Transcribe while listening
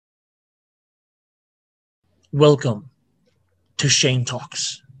Welcome to Shane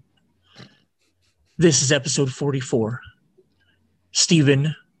Talks. This is episode 44.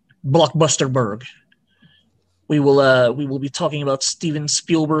 Steven Blockbuster Berg. We will be talking about Steven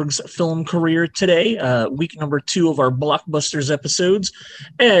Spielberg's film career today, week number 2 of our Blockbusters episodes.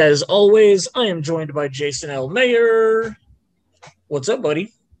 As always, I am joined by Jason L. Mayer. What's up,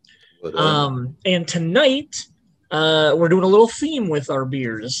 buddy? What up? And tonight, we're doing a little theme with our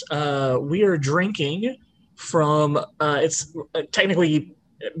beers. We are drinking from, it's technically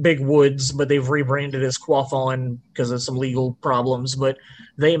Big Woods, but they've rebranded as Quaffon because of some legal problems. But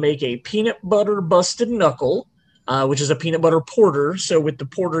they make a peanut butter busted knuckle, which is a peanut butter porter. So with the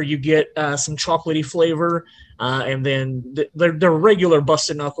porter, you get some chocolatey flavor, and then their regular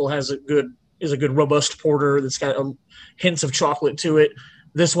busted knuckle is a good robust porter that's got hints of chocolate to it.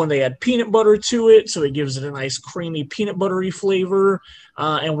 This one, they add peanut butter to it, so it gives it a nice creamy peanut buttery flavor.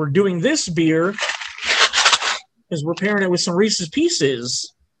 And we're doing this beer because we're pairing it with some Reese's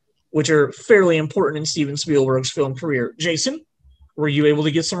Pieces, which are fairly important in Steven Spielberg's film career. Jason, were you able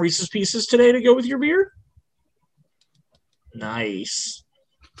to get some Reese's Pieces today to go with your beer? Nice.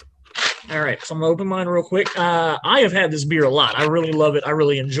 All right, so I'm going to open mine real quick. I have had this beer a lot. I really love it. I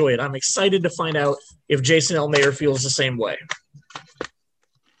really enjoy it. I'm excited to find out if Jason L. Mayer feels the same way.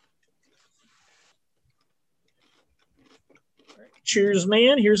 Cheers,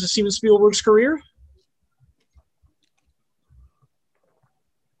 man. Here's the Steven Spielberg's career.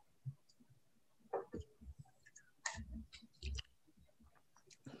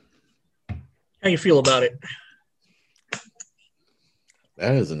 How you feel about it?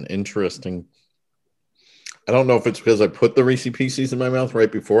 That is an interesting. I don't know if it's because I put the Reese's Pieces in my mouth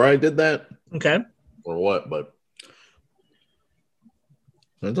right before I did that. Okay. Or what, but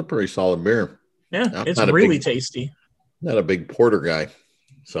it's a pretty solid beer. Yeah, it's really tasty. Not a big porter guy,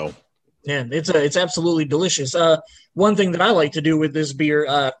 so yeah, it's absolutely delicious. One thing that I like to do with this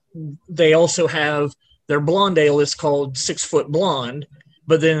beer, they also have their blonde ale is called 6 Foot Blonde,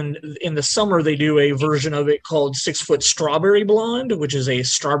 but then in the summer they do a version of it called 6 Foot Strawberry Blonde, which is a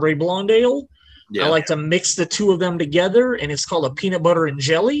strawberry blonde ale. Yeah. I like to mix the two of them together, and it's called a peanut butter and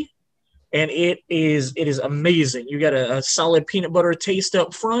jelly, and it is amazing. You got a solid peanut butter taste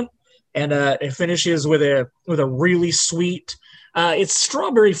up front. And it finishes with a really sweet. It's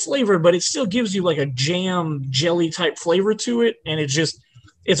strawberry flavored, but it still gives you like a jam jelly type flavor to it, and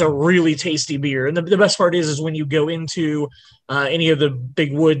it's a really tasty beer. And the best part is when you go into any of the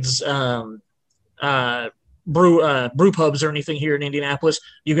Big Woods brew pubs or anything here in Indianapolis,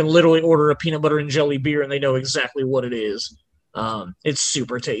 you can literally order a peanut butter and jelly beer, and they know exactly what it is. It's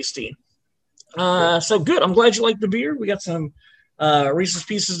super tasty. So good. I'm glad you like the beer. We got some Reese's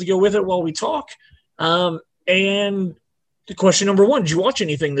Pieces to go with it while we talk. And question number 1, did you watch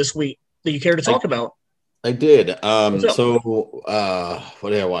anything this week that you care to talk about? I did. What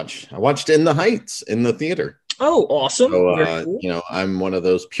did I watch? I watched In the Heights in the theater. Oh, awesome. So, cool. I'm one of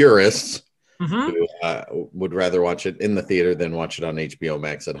those purists who would rather watch it in the theater than watch it on HBO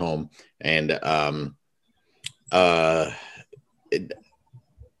Max at home. And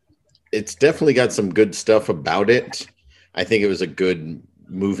it's definitely got some good stuff about it. I think it was a good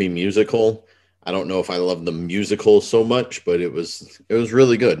movie musical. I don't know if I love the musical so much, but it was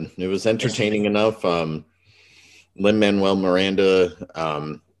really good. It was entertaining enough. Lin-Manuel Miranda,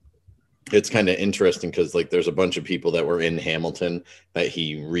 it's kind of interesting because like there's a bunch of people that were in Hamilton that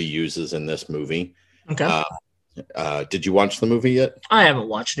he reuses in this movie. Okay. Did you watch the movie yet? I haven't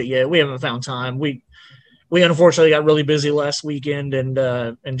watched it yet. We haven't found time. We unfortunately got really busy last weekend and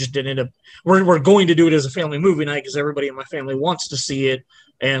just didn't end up. We're going to do it as a family movie night because everybody in my family wants to see it,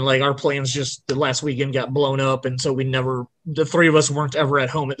 and like our plans just the last weekend got blown up, and so the 3 of us weren't ever at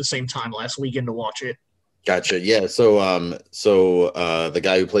home at the same time last weekend to watch it. Gotcha. Yeah. So the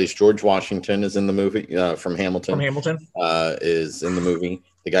guy who plays George Washington is in the movie from Hamilton. Is in the movie.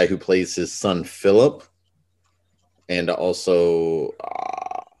 The guy who plays his son Philip, and also,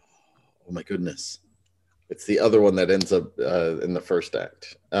 oh my goodness. It's the other one that ends up in the first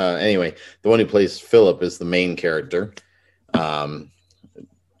act. Anyway, the one who plays Philip is the main character. The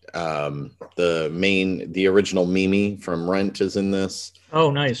original Mimi from Rent is in this.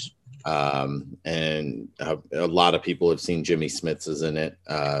 Oh, nice. And a lot of people have seen Jimmy Smits is in it.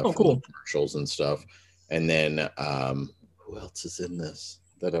 Cool. Commercials and stuff. And then who else is in this?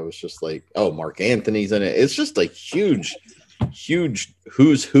 That I was just like, oh, Mark Anthony's in it. It's just a huge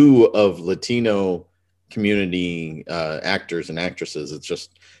who's who of Latino community actors and actresses. It's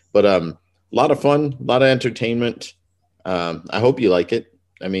just, but a lot of fun, a lot of entertainment. I hope you like it.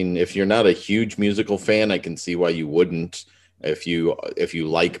 I mean, if you're not a huge musical fan, I can see why you wouldn't. If you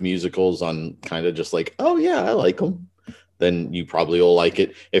like musicals on kind of just like, oh yeah, I like them, then you probably will like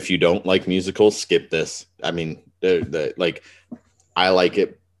it. If you don't like musicals, skip this. I mean, like I like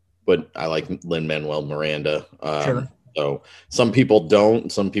it, but I like Lin-Manuel Miranda. Sure. So some people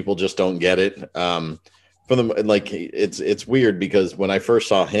don't. Some people just don't get it. For them, like it's weird because when I first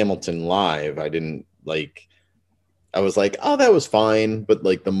saw Hamilton live, I didn't like. I was like, oh, that was fine. But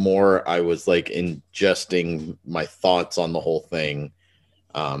like the more I was like ingesting my thoughts on the whole thing,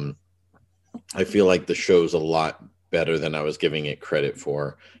 I feel like the show's a lot better than I was giving it credit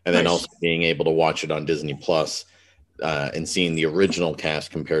for. And then also being able to watch it on Disney Plus and seeing the original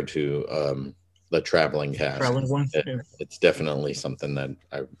cast compared to the traveling cast. Traveling one. It's definitely something that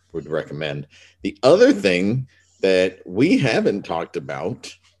I would recommend. The other thing that we haven't talked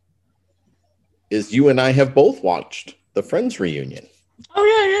about is you and I have both watched the Friends reunion.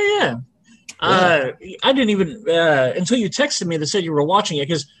 Oh yeah. I didn't even until you texted me that said you were watching it,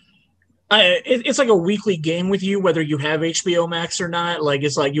 because it's like a weekly game with you, whether you have HBO Max or not. Like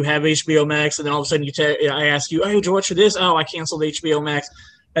it's like you have HBO Max, and then all of a sudden I ask you, "Oh, did you watch this?" "Oh, I canceled HBO Max."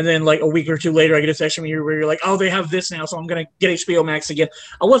 And then like a week or two later, I get a text from you where you're like, "Oh, they have this now, so I'm gonna get HBO Max again."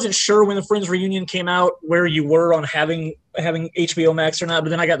 I wasn't sure when the Friends reunion came out where you were on having HBO Max or not, but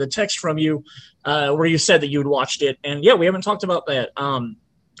then I got the text from you where you said that you had watched it, and yeah, we haven't talked about that.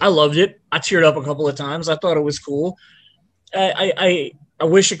 I loved it. I teared up a couple of times. I thought it was cool. I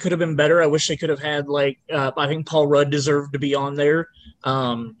wish it could have been better. I wish they could have had like I think Paul Rudd deserved to be on there.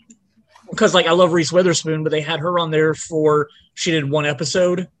 Because like I love Reese Witherspoon, but they had her on there for she did one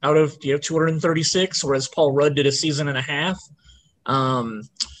episode out of 236, whereas Paul Rudd did a season and a half.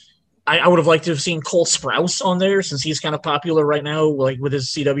 I would have liked to have seen Cole Sprouse on there since he's kind of popular right now, like with his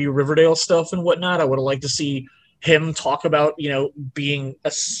CW Riverdale stuff and whatnot. I would have liked to see him talk about being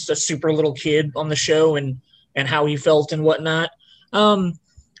a super little kid on the show and how he felt and whatnot. But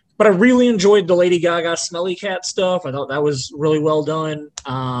I really enjoyed the Lady Gaga Smelly Cat stuff. I thought that was really well done.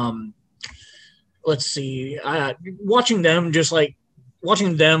 Let's see. Watching them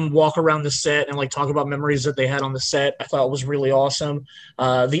walk around the set and like talk about memories that they had on the set, I thought was really awesome.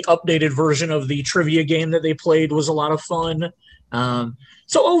 The updated version of the trivia game that they played was a lot of fun.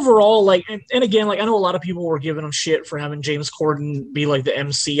 So overall, like, and again, like I know a lot of people were giving them shit for having James Corden be like the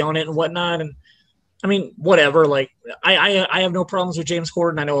MC on it and whatnot. And I mean, whatever. Like, I have no problems with James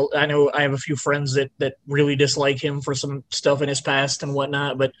Corden. I know I have a few friends that really dislike him for some stuff in his past and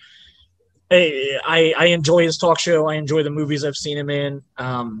whatnot. But I enjoy his talk show. I enjoy the movies I've seen him in.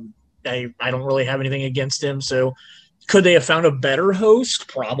 I don't really have anything against him. So, could they have found a better host?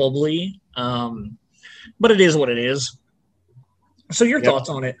 Probably. But it is what it is. So, your thoughts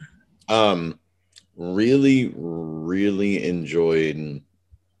on it? Really, really enjoyed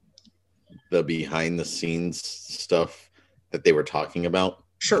the behind the scenes stuff that they were talking about.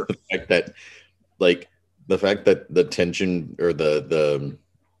 Sure. The fact that the tension or the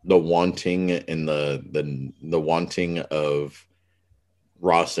wanting and the wanting of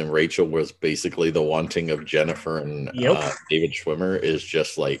Ross and Rachel was basically the wanting of Jennifer and David Schwimmer is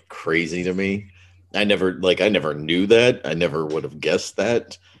just like crazy to me. I never knew that. I never would have guessed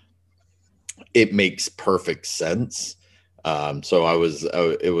that. It makes perfect sense.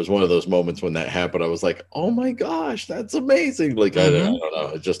 So it was one of those moments when that happened. I was like, oh my gosh, that's amazing. Like, I don't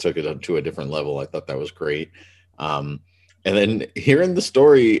know. It just took it to a different level. I thought that was great. And then hearing the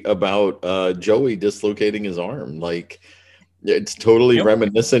story about Joey dislocating his arm, like it's totally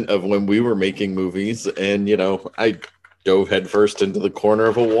reminiscent of when we were making movies and, I dove headfirst into the corner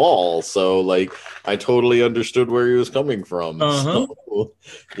of a wall. So like, I totally understood where he was coming from. So,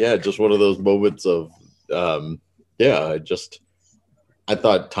 yeah, just one of those moments of, I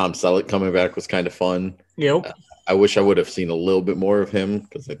thought Tom Selleck coming back was kind of fun. Yep. I wish I would have seen a little bit more of him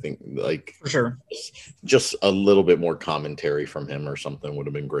because I think like for sure, just a little bit more commentary from him or something would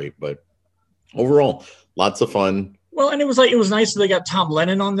have been great. But overall, lots of fun. Well, and it was nice that they got Tom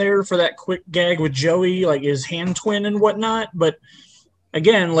Lennon on there for that quick gag with Joey, like his hand twin and whatnot. But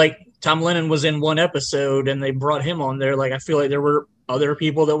again, like Tom Lennon was in one episode and they brought him on there. Like I feel like there were other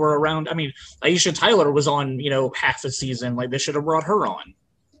people that were around. I mean, Aisha Tyler was on, half a season. Like they should have brought her on.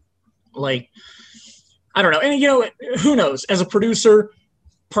 Like, I don't know. And, who knows? As a producer,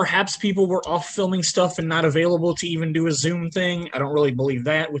 perhaps people were off filming stuff and not available to even do a Zoom thing. I don't really believe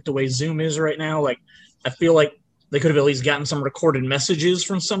that with the way Zoom is right now. Like, I feel like they could have at least gotten some recorded messages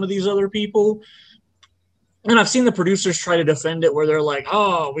from some of these other people. And I've seen the producers try to defend it where they're like,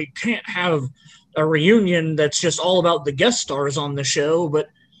 oh, we can't have a reunion that's just all about the guest stars on the show. But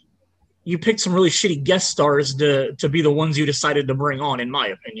you picked some really shitty guest stars to be the ones you decided to bring on, in my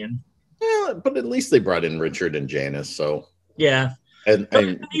opinion. Yeah, but at least they brought in Richard and Janice. So Yeah. And, But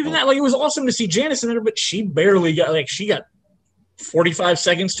even that, like, it was awesome to see Janice in there, but she barely got, like, she got 45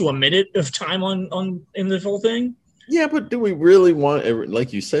 seconds to a minute of time on in this whole thing. yeah, but do we really want,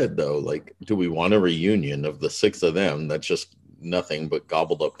 like you said, though, like, do we want a reunion of the 6 of them? That's just nothing but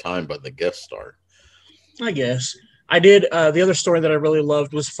gobbled up time by the guest star. I guess. I did. The other story that I really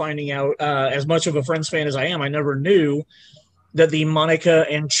loved was finding out, as much of a Friends fan as I am, I never knew that the Monica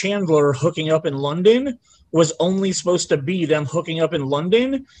and Chandler hooking up in London was only supposed to be them hooking up in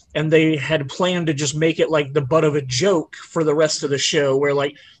London, and they had planned to just make it like the butt of a joke for the rest of the show, where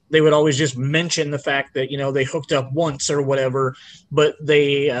like they would always just mention the fact that, you know, they hooked up once or whatever. But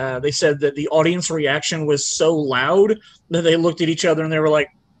they said that the audience reaction was so loud that they looked at each other and they were like,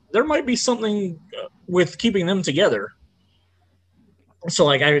 there might be something with keeping them together. So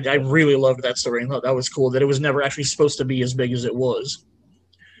like I really loved that story and thought that was cool that it was never actually supposed to be as big as it was.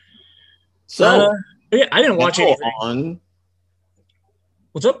 So yeah, I didn't watch anything. On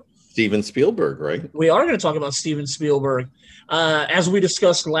What's up? Steven Spielberg, right? We are going to talk about Steven Spielberg. As we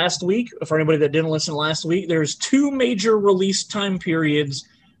discussed last week, for anybody that didn't listen last week, there's 2 major release time periods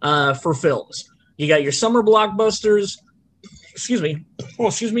for films. You got your summer blockbusters. Excuse me. Oh,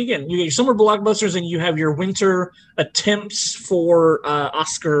 excuse me again. You get your summer blockbusters and you have your winter attempts for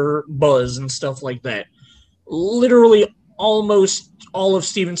Oscar buzz and stuff like that. Literally almost all of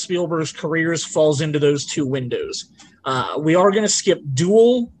Steven Spielberg's careers falls into those 2 windows. We are going to skip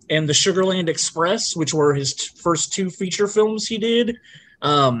Duel and the Sugarland Express, which were his first 2 feature films he did.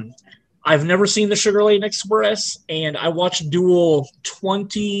 I've never seen the Sugarland Express, and I watched Duel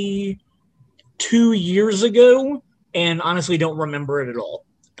 22 years ago, and honestly don't remember it at all.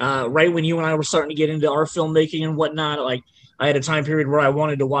 Right when you and I were starting to get into our filmmaking and whatnot, like I had a time period where I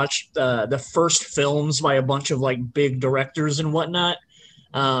wanted to watch the first films by a bunch of like big directors and whatnot.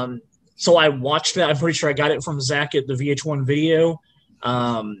 So I watched that. I'm pretty sure I got it from Zach at the VH1 video.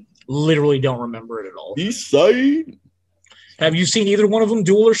 Literally don't remember it at all. East Side. Have you seen either one of them,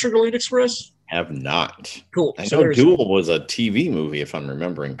 Duel or Sugarland Express? Have not. Cool. I know Duel was a TV movie, if I'm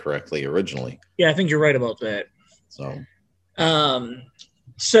remembering correctly, originally. Yeah, I think you're right about that.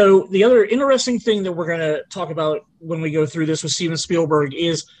 So the other interesting thing that we're going to talk about when we go through this with Steven Spielberg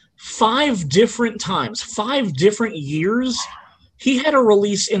is 5 different times, 5 different years, he had a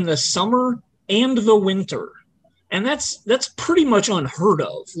release in the summer and the winter. And that's pretty much unheard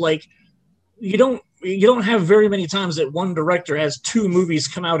of. Like, you don't have very many times that one director has 2 movies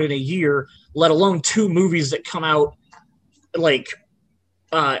come out in a year, let alone 2 movies that come out like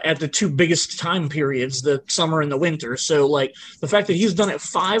at the 2 biggest time periods, the summer and the winter. So like the fact that he's done it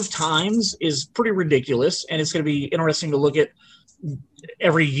 5 times is pretty ridiculous. And it's going to be interesting to look at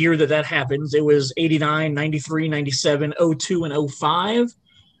every year that happens. It was 89, 93, 97, 02, and 05.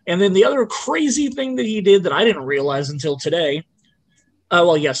 And then the other crazy thing that he did that I didn't realize until today,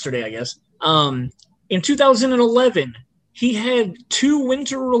 yesterday, I guess, in 2011, he had 2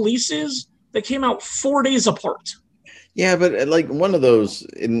 winter releases that came out 4 days apart. Yeah, but like one of those,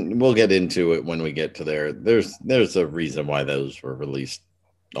 and we'll get into it when we get to there. There's a reason why those were released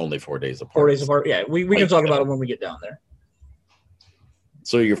only 4 days apart. 4 days apart, yeah. We can talk about it when we get down there.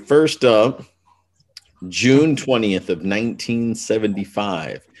 So your first up, June 20th of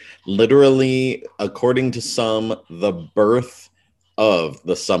 1975, literally, according to some, the birth of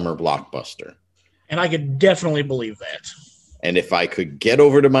the summer blockbuster. And I could definitely believe that. And if I could get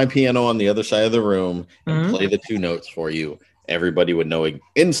over to my piano on the other side of the room and play the 2 notes for you, everybody would know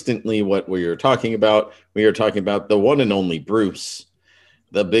instantly what we are talking about. We are talking about the one and only Bruce,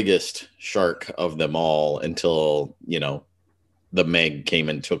 the biggest shark of them all until, you know, the Meg came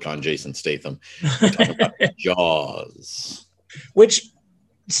and took on Jason Statham. We're talking about Jaws. Which,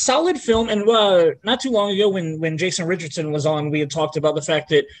 solid film. And not too long ago when Jason Richardson was on, we had talked about the fact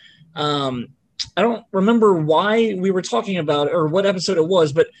that I don't remember why we were talking about it or what episode it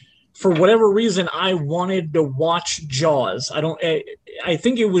was, but for whatever reason, I wanted to watch Jaws. I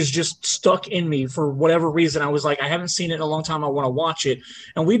think it was just stuck in me for whatever reason. I was like, I haven't seen it in a long time. I want to watch it.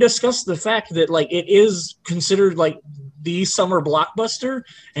 And we discussed the fact that like it is considered like the summer blockbuster,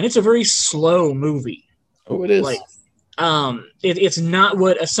 and it's a very slow movie. Oh, it is. Like, it's not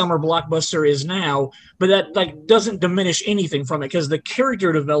what a summer blockbuster is now, but that like doesn't diminish anything from it because the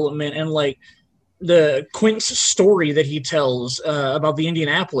character development and like the Quint's story that he tells about the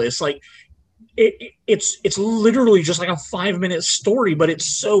Indianapolis, like it's literally just like a 5-minute story, but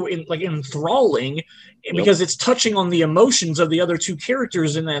it's so enthralling because it's touching on the emotions of the other 2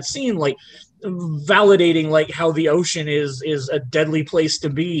 characters in that scene, like validating like how the ocean is a deadly place to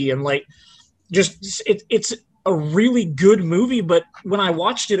be, and like just it's a really good movie. But when I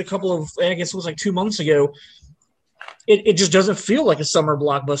watched it I guess it was like 2 months ago, it just doesn't feel like a summer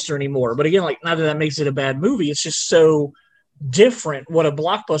blockbuster anymore. But again, like, not that makes it a bad movie. It's just so different what a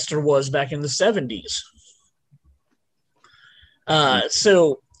blockbuster was back in the 70s.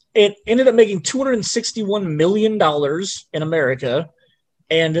 So it ended up making $261 million in America,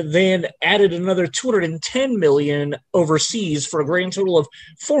 and then added another $210 million overseas for a grand total of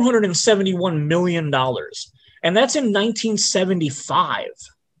 $471 million. And that's in 1975.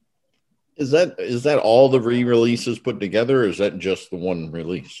 Is that all the re-releases put together, or is that just the one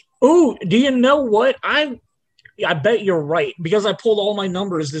release? Oh, do you know what? I bet you're right, because I pulled all my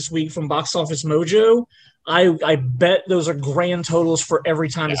numbers this week from Box Office Mojo. I bet those are grand totals for every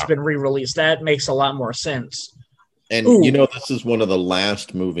time it's been re-released. That makes a lot more sense. And this is one of the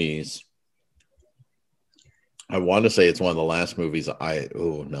last movies. I want to say it's one of the last movies I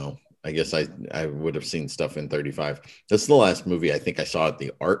guess I would have seen stuff in 35. This is the last movie I think I saw at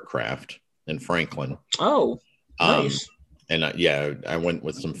the Art Craft in Franklin. Oh, nice. And I went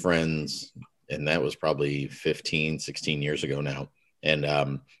with some friends, and that was probably 15, 16 years ago now.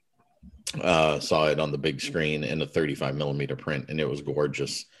 And saw it on the big screen in a 35 millimeter print, and it was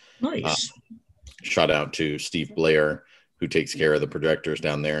gorgeous. Nice. Shout out to Steve Blair, who takes care of the projectors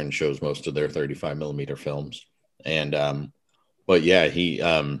down there and shows most of their 35 millimeter films. And but yeah, he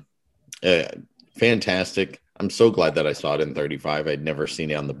fantastic. I'm so glad that I saw it in 35. I'd never seen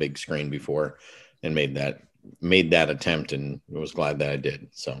it on the big screen before, and made that attempt, and was glad that I did.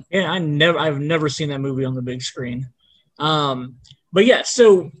 So yeah, I've never seen that movie on the big screen. But yeah,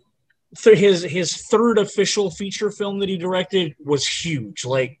 so his third official feature film that he directed was huge.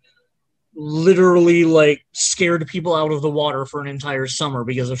 Like, literally, like, scared people out of the water for an entire summer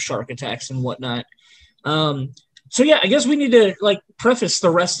because of shark attacks and whatnot. So yeah, I guess we need to, like, preface the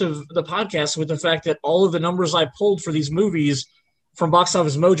rest of the podcast with the fact that all of the numbers I pulled for these movies from Box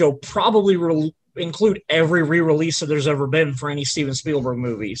Office Mojo probably include every re-release that there's ever been for any Steven Spielberg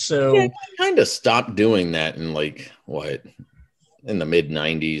movie. So yeah, I kind of stopped doing that in in the mid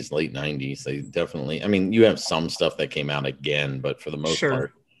 90s, late 90s. They definitely, I mean, you have some stuff that came out again, but for the most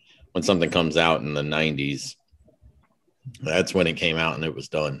part, when something comes out in the 90s, that's when it came out and it was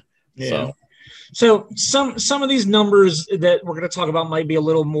done. Yeah. So some of these numbers that we're going to talk about might be a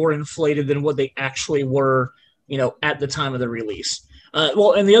little more inflated than what they actually were, at the time of the release.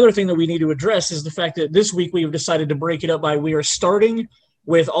 And the other thing that we need to address is the fact that this week we have decided to break it up we are starting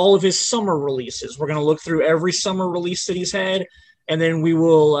with all of his summer releases. We're going to look through every summer release that he's had, and then we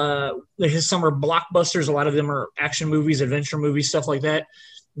will his summer blockbusters. A lot of them are action movies, adventure movies, stuff like that.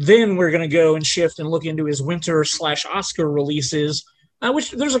 Then we're going to go and shift and look into his winter/Oscar releases,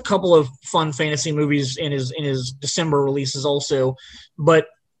 which there's a couple of fun fantasy movies in his December releases also. But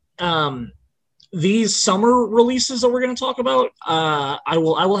these summer releases that we're going to talk about, I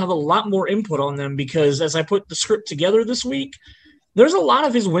will have a lot more input on them, because as I put the script together this week, there's a lot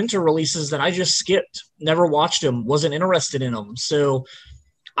of his winter releases that I just skipped, never watched them, wasn't interested in them. So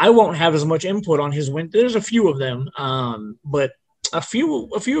I won't have as much input on his winter. There's a few of them, but a few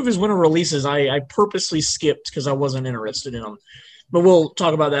of his winter releases I purposely skipped because I wasn't interested in them. But we'll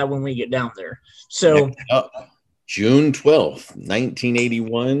talk about that when we get down there. So June 12th,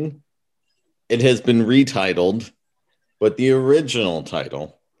 1981. It has been retitled, but the original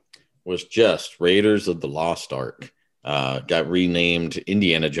title was just Raiders of the Lost Ark. Got renamed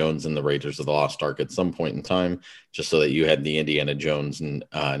Indiana Jones and the Raiders of the Lost Ark at some point in time, just so that you had the Indiana Jones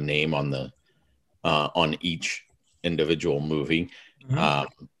name on each individual movie.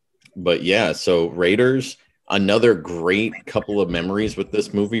 Mm-hmm. But yeah, so Raiders, another great couple of memories with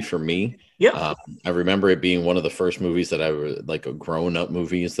this movie for me. Yeah. I remember it being one of the first movies that I was like grown up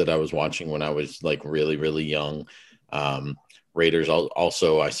movies that I was watching when I was like really, really young. Raiders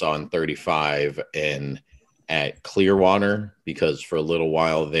also I saw in 35 and at Clearwater, because for a little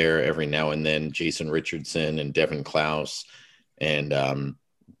while there, every now and then, Jason Richardson and Devin Klaus and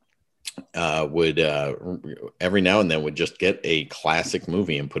would every now and then would just get a classic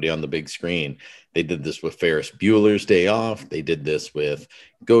movie and put it on the big screen. They did this with Ferris Bueller's Day Off. They did this with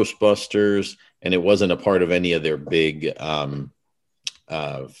Ghostbusters, and it wasn't a part of any of their big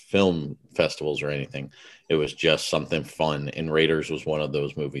film festivals or anything. It was just something fun, and Raiders was one of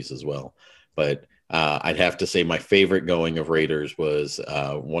those movies as well. But I'd have to say my favorite going of Raiders was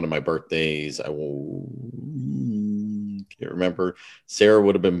one of my birthdays. I can't remember. Sarah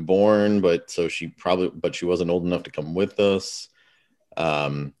would have been born, but she wasn't old enough to come with us.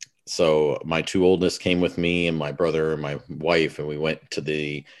 So my two oldest came with me, and my brother and my wife, and we went to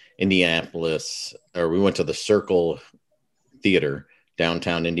the Circle Theater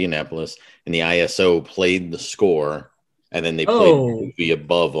downtown Indianapolis, and the ISO played the score, and then they played the movie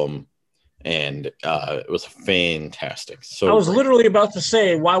above them. and it was fantastic. I So was great. literally about to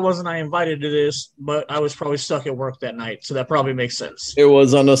say, why wasn't I invited to this? But I was probably stuck at work that night, so that probably makes sense. It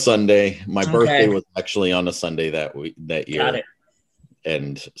was on a Sunday. My birthday Okay, was actually on a Sunday that got year. it.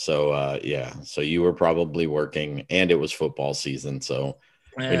 And so yeah, so you were probably working, and it was football season, so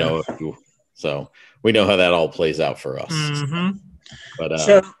we Yeah. know we know how that all plays out for us. Mm-hmm. But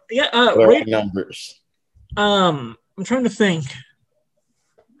So yeah, what are our numbers? I'm trying to think.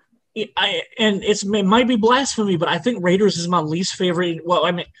 It might be blasphemy, but I think Raiders is my least favorite. Well,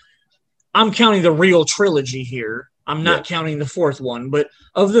 I mean, I'm counting the real trilogy here. I'm Yeah, not counting the fourth one, but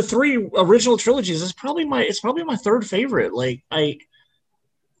of the three original trilogies, it's probably my third favorite. Like I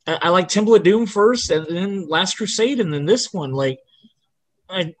like Temple of Doom first, and then Last Crusade, and then this one. Like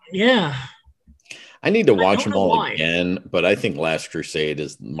yeah, I need to I watch don't them know all why. again, but I think Last Crusade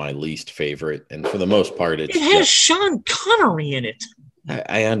is my least favorite, and for the most part, It it's has just Sean Connery in it.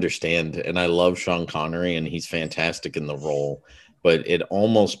 I understand, and I love Sean Connery, and he's fantastic in the role, but it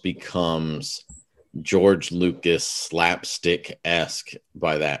almost becomes George Lucas slapstick esque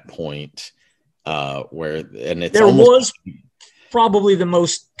by that point, where and it's There almost was probably the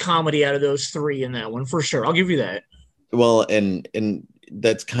most comedy out of those three in that one for sure. I'll give you that. well, and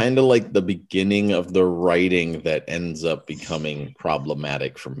that's kind of like the beginning of the writing that ends up becoming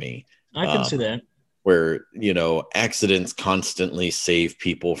problematic for me. I can Uh, see that. where accidents constantly save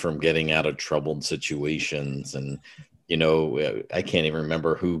people from getting out of troubled situations, and I can't even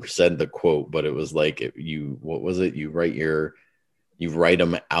remember who said the quote, but it was like what was it, you write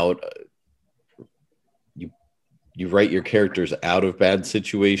them out, you write your characters out of bad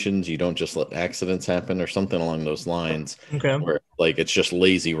situations, you don't just let accidents happen, or something along those lines, Okay. where like it's just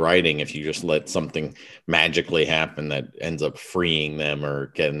lazy writing if you just let something magically happen that ends up freeing them or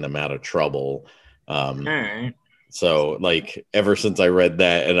getting them out of trouble. All um, right. so like ever since I read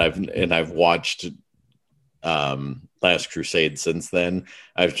that, and I've watched Last Crusade since then,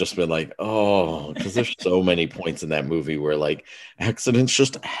 I've just been like, oh, because there's so many points in that movie where like accidents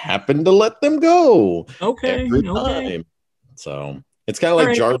just happen to let them go Okay. every Okay. time. So it's kind of All like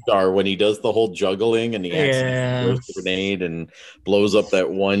right. Jar Jar when he does the whole juggling and he accidentally Yeah. throws the grenade and blows up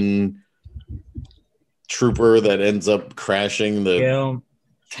that one trooper that ends up crashing the Yeah.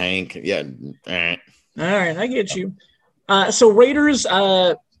 tank. Yeah. All right. I get you. So Raiders,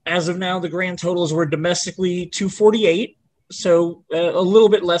 as of now, the grand totals were domestically 248, so a little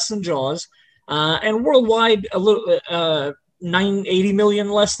bit less than Jaws, and worldwide a little 980 million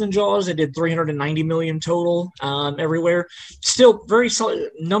less than Jaws. It did 390 million total everywhere. Still very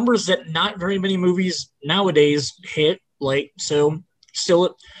solid numbers that not very many movies nowadays hit. Like so,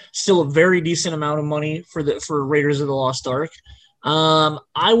 still a very decent amount of money for Raiders of the Lost Ark.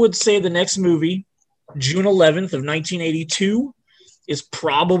 I would say the next movie, June 11th of 1982, is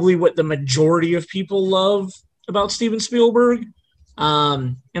probably what the majority of people love about Steven Spielberg,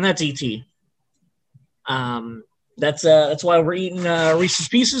 and that's E.T. That's why we're eating Reese's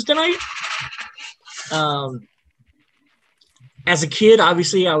Pieces tonight. Um, as a kid,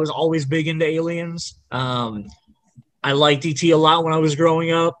 obviously, I was always big into aliens. I liked E.T. a lot when I was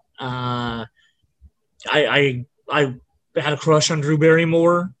growing up. I had a crush on Drew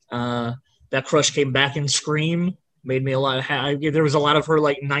Barrymore. That crush came back in Scream. Made me a lot of there was a lot of her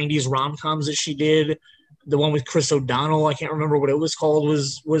like '90s rom coms that she did. The one with Chris O'Donnell, I can't remember what it was called.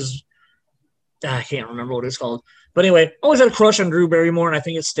 Was I can't remember what it's called. But anyway, always had a crush on Drew Barrymore, and I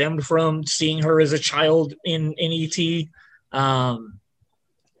think it stemmed from seeing her as a child in ET. Um,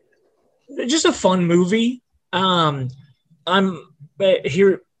 just a fun movie. I'm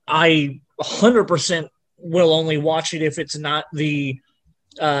here. I 100% will only watch it if it's not the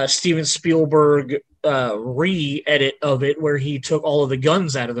Steven Spielberg re-edit of it where he took all of the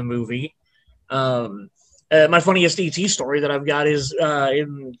guns out of the movie. My funniest ET story that I've got is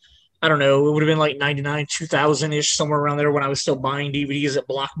in, I don't know, it would have been like 99, 2000 ish, somewhere around there when I was still buying DVDs at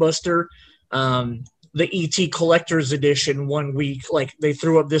Blockbuster. Um, the ET collector's edition one week, like they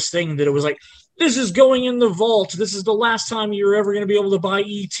threw up this thing that it was like, this is going in the vault. This is the last time you're ever going to be able to buy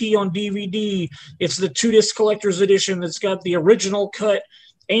ET on DVD. It's the 2-disc collector's edition that's got the original cut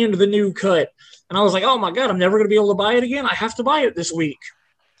and the new cut. And I was like, oh my God, I'm never going to be able to buy it again. I have to buy it this week.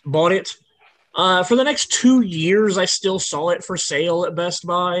 Bought it. For the next 2 years, I still saw it for sale at Best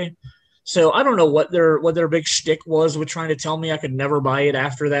Buy. So I don't know what their big shtick was with trying to tell me I could never buy it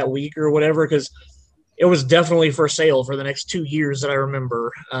after that week or whatever, because it was definitely for sale for the next 2 years that I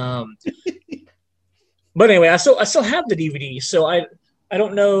remember. But anyway, I still have the DVD, so I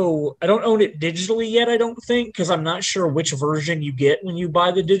don't know. I don't own it digitally yet. I don't think, because I'm not sure which version you get when you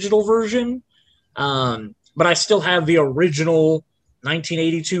buy the digital version. But I still have the original 2-disc collector's edition. It's got the original cut and the new cut. And I was like, oh my God, I'm never going to be able to buy it again. I have to buy it this week. Bought it. For the next 2 years, I still saw it for sale for the next 2 years that I remember. But anyway, I still have the DVD, so I don't know. I don't own it digitally yet. I don't think, because I'm not sure which version you get when you buy the digital version. But I still have the original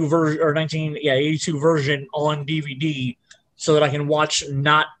 1982 version or 82 version on DVD so that I can watch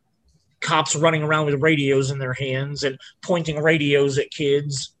not cops running around with radios in their hands and pointing radios at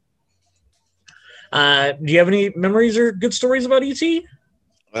kids. Do you have any memories or good stories about E.T.?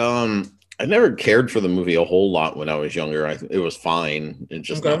 I never cared for the movie a whole lot when I was younger. It was fine. It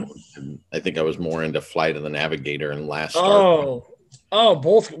just Okay. not. I think I was more into Flight of the Navigator and Last Oh,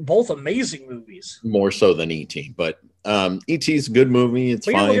 Starfighter. both amazing movies. More so than E.T. But E.T.'s a good movie. It's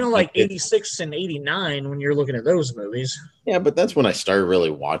But you're fine. looking at like 86 and 89 when you're looking at those movies. Yeah, but that's when I started really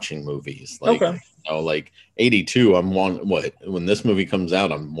watching movies. Like, Okay. like 82, I'm one. What when this movie comes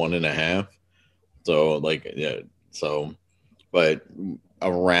out, I'm 1.5. So like, yeah. So, but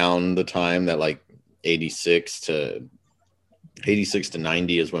around the time that like 86 to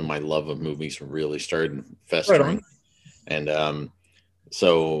 90 is when my love of movies really started festering. Right on. And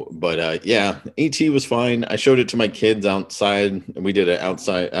so, but yeah, E.T. was fine. I showed it to my kids outside, and we did an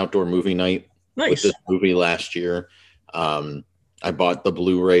outdoor movie night with this movie last year. I bought the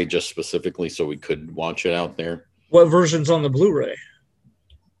Blu-ray just specifically so we could watch it out there. What version's on the Blu-ray?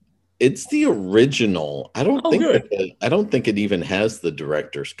 It's the original. I don't think good. I don't think it even has the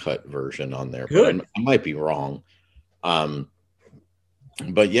director's cut version on there. Good. But I might be wrong.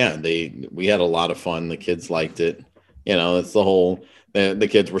 But yeah, we had a lot of fun. The kids liked it. You know, it's the whole the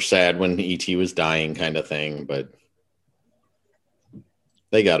kids were sad when E.T. was dying kind of thing, but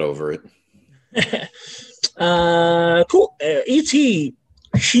they got over it. Cool. E.T.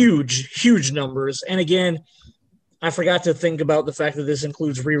 huge numbers, and again, I forgot to think about the fact that this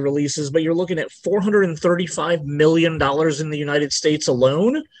includes re-releases, but you're looking at $435 million in the United States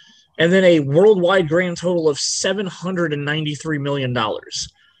alone, and then a worldwide grand total of $793 million.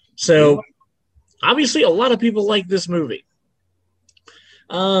 So, obviously, a lot of people like this movie.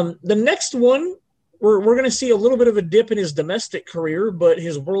 The next one, we're going to see a little bit of a dip in his domestic career, but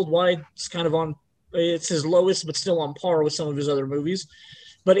his worldwide is kind of on, it's his lowest, but still on par with some of his other movies.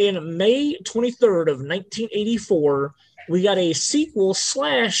 But in May 23rd of 1984, we got a sequel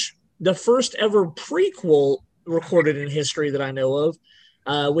 / the first ever prequel recorded in history that I know of,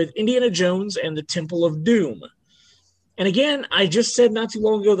 with Indiana Jones and the Temple of Doom. And again, I just said not too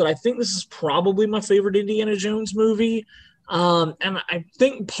long ago that I think this is probably my favorite Indiana Jones movie. And I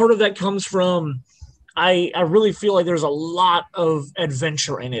think part of that comes from I really feel like there's a lot of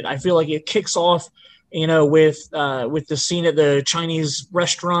adventure in it. I feel like it kicks off with the scene at the Chinese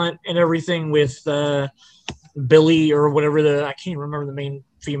restaurant and everything with Billy or whatever I can't remember the main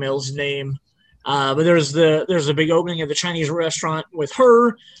female's name. But there's a big opening at the Chinese restaurant with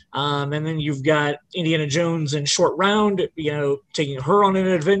her. And then you've got Indiana Jones and Short Round, taking her on an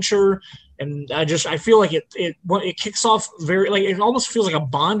adventure. And I feel like it kicks off very, like, it almost feels like a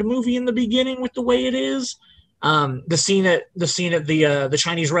Bond movie in the beginning with the way it is. The scene at the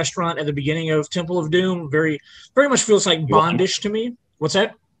Chinese restaurant at the beginning of Temple of Doom very much feels like Bondish to me. What's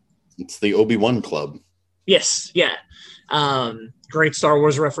that? It's the Obi-Wan Club. Yes, yeah. Great Star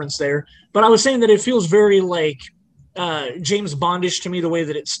Wars reference there. But I was saying that it feels very like James Bondish to me, the way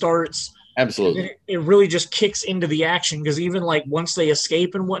that it starts. Absolutely. It really just kicks into the action, because even like once they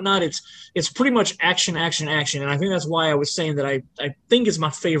escape and whatnot, it's pretty much action. And I think that's why I was saying that I think it's my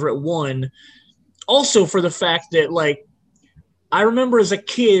favorite one. Also for the fact that, like, I remember as a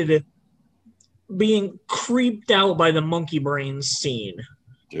kid being creeped out by the monkey brains scene.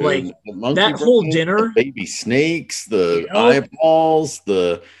 Dude, like that whole dinner, the baby snakes, the eyeballs,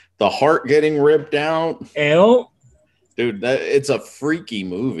 the heart getting ripped out. Dude, it's a freaky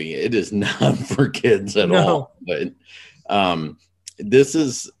movie. It is not for kids at all. But this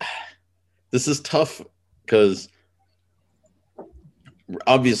is tough because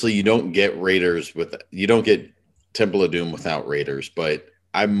obviously you don't get Temple of Doom without Raiders, but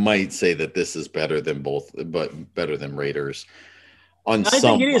I might say that this is better than Raiders on some level.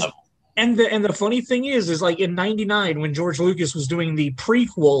 I think it is. And the funny thing is like in 99, when George Lucas was doing the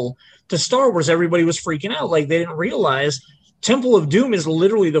prequel to Star Wars, everybody was freaking out. Like, they didn't realize Temple of Doom is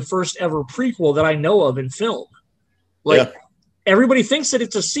literally the first ever prequel that I know of in film. Like, everybody thinks that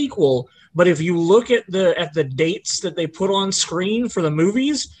it's a sequel, but if you look at the dates that they put on screen for the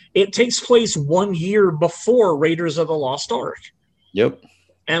movies, it takes place 1 year before Raiders of the Lost Ark. Yep.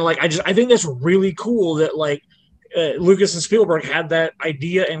 And like, I think that's really cool that like Lucas and Spielberg had that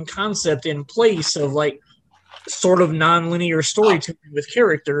idea and concept in place of like sort of non-linear storytelling with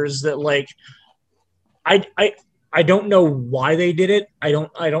characters that, like, I don't know why they did it. I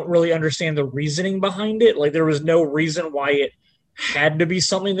don't really understand the reasoning behind it. Like, there was no reason why it had to be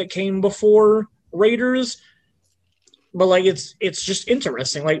something that came before Raiders. but like it's just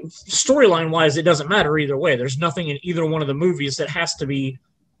interesting. Like storyline wise, it doesn't matter either way. There's nothing in either one of the movies that has to be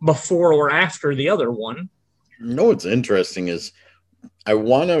before or after the other one. You know what's interesting is I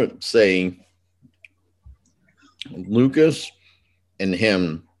want to say Lucas and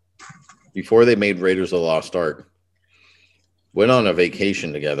him, before they made Raiders of the Lost Ark, went on a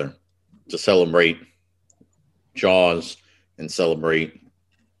vacation together to celebrate Jaws and celebrate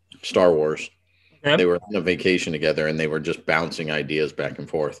Star Wars. Okay. They were on a vacation together and they were just bouncing ideas back and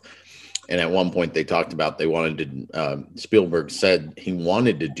forth. And at one point they talked about they wanted to, Spielberg said he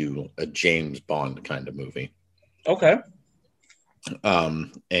wanted to do a James Bond kind of movie. Okay.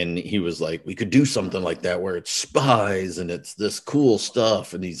 And he was like, we could do something like that where it's spies and it's this cool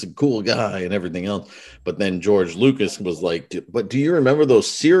stuff and he's a cool guy and everything else. But then George Lucas was like, but do you remember those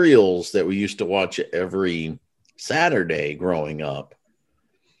serials that we used to watch every Saturday growing up?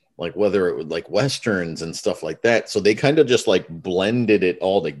 Like whether it would like Westerns and stuff like that. So they kind of just like blended it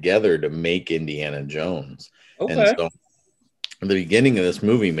all together to make Indiana Jones. Okay. And so the beginning of this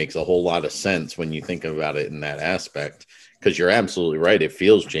movie makes a whole lot of sense when you think about it in that aspect. Because you're absolutely right. It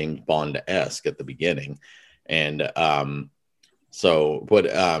feels James Bond-esque at the beginning. And I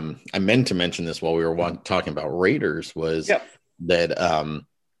meant to mention this while we were talking about Raiders was that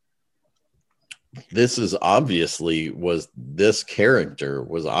this character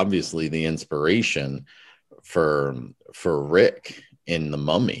was obviously the inspiration for Rick in The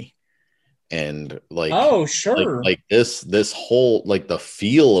Mummy. And like, oh, sure. Like this whole, like the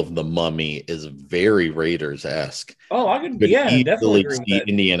feel of The Mummy is very Raiders-esque. Oh, I could definitely agree with that.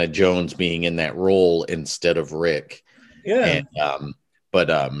 Indiana Jones being in that role instead of Rick. Yeah. And, but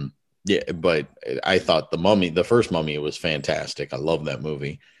I thought the first Mummy was fantastic. I love that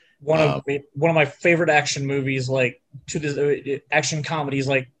movie. One of my favorite action movies, like to the action comedies.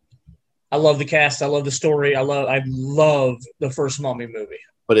 Like, I love the cast. I love the story. I love the first Mummy movie.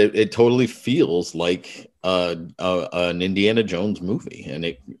 But it totally feels like an Indiana Jones movie, and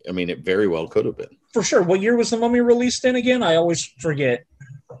it very well could have been. For sure. What year was The Mummy released in again? I always forget.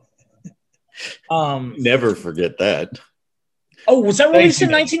 Never forget that. Oh, was that released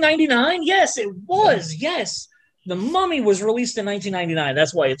in 1999? Yes, it was. Yes, The Mummy was released in 1999.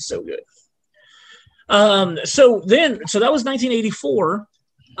 That's why it's so good. So that was 1984.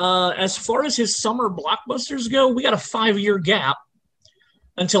 As far as his summer blockbusters go, we got a 5-year gap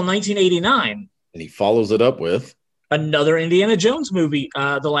until 1989. And he follows it up with another Indiana Jones movie,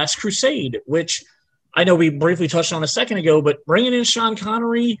 The Last Crusade, which I know we briefly touched on a second ago, but bringing in Sean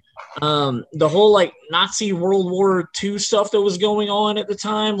Connery, the whole like Nazi World War II stuff that was going on at the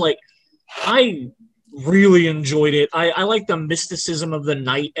time, like I really enjoyed it. I like the mysticism of the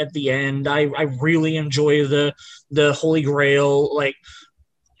night at the end. I really enjoy the Holy Grail. Like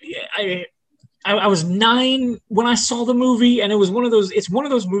I was 9 when I saw the movie, and it's one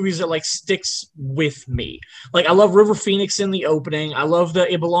of those movies that like sticks with me. Like I love River Phoenix in the opening. I love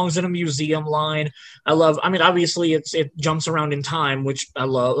the "It belongs in a museum" line. Obviously it jumps around in time, which I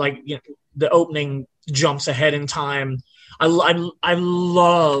love. Like, you know, the opening jumps ahead in time. I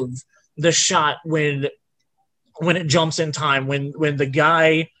love the shot when it jumps in time, when the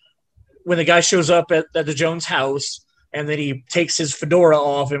guy shows up at the Jones house. And then he takes his fedora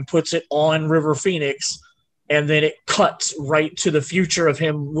off and puts it on River Phoenix. And then it cuts right to the future of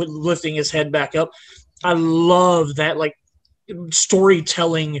him lifting his head back up. I love that like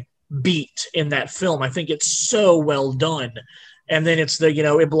storytelling beat in that film. I think it's so well done. And then it's the,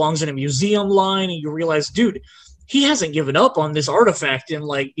 "It belongs in a museum" line. And you realize, dude, he hasn't given up on this artifact in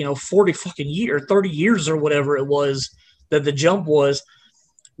 40 fucking years, 30 years or whatever it was that the jump was.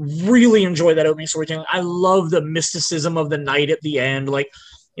 Really enjoy that opening storytelling. I love the mysticism of the night at the end.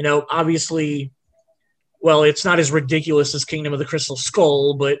 Obviously, well, it's not as ridiculous as Kingdom of the Crystal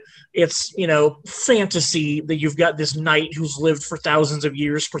Skull, but it's, fantasy that you've got this knight who's lived for thousands of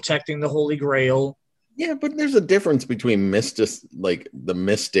years protecting the Holy Grail. Yeah, but there's a difference between the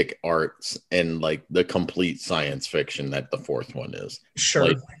mystic arts and the complete science fiction that the fourth one is.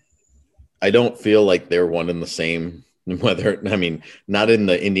 Sure. I don't feel like they're one and the same. Not in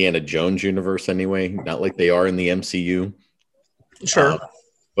the Indiana Jones universe anyway, not like they are in the MCU. Sure.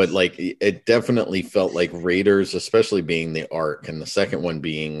 But it definitely felt like Raiders, especially being the arc, and the second one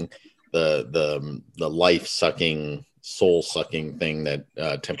being the life-sucking, soul-sucking thing that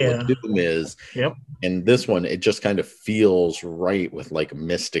Temple of Doom is. Yep. And this one, it just kind of feels right with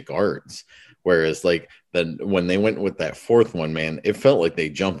mystic arts. Whereas when they went with that fourth one, man, it felt like they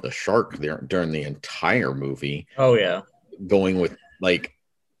jumped the shark there during the entire movie. Oh yeah. Going with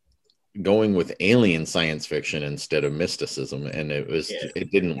going with alien science fiction instead of mysticism, and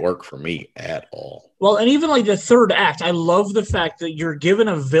it didn't work for me at all. Well, and even like the third act, I love the fact that you're given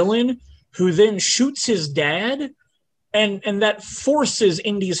a villain who then shoots his dad, and that forces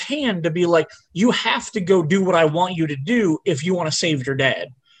Indy's hand to be like, you have to go do what I want you to do if you want to save your dad.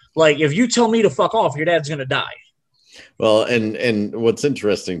 Like, if you tell me to fuck off, your dad's gonna die. Well, and what's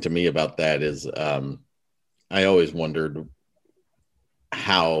interesting to me about that is I always wondered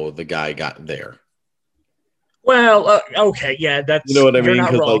how the guy got there. Well, okay, yeah, that's, you know what I you're mean?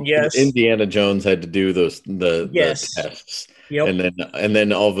 not Because wrong. like Yes, Indiana Jones had to do the yes, tests, yep, and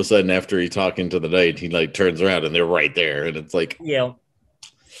then all of a sudden after he talking to the knight, he like turns around and they're right there, and it's like, yeah,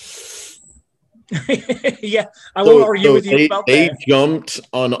 yeah. I won't so argue with you about they that. jumped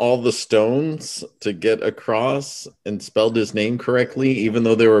on all the stones to get across and spelled his name correctly, even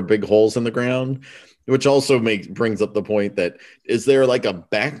though there were big holes in the ground. Which also brings up the point that, is there like a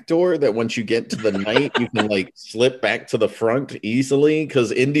back door that once you get to the knight, you can like slip back to the front easily?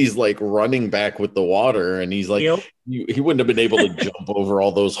 Because Indy's like running back with the water, and he's like, Yep, he wouldn't have been able to jump over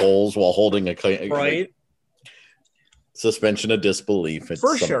all those holes while holding a like, right, suspension of disbelief. It's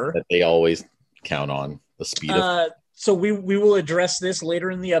for something sure. that they always count on, the speed of. So we will address this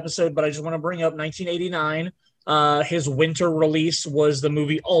later in the episode, but I just want to bring up 1989. His winter release was the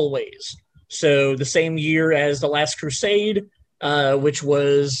movie Always. So the same year as The Last Crusade, which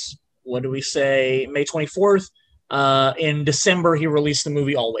was, what do we say, May 24th. In December, he released the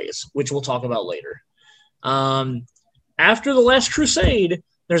movie Always, which we'll talk about later. After The Last Crusade,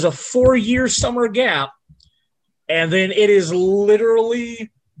 there's a 4-year summer gap, and then it is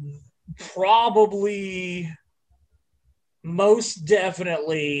literally probably most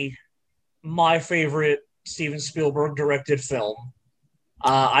definitely my favorite Steven Spielberg directed film.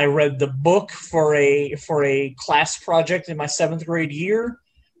 I read the book for a class project in my 7th grade year.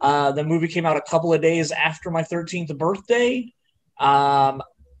 The movie came out a couple of days after my 13th birthday.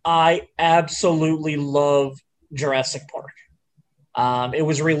 I absolutely love Jurassic Park. It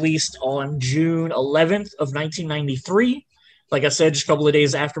was released on June 11th of 1993. Like I said, just a couple of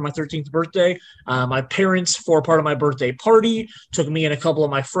days after my 13th birthday. My parents, for part of my birthday party, took me and a couple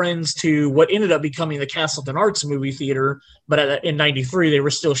of my friends to what ended up becoming the Castleton Arts movie theater. But in 93, they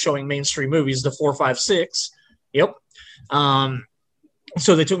were still showing mainstream movies, the 4, 5, 6. Yep.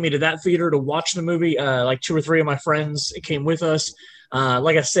 So they took me to that theater to watch the movie. Like 2 or 3 of my friends came with us.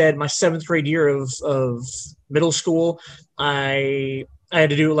 Like I said, my 7th grade year of middle school, I had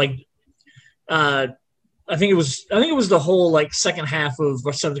to do like I think it was the whole like second half of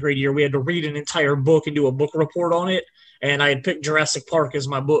our 7th grade year. We had to read an entire book and do a book report on it. And I had picked Jurassic Park as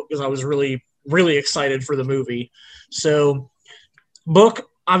my book because I was really, really excited for the movie. So book,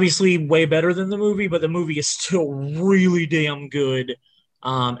 obviously way better than the movie, but the movie is still really damn good.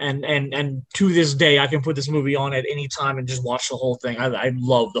 And to this day, I can put this movie on at any time and just watch the whole thing. I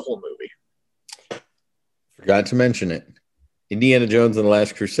love the whole movie. Forgot to mention it. Indiana Jones and the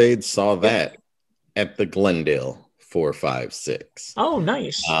Last Crusade saw that at the Glendale 456. Oh,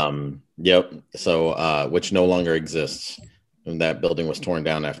 nice. Yep. So, which no longer exists. And that building was torn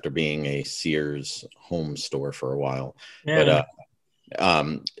down after being a Sears home store for a while. Yeah.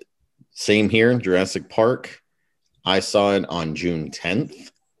 But same here, Jurassic Park. I saw it on June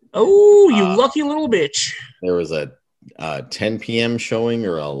 10th. Oh, you lucky little bitch. There was a 10 p.m. showing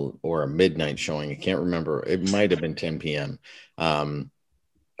or a midnight showing. I can't remember. It might have been 10 p.m.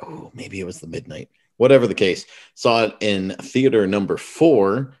 Maybe it was the midnight. Whatever the case, saw it in theater number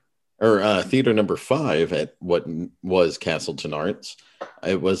 4 or theater number 5 at what was Castleton Arts.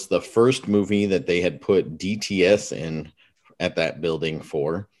 It was the first movie that they had put DTS in at that building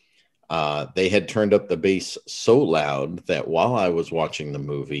for. They had turned up the bass so loud that while I was watching the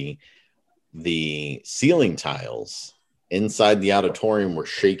movie, the ceiling tiles inside the auditorium were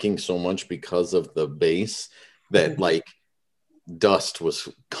shaking so much because of the bass that like dust was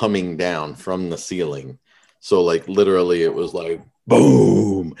coming down from the ceiling. So like literally it was like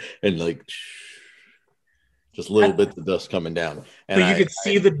boom and like just little bits of dust coming down. And so you could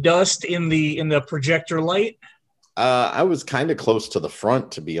see the dust in the projector light? I was kind of close to the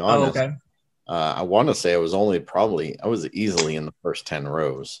front, to be honest. Oh, okay. I want to say I was easily in the first 10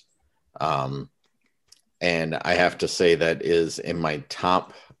 rows. And I have to say that is in my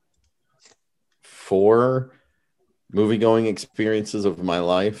top 4 movie-going experiences of my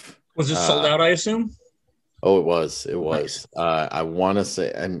life. Was it sold out, I assume? Oh, it was. It was. Nice. I want to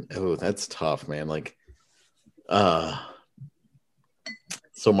say, and that's tough, man. Like, so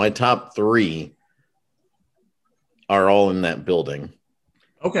my top 3 are all in that building.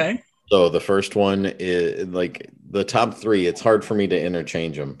 Okay. So the first one is like the top 3. It's hard for me to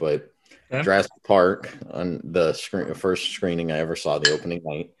interchange them, but Okay. Jurassic Park on the first screening I ever saw, the opening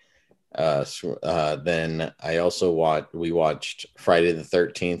night. Then I also watched Friday the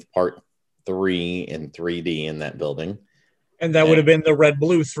 13th Part 3 in 3D in that building. And that would have been the red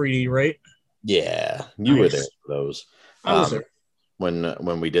blue 3D, right? Yeah, you were there for those. I was there.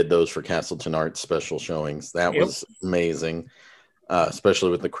 When we did those for Castleton Arts special showings. That was amazing,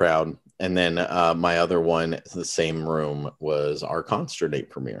 especially with the crowd. And then my other one, the same room, was our Concert Date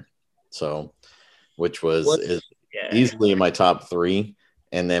premiere. So, which is easily in my top 3.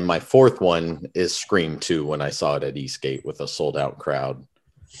 And then my fourth one is Scream 2 when I saw it at Eastgate with a sold out crowd.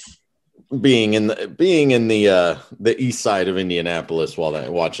 Being in the east side of Indianapolis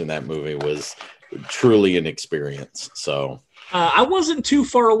while watching that movie was truly an experience. So I wasn't too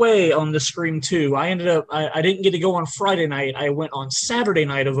far away on the Scream 2. I ended up I didn't get to go on Friday night. I went on Saturday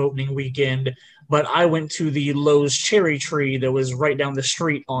night of opening weekend, but I went to the Lowe's Cherry Tree that was right down the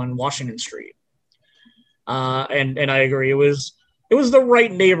street on Washington Street. And I agree, it was the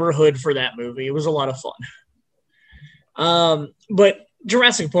right neighborhood for that movie. It was a lot of fun. But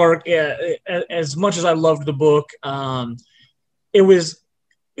Jurassic Park, as much as I loved the book, it was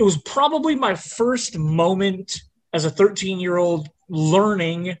probably my first moment as a 13-year-old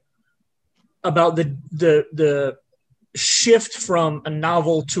learning about the shift from a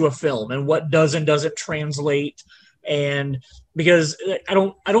novel to a film and what does and doesn't translate. And because I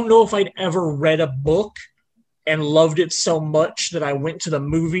don't know if I'd ever read a book and loved it so much that I went to the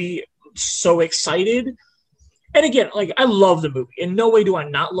movie so excited. And again, like, I love the movie. In no way do I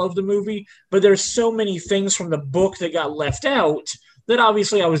not love the movie, but there's so many things from the book that got left out that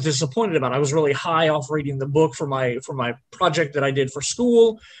obviously I was disappointed about. I was really high off reading the book for my project that I did for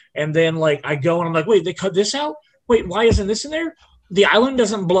school. And then, like, I go and I'm like, wait, they cut this out? Wait, why isn't this in there? The island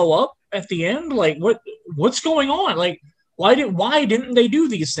doesn't blow up at the end? Like, what's going on? Like, why didn't they do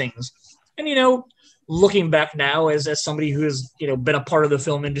these things? And, looking back now as somebody who has, been a part of the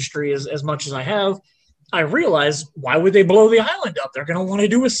film industry as much as I have, I realize, why would they blow the island up? They're going to want to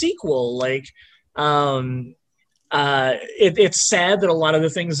do a sequel. Like, it's sad that a lot of the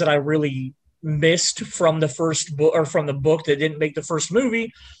things that I really missed from the first book or from the book that didn't make the first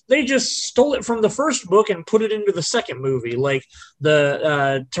movie, they just stole it from the first book and put it into the second movie. Like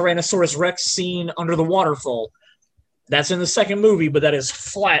the Tyrannosaurus Rex scene under the waterfall. That's in the second movie, but that is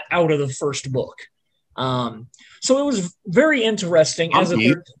flat out of the first book. So it was very interesting. Was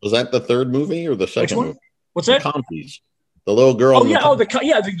that the third movie or the second movie? What's that? Compies. The little girl. The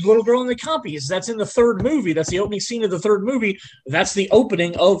little girl in the Compies. That's in the third movie. That's the opening scene of the third movie. That's the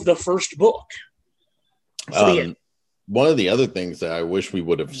opening of the first book. One of the other things that I wish we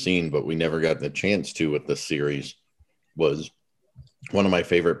would have seen, but we never got the chance to with this series, was one of my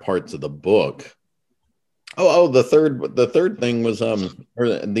favorite parts of the book. The third thing was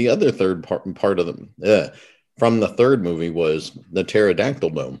or the other third part of the from the third movie was the pterodactyl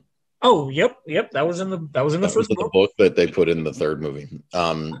dome. Oh, yep. That was in the first book. The book that they put in the third movie.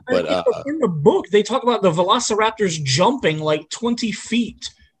 But in the book, they talk about the velociraptors jumping like 20 feet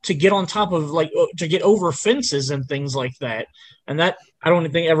to get on top of to get over fences and things like that. And that I don't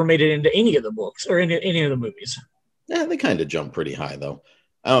think ever made it into any of the books or into any of the movies. Yeah, they kind of jump pretty high though.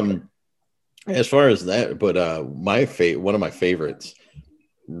 As far as that, but one of my favorites,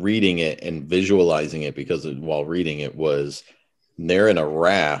 reading it and visualizing it, because while reading it, was they're in a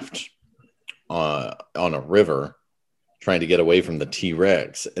raft on a river trying to get away from the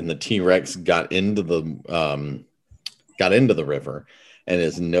T-Rex, and the T-Rex got into the river, and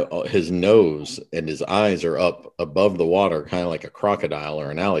his nose and his eyes are up above the water, kind of like a crocodile or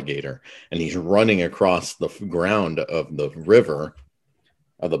an alligator, and he's running across the ground of the river,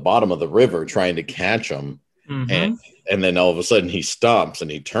 at the bottom of the river, trying to catch him. Mm-hmm. And then all of a sudden he stops and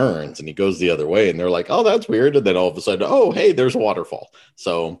he turns and he goes the other way, and they're like, oh, that's weird. And then all of a sudden, oh, hey, there's a waterfall.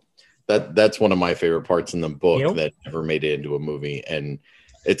 So that's one of my favorite parts in the book that never made it into a movie. And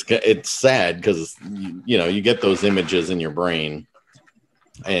it's sad because, you get those images in your brain,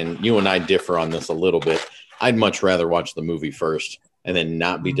 and you and I differ on this a little bit. I'd much rather watch the movie first and then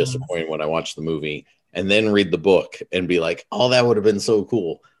not be disappointed when I watch the movie, and then read the book and be like, oh, that would have been so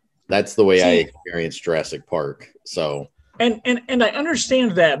cool. That's the way I experienced Jurassic Park. So, and I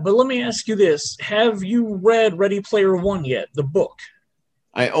understand that, but let me ask you this. Have you read Ready Player One yet, the book?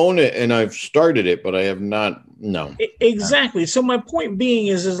 I own it and I've started it, but I have not. No. Exactly. So my point being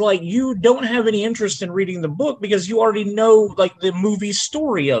is like, you don't have any interest in reading the book because you already know like the movie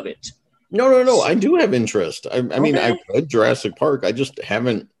story of it. No. I do have interest. I mean, I've read Jurassic Park. I just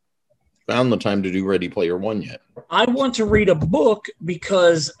haven't found the time to do Ready Player One yet. I want to read a book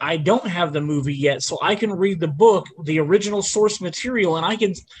because I don't have the movie yet, so I can read the book, the original source material, and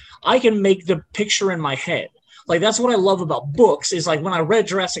I can make the picture in my head. Like, that's what I love about books, is like when I read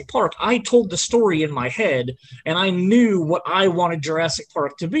Jurassic Park, I told the story in my head and I knew what I wanted Jurassic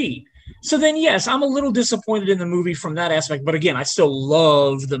Park to be. So then, yes, I'm a little disappointed in the movie from that aspect, but again, I still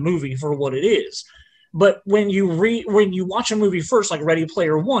love the movie for what it is. But when you watch a movie first, like Ready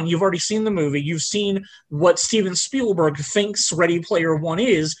Player One, you've already seen the movie. You've seen what Steven Spielberg thinks Ready Player One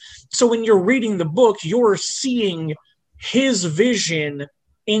is. So when you're reading the book, you're seeing his vision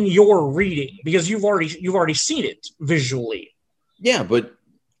in your reading because you've already seen it visually. Yeah, but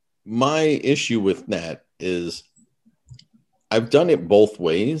my issue with that is I've done it both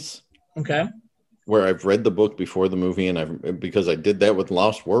ways. Okay. Where I've read the book before the movie, and because I did that with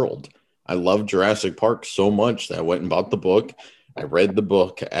Lost World. I love Jurassic Park so much that I went and bought the book. I read the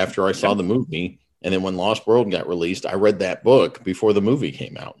book after I saw the movie. And then when Lost World got released, I read that book before the movie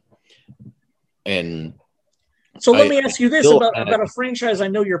came out. And so let me ask you this about a franchise I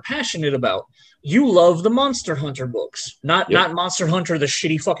know you're passionate about. You love the Monster Hunter books, not Monster Hunter, the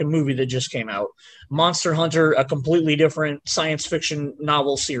shitty fucking movie that just came out. Monster Hunter, a completely different science fiction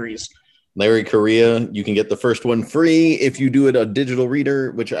novel series. Larry Correia, you can get the first one free if you do it a digital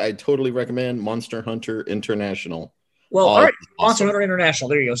reader, which I totally recommend. Monster Hunter International. Well, all right, awesome. Monster Hunter International.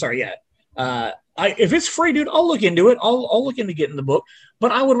 There you go. Sorry, yeah. If it's free, dude, I'll look into it. I'll look into getting the book.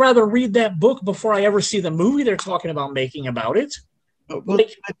 But I would rather read that book before I ever see the movie they're talking about making about it. Well,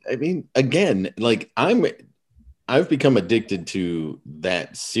 I mean, again, like I've become addicted to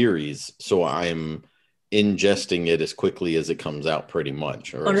that series, so I'm ingesting it as quickly as it comes out, pretty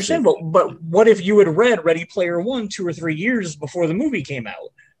much. Understandable, but what if you had read Ready Player One 2 or 3 years before the movie came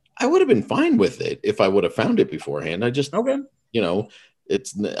out? I would have been fine with it if I would have found it beforehand. I just, I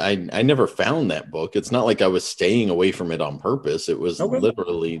never found that book. It's not like I was staying away from it on purpose. It was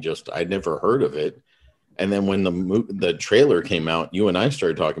literally just I'd never heard of it. And then when the trailer came out, you and I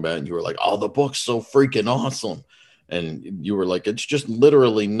started talking about it, and you were like, "Oh, the book's so freaking awesome," and you were like, "It's just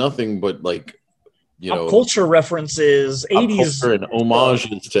literally nothing but like." Culture references, 80s and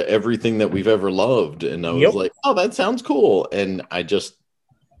homages to everything that we've ever loved. And I was like, oh, that sounds cool. And I just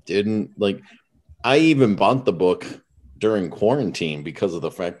didn't I even bought the book during quarantine because of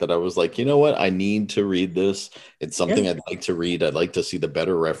the fact that I was like, you know what? I need to read this. It's something I'd like to read. I'd like to see the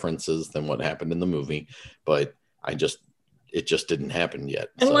better references than what happened in the movie. But it just didn't happen yet.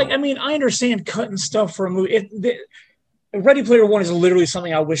 And I understand cutting stuff for a movie. Ready Player One is literally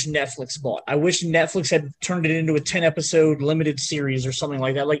something I wish Netflix bought. I wish Netflix had turned it into a 10-episode limited series or something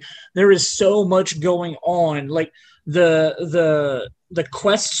like that. Like, there is so much going on. Like, the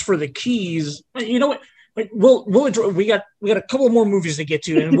quests for the keys. You know what? Like, we'll enjoy. We got a couple more movies to get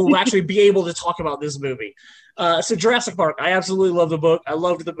to, and we'll actually be able to talk about this movie. So Jurassic Park, I absolutely love the book. I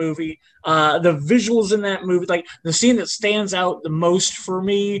loved the movie. The visuals in that movie, like the scene that stands out the most for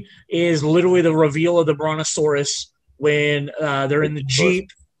me is literally the reveal of the Brontosaurus when they're in the Jeep.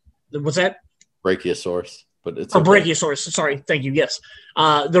 What's that? Brachiosaurus. But it's Brachiosaurus. Sorry, thank you. Yes,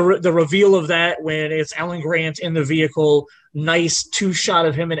 the reveal of that when it's Alan Grant in the vehicle. Nice 2-shot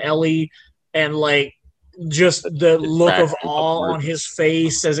of him and Ellie, and like just the look of awe on his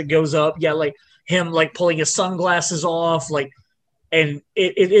face as it goes up. Yeah, like him like pulling his sunglasses off, like, and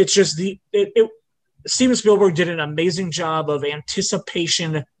it's just Steven Spielberg did an amazing job of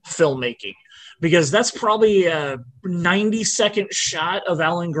anticipation filmmaking. Because that's probably a 90-second shot of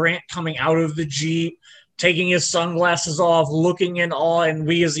Alan Grant coming out of the Jeep, taking his sunglasses off, looking in awe, and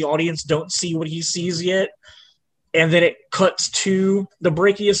we as the audience don't see what he sees yet. And then it cuts to the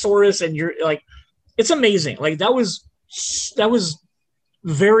Brachiosaurus, and you're like, it's amazing. Like, that was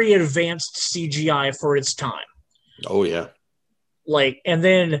very advanced CGI for its time. Oh, yeah. Like, and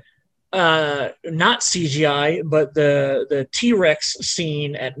then not CGI, but the T-Rex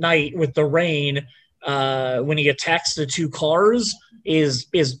scene at night with the rain when he attacks the two cars is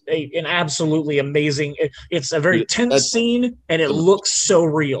an absolutely amazing. It's a very tense scene, and it looks so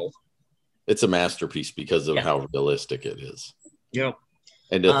real. It's a masterpiece because of how realistic it is. Yeah.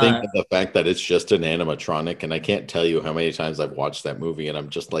 And to think of the fact that it's just an animatronic, and I can't tell you how many times I've watched that movie, and I'm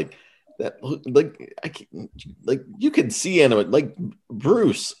just like, you can see like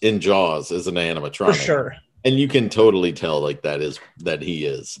Bruce in Jaws is an animatronic for sure, and you can totally tell like that he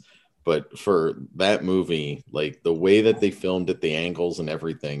is. But for that movie, like the way that they filmed it, the angles and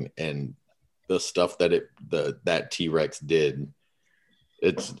everything, and the stuff that that T-Rex did,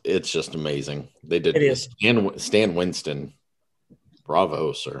 it's just amazing. They did. It is. Stan Winston,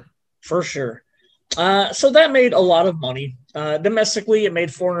 bravo, sir, for sure. So that made a lot of money. Domestically, it made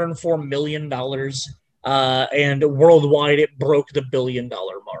 $404 million. And worldwide, it broke the $1 billion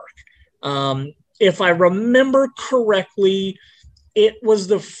mark. If I remember correctly, it was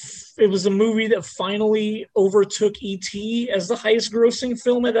the movie that finally overtook E.T. as the highest grossing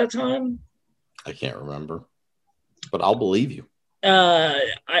film at that time. I can't remember, but I'll believe you.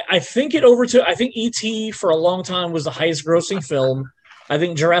 I think it overtook. I think E.T. for a long time was the highest grossing film. I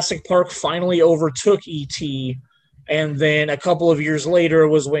think Jurassic Park finally overtook E.T. And then a couple of years later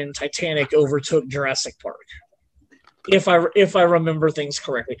was when Titanic overtook Jurassic Park. If I remember things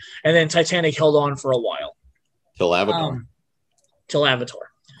correctly. And then Titanic held on for a while. Till Avatar.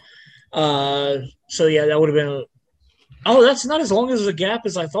 So yeah, that would have been. That's not as long as a gap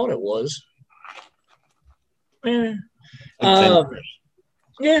as I thought it was. Yeah,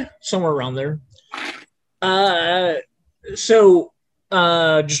 somewhere around there. So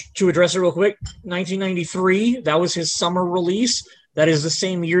just to address it real quick, 1993, that was his summer release. That is the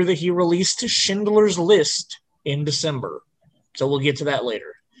same year that he released Schindler's List in December. So we'll get to that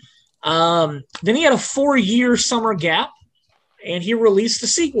later. Then he had a 4-year summer gap, and he released the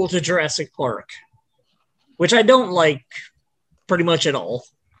sequel to Jurassic Park, which I don't like pretty much at all.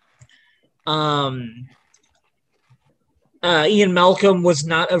 Ian Malcolm was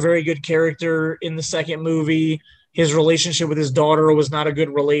not a very good character in the second movie. His relationship with his daughter was not a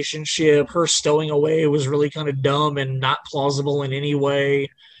good relationship. Her stowing away was really kind of dumb and not plausible in any way.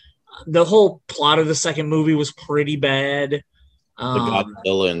 The whole plot of the second movie was pretty bad. The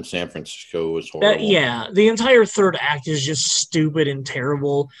Godzilla in San Francisco was horrible. The entire third act is just stupid and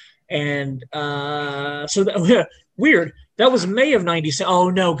terrible. And weird. That was May of 97. Oh,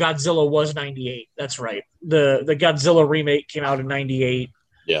 no, Godzilla was 98. That's right. The Godzilla remake came out in 98.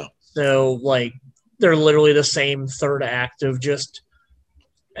 Yeah. So, like, they're literally the same third act of just,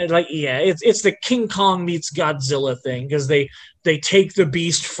 like, yeah, it's the King Kong meets Godzilla thing, because they take the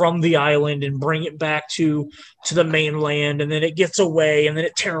beast from the island and bring it back to the mainland, and then it gets away, and then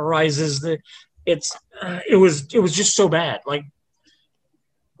it terrorizes it was just so bad. Like,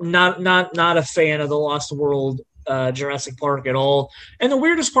 not a fan of the Lost World Jurassic Park at all. And the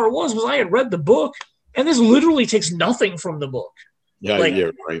weirdest part was I had read the book, and this literally takes nothing from the book. Yeah, like, yeah,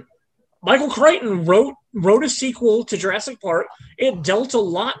 right. Michael Crichton wrote a sequel to Jurassic Park. It dealt a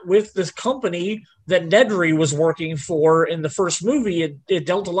lot with this company that Nedry was working for in the first movie. It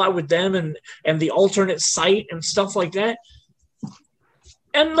dealt a lot with them and the alternate site and stuff like that.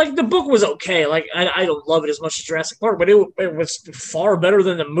 And, like, the book was okay. Like, I don't love it as much as Jurassic Park, but it was far better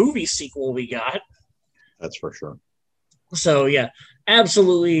than the movie sequel we got. That's for sure. So, yeah,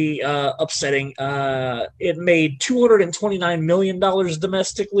 absolutely upsetting. It made $229 million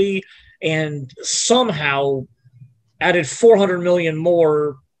domestically and somehow added $400 million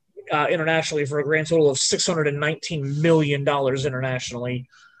more internationally for a grand total of $619 million internationally.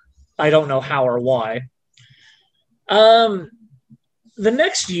 I don't know how or why. The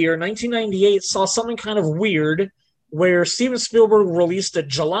next year, 1998, saw something kind of weird where Steven Spielberg released a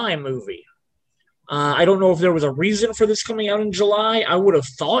July movie. I don't know if there was a reason for this coming out in July. I would have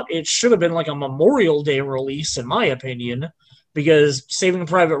thought it should have been like a Memorial Day release, in my opinion, because Saving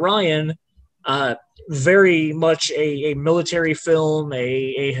Private Ryan, very much a military film,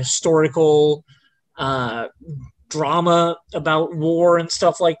 a historical drama about war and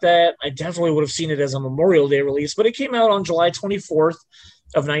stuff like that. I definitely would have seen it as a Memorial Day release, but it came out on July 24th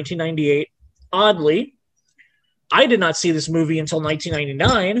of 1998. Oddly, I did not see this movie until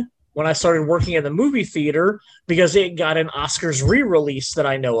 1999 when I started working at the movie theater, because it got an Oscars re-release that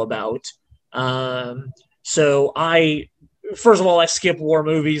I know about. So first of all, I skip war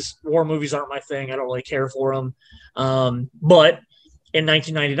movies. War movies aren't my thing. I don't really care for them. But in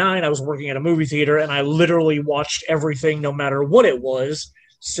 1999, I was working at a movie theater, and I literally watched everything, no matter what it was.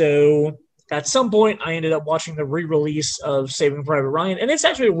 So at some point, I ended up watching the re-release of Saving Private Ryan, and it's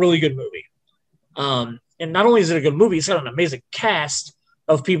actually a really good movie. And not only is it a good movie, it's got an amazing cast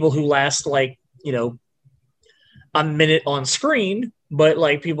of people who last, like, a minute on screen, but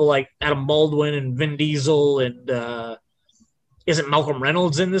like people like Adam Baldwin and Vin Diesel and isn't Malcolm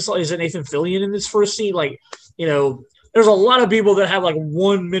Reynolds in this? Is it Nathan Fillion in this first scene? Like, there's a lot of people that have like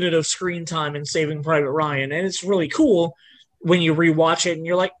 1 minute of screen time in Saving Private Ryan, and it's really cool when you rewatch it and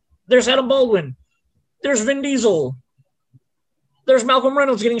you're like, there's Adam Baldwin, there's Vin Diesel, there's Malcolm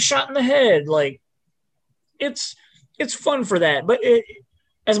Reynolds getting shot in the head. Like, it's fun for that. But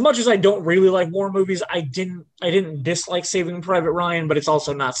as much as I don't really like war movies, I didn't dislike Saving Private Ryan, but it's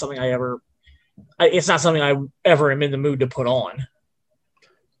also not something it's not something I ever am in the mood to put on.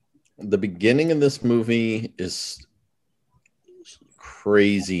 The beginning of this movie is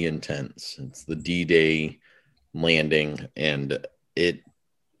crazy intense. It's the D-Day landing, and it's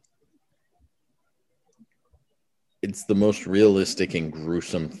the most realistic and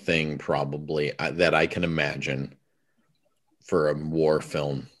gruesome thing probably that I can imagine for a war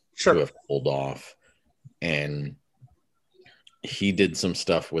film to have pulled off. And he did some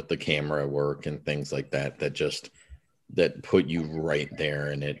stuff with the camera work and things like that that put you right there,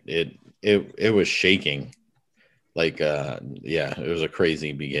 and it was shaking. Like yeah, it was a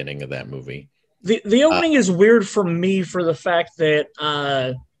crazy beginning of that movie. The opening is weird for me for the fact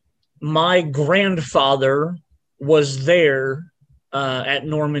that my grandfather was there at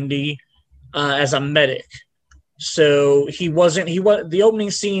Normandy as a medic. So the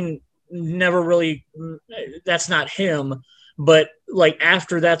opening scene never really, that's not him. But like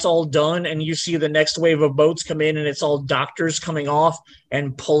after that's all done and you see the next wave of boats come in and it's all doctors coming off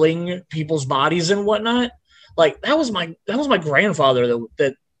and pulling people's bodies and whatnot. Like that was my grandfather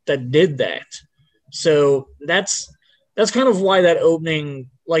that did that. So that's kind of why that opening,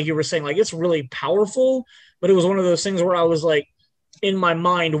 like you were saying, like it's really powerful, but it was one of those things where I was like, in my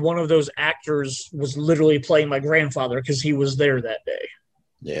mind, one of those actors was literally playing my grandfather because he was there that day.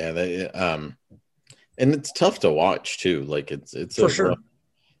 Yeah, and it's tough to watch too. Like it's for sure.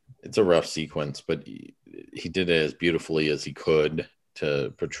 It's a rough sequence, but he did it as beautifully as he could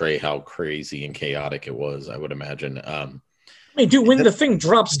to portray how crazy and chaotic it was, I would imagine. I mean, dude, when the thing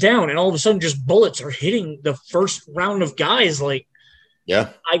drops down and all of a sudden just bullets are hitting the first round of guys, like, yeah,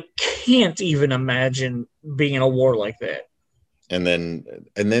 I can't even imagine being in a war like that. And then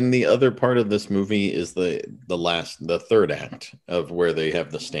the other part of this movie is the third act of where they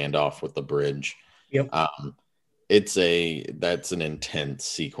have the standoff with the bridge. Yep. That's an intense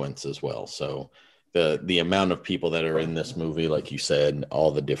sequence as well. So the amount of people that are in this movie, like you said,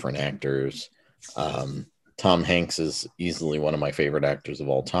 all the different actors. Tom Hanks is easily one of my favorite actors of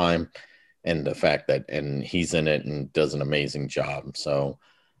all time, and the fact that he's in it and does an amazing job. So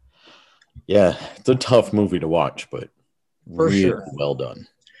yeah, it's a tough movie to watch, but for really sure, well done.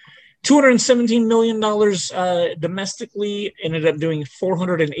 $217 million domestically, ended up doing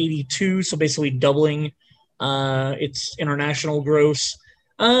 482, so basically doubling its international gross.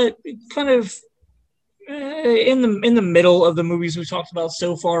 Kind of in the middle of the movies we talked about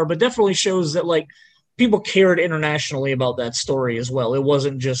so far, but definitely shows that like people cared internationally about that story as well. It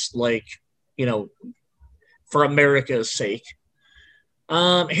wasn't just like, for America's sake.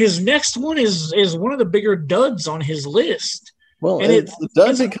 His next one is one of the bigger duds on his list. Well, and it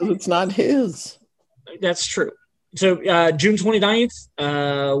does because it's not his. That's true. So June 29th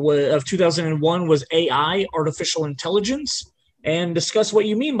of 2001 was AI, artificial intelligence, and discuss what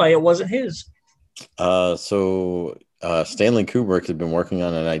you mean by it wasn't his. So Stanley Kubrick had been working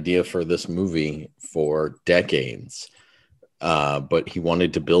on an idea for this movie for decades, but he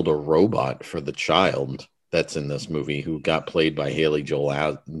wanted to build a robot for the child that's in this movie, who got played by Haley Joel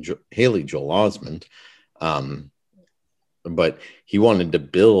Osment. But he wanted to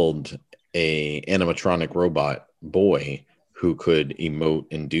build a animatronic robot boy who could emote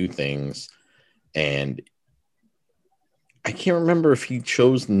and do things. And I can't remember if he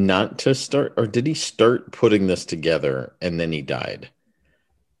chose not to start, or did he start putting this together and then he died?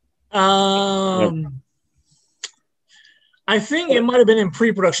 I think it might have been in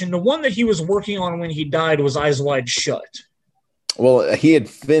pre-production. The one that he was working on when he died was Eyes Wide Shut. Well, he had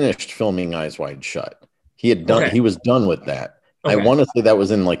finished filming Eyes Wide Shut. He had done. Okay. He was done with that. Okay. I want to say that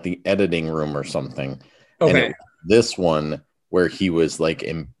was in like the editing room or something. Okay. And this one where he was like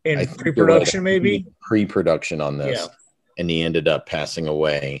in pre-production, maybe pre-production on this, yeah. And he ended up passing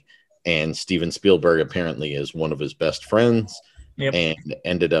away. And Steven Spielberg apparently is one of his best friends, yep. And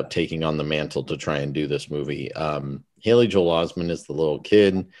ended up taking on the mantle to try and do this movie. Haley Joel Osment is the little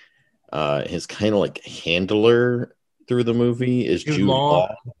kid. His kind of like handler through the movie is Jude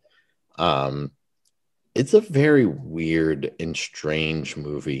Law. It's a very weird and strange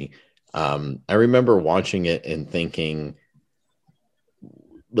movie. I remember watching it and thinking,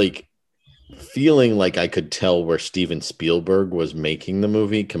 like, feeling like I could tell where Steven Spielberg was making the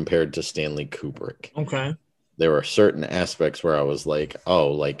movie compared to Stanley Kubrick. Okay. There were certain aspects where I was like,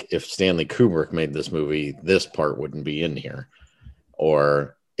 oh, like if Stanley Kubrick made this movie, this part wouldn't be in here.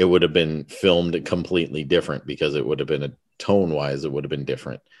 Or it would have been filmed completely different because it would have been tone-wise, it would have been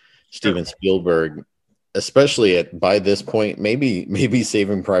different. Steven Spielberg, especially by this point, maybe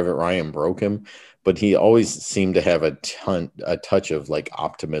Saving Private Ryan broke him, but he always seemed to have a touch of like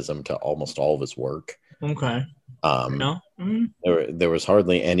optimism to almost all of his work. Okay. No. Mm-hmm. There was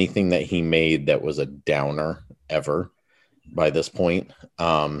hardly anything that he made that was a downer ever by this point.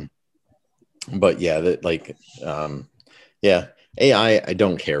 But yeah, yeah, AI, I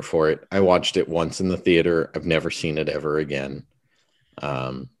don't care for it. I watched it once in the theater. I've never seen it ever again.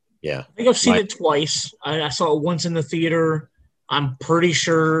 Yeah. I think I've seen it twice. I saw it once in the theater. I'm pretty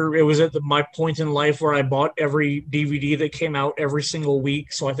sure it was at my point in life where I bought every DVD that came out every single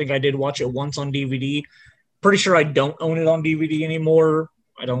week. So I think I did watch it once on DVD. Pretty sure I don't own it on DVD anymore.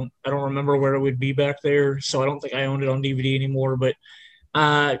 I don't remember where it would be back there, so I don't think I owned it on DVD anymore. But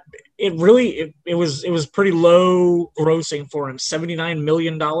it was pretty low grossing for him. $79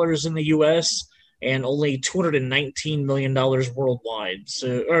 million in the U.S. and only $219 million worldwide.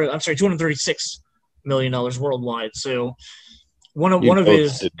 So, or I'm sorry, $236 million worldwide. So one of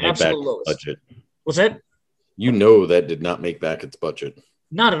his absolute lowest budget. What's that? That did not make back its budget.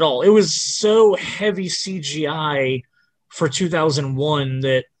 Not at all. It was so heavy CGI for 2001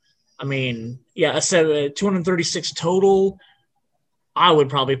 that, I mean, yeah, I said 236 total. I would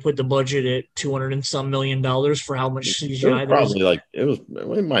probably put the budget at 200 and some $1 million for how much CGI there is. Probably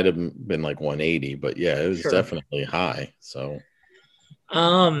it might have been like 180, but yeah, it was definitely high. So,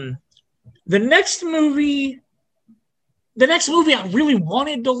 the next movie I really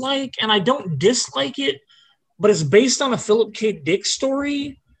wanted to like, and I don't dislike it, but it's based on a Philip K. Dick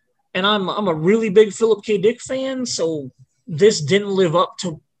story, and I'm a really big Philip K. Dick fan, so this didn't live up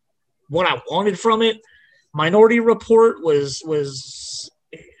to what I wanted from it. Minority Report was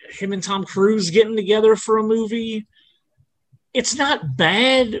him and Tom Cruise getting together for a movie. It's not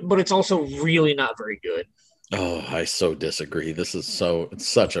bad, but it's also really not very good. Oh, I so disagree. It's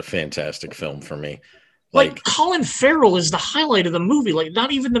such a fantastic film for me. Like Colin Farrell is the highlight of the movie. Like,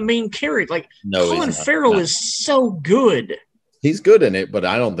 not even the main character. Like, no, Colin Farrell is so good. He's good in it, but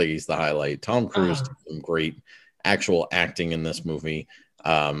I don't think he's the highlight. Tom Cruise did some great actual acting in this movie.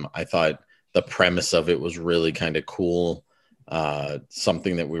 I thought the premise of it was really kind of cool.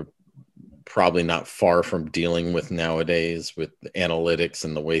 Something that we're probably not far from dealing with nowadays with analytics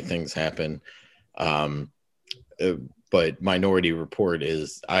and the way things happen. But Minority Report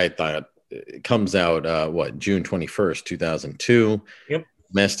I thought, it comes out June 21st, 2002. Yep.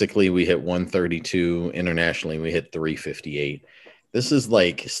 Domestically, we hit 132. Internationally, we hit 358. This is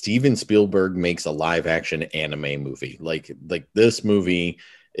like Steven Spielberg makes a live action anime movie. Like this movie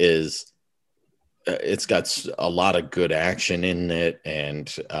is, it's got a lot of good action in it,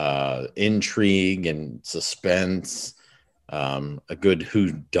 and intrigue and suspense, a good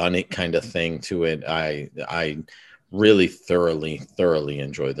whodunit kind of thing to it. I really thoroughly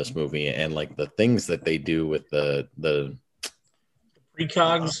enjoy this movie, and like the things that they do with the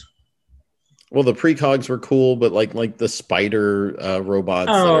precogs. Well, the precogs were cool, but like the spider robots.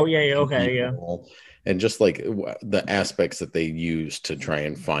 Oh yeah, okay, yeah. And just like the aspects that they use to try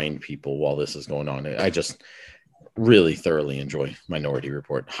and find people while this is going on. I just really thoroughly enjoy Minority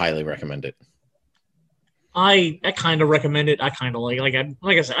Report. Highly recommend it. I kind of recommend it. I kind of like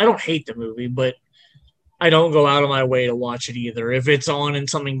I said, I don't hate the movie, but I don't go out of my way to watch it either. If it's on and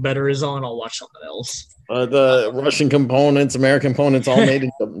something better is on, I'll watch something else. The Russian components, American components, all made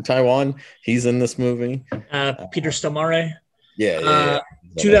in Taiwan. He's in this movie. Peter Stormare. Yeah.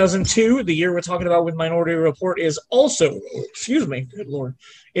 2002, the year we're talking about with Minority Report, is also, good Lord,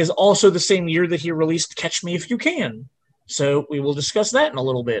 is also the same year that he released Catch Me If You Can. So we will discuss that in a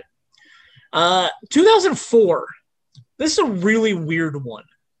little bit. 2004. This is a really weird one.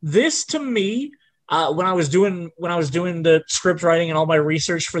 This, to me, when I was doing the script writing and all my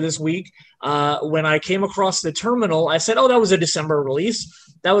research for this week, when I came across The Terminal, I said, "Oh, that was a December release.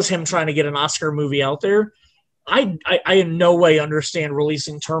 That was him trying to get an Oscar movie out there." I in no way understand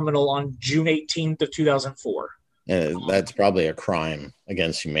releasing Terminal on June 18th of 2004. And that's probably a crime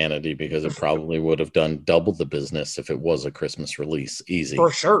against humanity, because it probably would have done double the business if it was a Christmas release. Easy.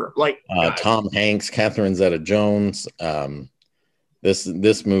 For sure. Like Tom Hanks, Catherine Zeta-Jones.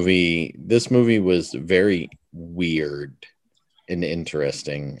 This movie was very weird and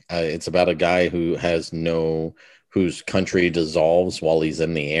interesting. It's about a guy whose country dissolves while he's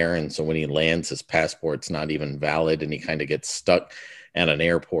in the air, and so when he lands, his passport's not even valid, and he kind of gets stuck at an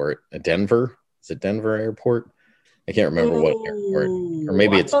airport. Denver? Is it Denver Airport? I can't remember what airport, or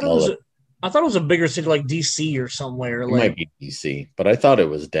maybe it's Dulles. I thought it was a bigger city like DC or somewhere. It might be DC, but I thought it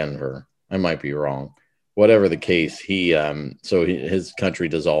was Denver. I might be wrong. Whatever the case, his country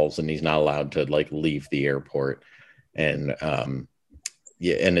dissolves and he's not allowed to like leave the airport, and and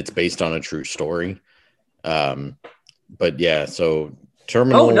it's based on a true story. But yeah, so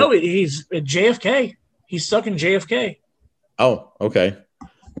Terminal. Oh no, he's at JFK. He's stuck in JFK. Oh, okay.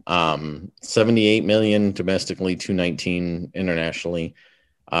 78 million domestically, 219 internationally.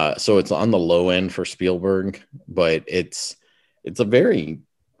 So it's on the low end for Spielberg, but it's a very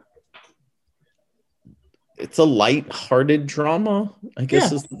it's a light-hearted drama, I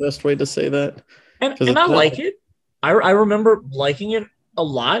guess Yeah, is the best way to say that. Because and it's I not. like it. I remember liking it a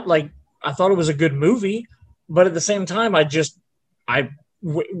lot. Like I thought it was a good movie, but at the same time,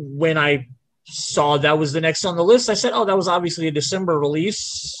 when I saw that was the next on the list, I said, "Oh, that was obviously a December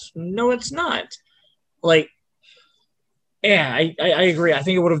release." No, it's not. Like, yeah, I agree. I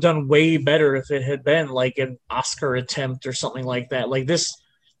think it would have done way better if it had been like an Oscar attempt or something like that. Like this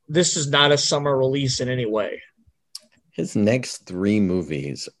is not a summer release in any way. His next three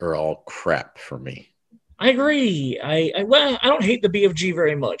movies are all crap for me. I agree. Well, I don't hate the BFG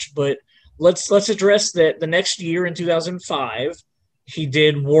very much, but let's address that the next year in 2005, he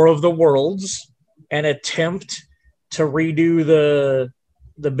did War of the Worlds, an attempt to redo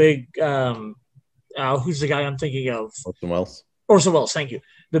the big who's the guy I'm thinking of? Orson Welles. Orson Welles, thank you.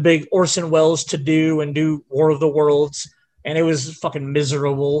 The big Orson Welles to do War of the Worlds, and it was fucking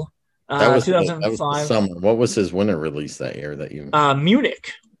miserable. That was the 2005. summer. What was his winter release that year that you?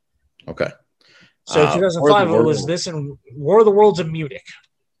 Munich. Okay. So 2005 it was this and War of the Worlds in Munich.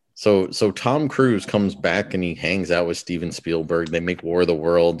 So Tom Cruise comes back and he hangs out with Steven Spielberg. They make War of the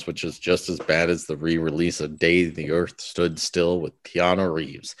Worlds, which is just as bad as the re-release of Day the Earth Stood Still with Keanu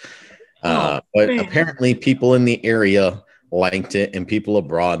Reeves. But apparently people in the area liked it and people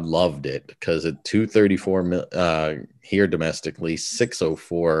abroad loved it because at 234 here domestically,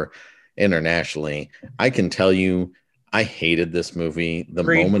 604 internationally. I can tell you I hated this movie the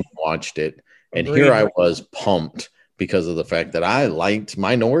moment I watched it. And here I was pumped because of the fact that I liked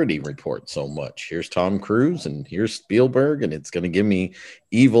Minority Report so much. Here's Tom Cruise and here's Spielberg, and it's going to give me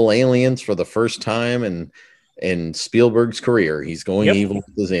evil aliens for the first time in Spielberg's career. He's going evil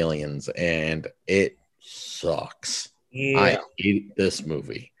with his aliens, and it sucks. Yeah. I hate this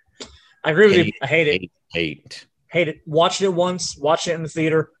movie. I agree with you. I hate it. Hate it. Watched it once, watched it in the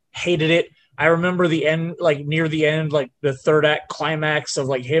theater, hated it. I remember the end, like near the end, like the third act climax of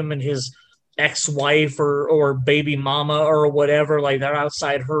like him and his ex-wife or baby mama or whatever, like they're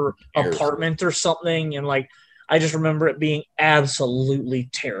outside her apartment or something, and like I just remember it being absolutely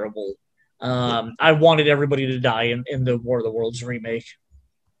terrible. I wanted everybody to die in the War of the Worlds remake.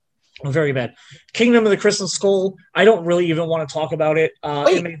 Very bad. Kingdom of the Crystal Skull, I don't really even want to talk about it.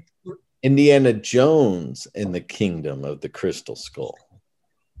 Indiana Jones in the Kingdom of the Crystal Skull.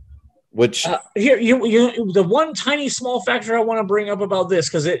 Which here you the one tiny small factor I want to bring up about this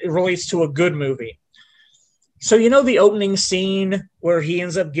because it relates to a good movie. So the opening scene where he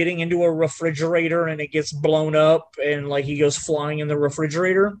ends up getting into a refrigerator and it gets blown up and like he goes flying in the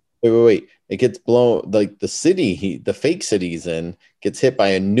refrigerator. Wait. It gets blown, like the fake city he's in gets hit by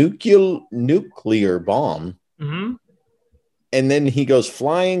a nuclear bomb. Mm-hmm. And then he goes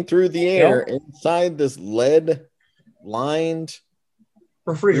flying through the air inside this lead-lined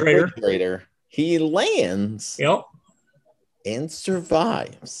refrigerator. He lands and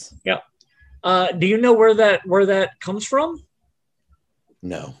survives. Yep. Do you know where that comes from?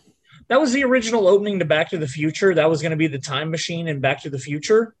 No. That was the original opening to Back to the Future. That was going to be the time machine in Back to the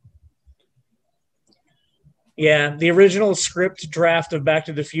Future. Yeah, the original script draft of Back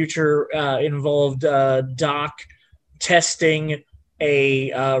to the Future involved Doc testing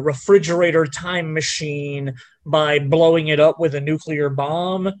a refrigerator time machine by blowing it up with a nuclear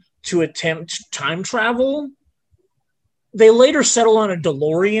bomb to attempt time travel. They later settled on a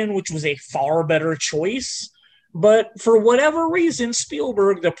DeLorean, which was a far better choice. But for whatever reason,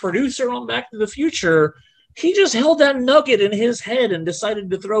 Spielberg, the producer on Back to the Future, he just held that nugget in his head and decided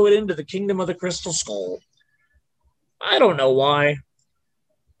to throw it into the Kingdom of the Crystal Skull. I don't know why.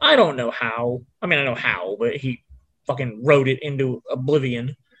 I don't know how. I mean, I know how, but he fucking wrote it into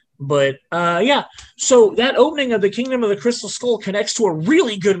oblivion. But yeah, so that opening of the Kingdom of the Crystal Skull connects to a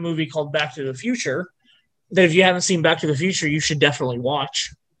really good movie called Back to the Future that if you haven't seen Back to the Future, you should definitely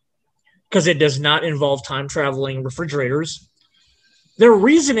watch because it does not involve time-traveling refrigerators. Their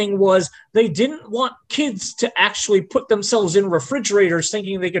reasoning was they didn't want kids to actually put themselves in refrigerators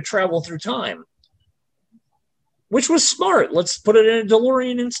thinking they could travel through time, which was smart. Let's put it in a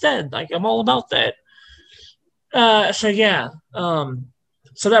DeLorean instead. Like, I'm all about that.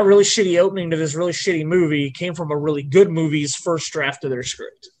 So that really shitty opening to this really shitty movie came from a really good movie's first draft of their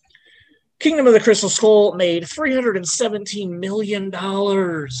script. Kingdom of the Crystal Skull made $317 million.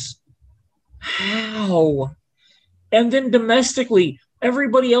 How? And then domestically,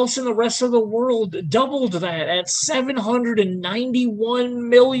 everybody else in the rest of the world doubled that at $791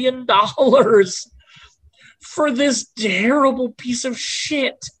 million for this terrible piece of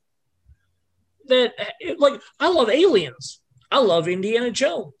shit. That, like, I love Aliens. I love Indiana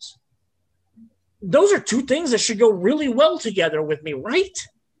Jones. Those are two things that should go really well together with me, right?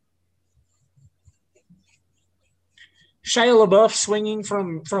 Shia LaBeouf swinging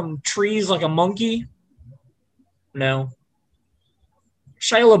from trees like a monkey? No.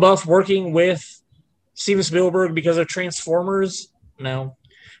 Shia LaBeouf working with Steven Spielberg because of Transformers? No.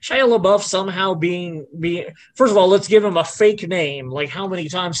 Shia LaBeouf somehow being first of all, let's give him a fake name. Like, how many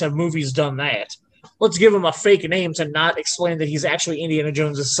times have movies done that? Let's give him a fake name to not explain that he's actually Indiana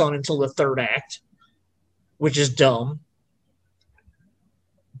Jones' son until the third act, which is dumb.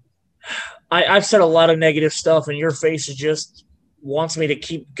 I've said a lot of negative stuff, and your face just wants me to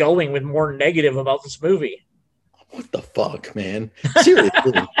keep going with more negative about this movie. What the fuck, man?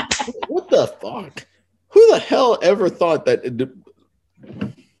 Seriously, what the fuck? Who the hell ever thought that?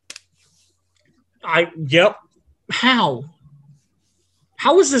 Yep. How?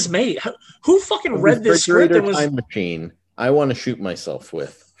 How was this made? Who fucking read this script and was... Time machine I want to shoot myself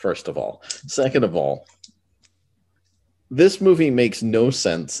with, first of all. Second of all, this movie makes no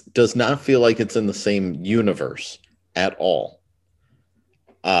sense, does not feel like it's in the same universe at all.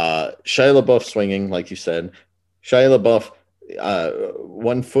 Shia LaBeouf swinging, like you said. Shia LaBeouf,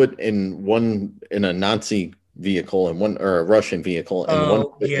 1 foot in a Nazi vehicle and a Russian vehicle and 1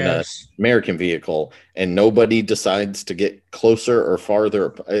 foot in an American vehicle, and nobody decides to get closer or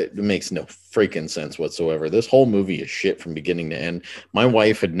farther. It makes no freaking sense whatsoever. This whole movie is shit from beginning to end. My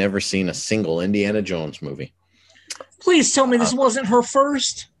wife had never seen a single Indiana Jones movie. Please tell me this wasn't her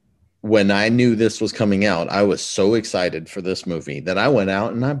first. When I knew this was coming out, I was so excited for this movie that I went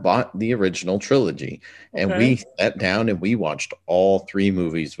out and I bought the original trilogy. And we sat down and we watched all 3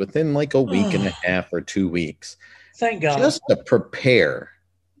 movies within like a week and a half or 2 weeks. Thank God. Just to prepare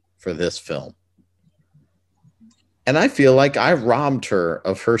for this film. And I feel like I robbed her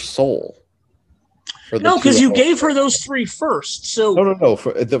of her soul. No, because you gave her those 3 first. So no.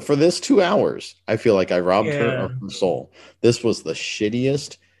 For this 2 hours, I feel like I robbed her of her soul. This was the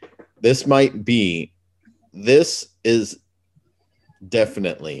shittiest. This is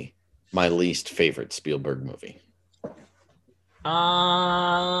definitely my least favorite Spielberg movie. Of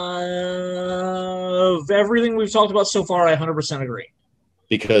everything we've talked about so far, I 100% agree.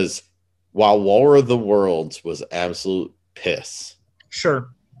 Because while War of the Worlds was absolute piss, sure,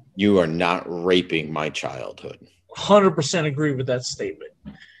 you are not raping my childhood. 100% agree with that statement.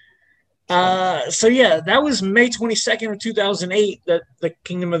 So yeah, that was May 22nd of 2008 that The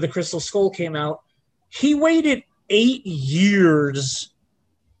Kingdom of the Crystal Skull came out. He waited 8 years.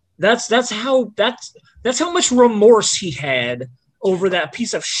 That's how much remorse he had over that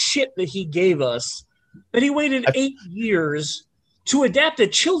piece of shit that he gave us. That he waited 8 years to adapt a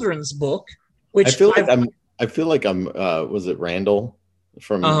children's book. Which I feel like I'm. Was it Randall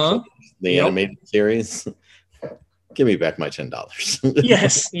from the animated series? Give me back my $10.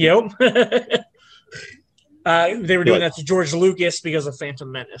 Yes. Yep. They were doing that to George Lucas because of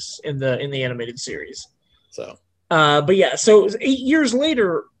Phantom Menace in the animated series. So, but yeah, so 8 years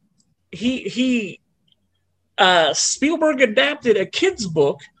later, Spielberg adapted a kid's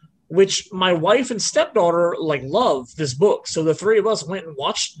book, which my wife and stepdaughter love this book. So the 3 of us went and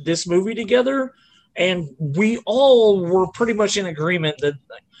watched this movie together, and we all were pretty much in agreement that.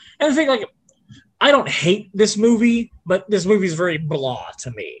 And I think I don't hate this movie, but this movie is very blah to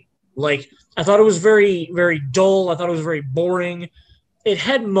me. I thought it was very, very dull. I thought it was very boring. It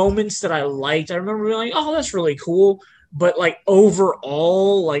had moments that I liked. I remember being like, oh, that's really cool. But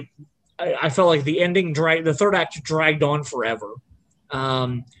overall, I felt like the ending the third act dragged on forever.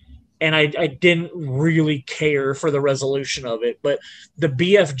 And I didn't really care for the resolution of it. But the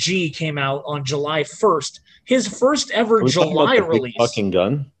BFG came out on July 1st. His first ever July release. Big fucking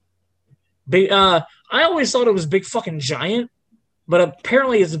gun? I always thought it was Big Fucking Giant, but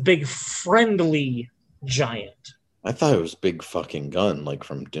apparently it's a Big Friendly Giant. I thought it was Big Fucking Gun, like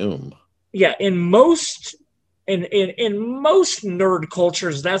from Doom. Yeah, in most nerd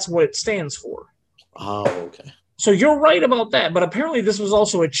cultures, that's what it stands for. Oh, okay. So you're right about that, but apparently this was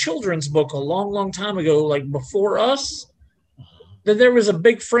also a children's book a long, long time ago, before us, that there was a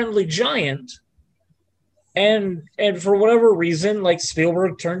Big Friendly Giant. And for whatever reason,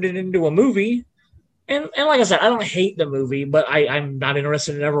 Spielberg turned it into a movie. And like I said, I don't hate the movie, but I'm not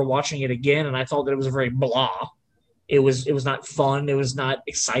interested in ever watching it again. And I thought that it was very blah. It was not fun. It was not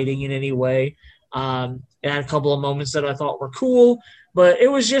exciting in any way. It had a couple of moments that I thought were cool, but it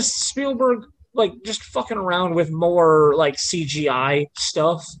was just Spielberg just fucking around with more CGI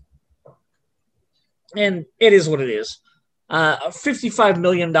stuff. And it is what it is. $55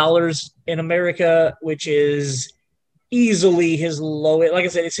 million in America, which is easily his lowest. Like I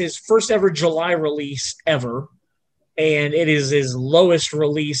said, it's his first ever July release ever, and it is his lowest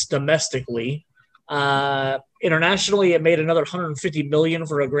release domestically. Internationally, it made another $150 million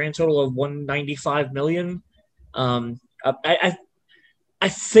for a grand total of $195 million. I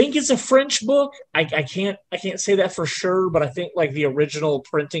think it's a French book. I can't say that for sure, but I think like the original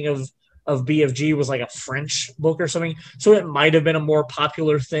printing of BFG was like a French book or something. So it might have been a more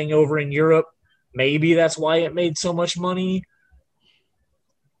popular thing over in Europe. Maybe that's why it made so much money.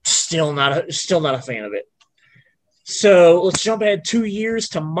 Still not a fan of it. So let's jump ahead 2 years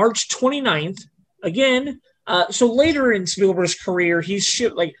to March 29th. Again, so later in Spielberg's career, he's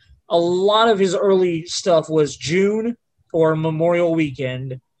shipped like a lot of his early stuff was June or Memorial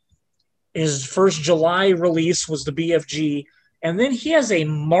Weekend. His first July release was the BFG, and then he has a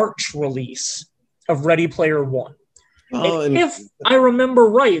March release of Ready Player One. If I remember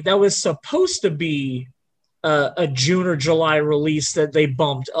right, that was supposed to be a June or July release that they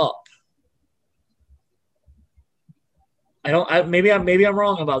bumped up. Maybe I'm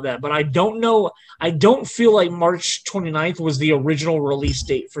wrong about that, but I don't know. I don't feel like March 29th was the original release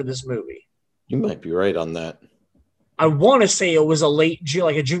date for this movie. You might be right on that. I want to say it was a late June,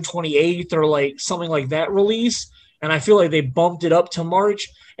 like a June 28th or like something like that release. And I feel like they bumped it up to March.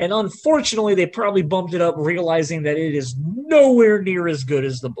 And unfortunately, they probably bumped it up realizing that it is nowhere near as good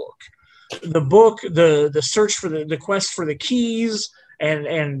as the book. The book, the search for the quest for the keys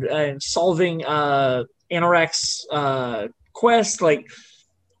and solving Anorak's quest, like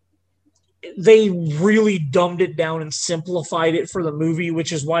they really dumbed it down and simplified it for the movie,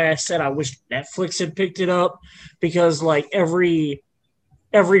 which is why I said I wish Netflix had picked it up, because like every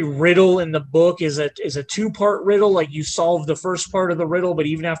riddle in the book is a 2-part riddle. Like you solve the first part of the riddle, but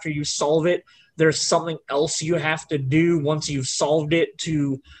even after you solve it, there's something else you have to do once you've solved it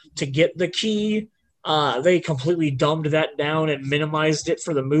to get the key. They completely dumbed that down and minimized it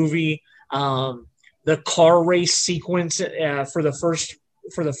for the movie. The car race sequence for the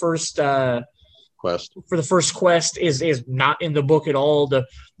first quest is not in the book at all.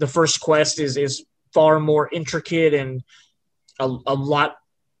 The first quest is far more intricate and a lot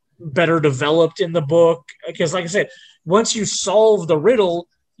better developed in the book, because like I said, once you solve the riddle,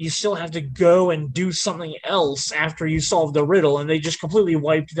 you still have to go and do something else after you solve the riddle, and they just completely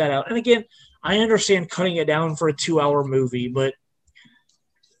wiped that out. And again, I understand cutting it down for a 2-hour movie, but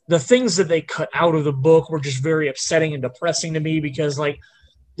the things that they cut out of the book were just very upsetting and depressing to me, because like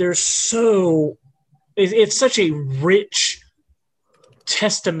it's such a rich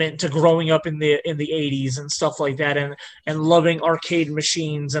testament to growing up in the 80s and stuff like that, and loving arcade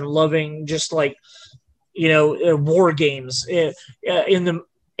machines and loving just like, war games.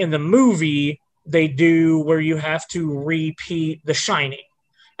 In the movie, they do where you have to repeat The Shining,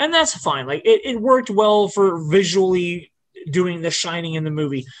 and that's fine. Like it worked well for visually doing The Shining in the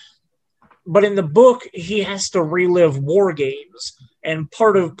movie, but in the book he has to relive war games, and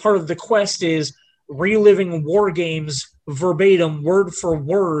part of the quest is reliving war games verbatim, word for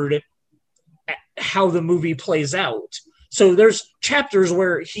word, how the movie plays out. So there's chapters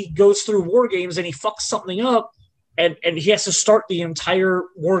where he goes through war games and he fucks something up, and he has to start the entire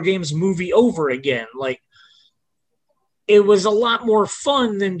war games movie over again. Like, it was a lot more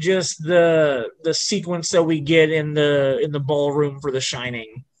fun than just the sequence that we get in the ballroom for The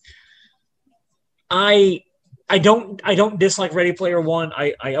Shining. I don't dislike Ready Player One.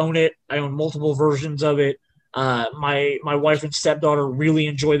 I own it. I own multiple versions of it. My wife and stepdaughter really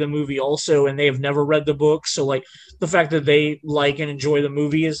enjoy the movie also, and they have never read the book. So like the fact that they like and enjoy the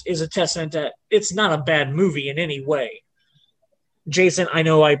movie is a testament that it's not a bad movie in any way. Jason, I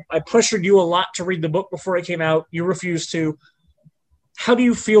know I pressured you a lot to read the book before it came out. You refused to. How do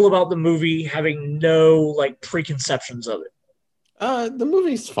you feel about the movie having no like preconceptions of it? The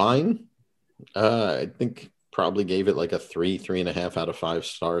movie's fine. I think probably gave it like a 3.5 out of 5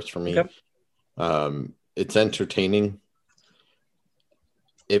 stars for me. Okay. It's entertaining.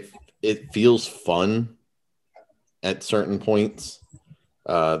 It feels fun at certain points.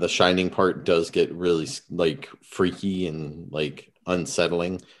 The Shining part does get really like freaky and like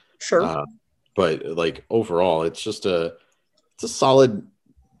unsettling. Sure. But like overall, it's just a solid,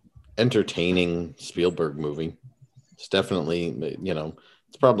 entertaining Spielberg movie. It's definitely,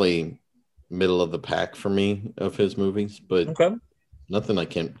 it's probably middle of the pack for me of his movies, but okay. Nothing I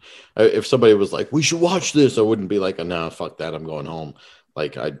can't. If somebody was like, "We should watch this," I wouldn't be like, "Nah, fuck that, I'm going home."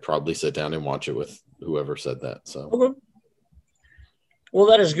 Like, I'd probably sit down and watch it with whoever said that. So, okay. Well,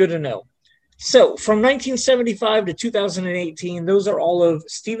 that is good to know. So, from 1975 to 2018, those are all of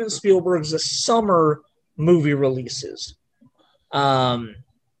Steven Spielberg's summer movie releases. Ready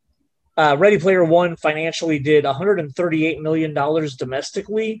Player One financially did $138 million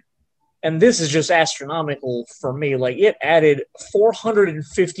domestically. And this is just astronomical for me. Like, it added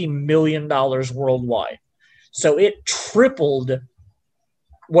 $450 million worldwide. So it tripled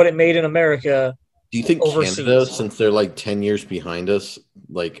what it made in America Do you think Canada, overseas. since they're like 10 years behind us,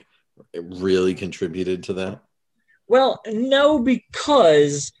 like it really contributed to that? Well, no,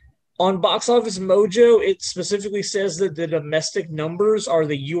 because on Box Office Mojo, it specifically says that the domestic numbers are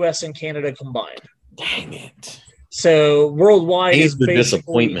the US and Canada combined. Dang it. So worldwide He's is the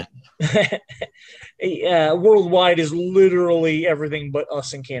basically disappointment. worldwide is literally everything but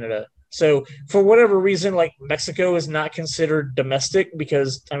us in Canada. So for whatever reason, like Mexico is not considered domestic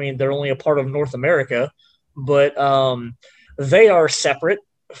because I mean they're only a part of North America, but they are separate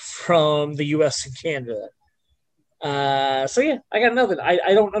from the U.S. and Canada. So yeah, I got nothing.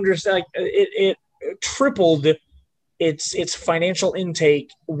 I don't understand. Like, it tripled its financial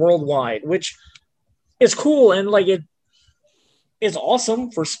intake worldwide, which is cool and like it's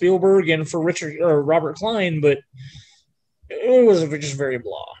awesome for Spielberg and for Richard or Robert Klein, but it was just very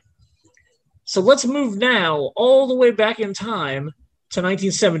blah. So let's move now all the way back in time to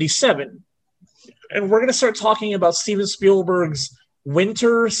 1977, and we're going to start talking about Steven Spielberg's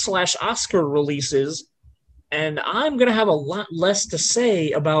winter/Oscar releases. And I'm going to have a lot less to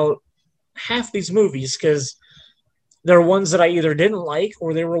say about half these movies because they're ones that I either didn't like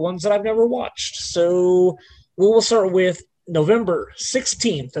or they were ones that I've never watched. So we'll start with November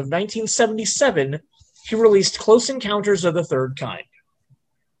 16th of 1977. He released Close Encounters of the Third Kind,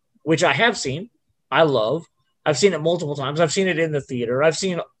 which I have seen. I love. I've seen it multiple times. I've seen it in the theater. I've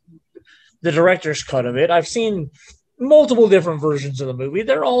seen the director's cut of it. I've seen multiple different versions of the movie.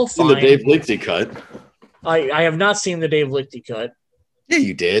 They're all In the fine. Dave Lichty cut. I have not seen the Dave Lichty cut. Yeah,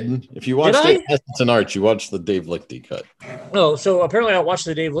 you did. If you watched it, Essence and Arts, you watched the Dave Lichty cut. Oh, so apparently I watched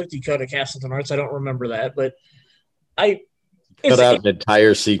the Dave Lichty cut of Castleton Arts. I don't remember that, but I cut out an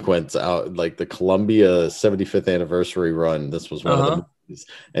entire sequence out, like the Columbia 75th anniversary run. This was one of the movies,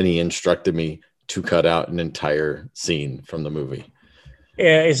 and he instructed me to cut out an entire scene from the movie.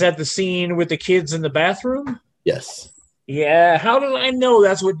 Is that the scene with the kids in the bathroom? Yes. Yeah. How did I know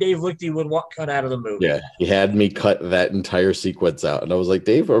that's what Dave Lichty would want cut out of the movie? Yeah, he had me cut that entire sequence out, and I was like,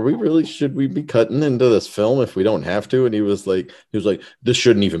 Dave, should we be cutting into this film if we don't have to? And he was like, this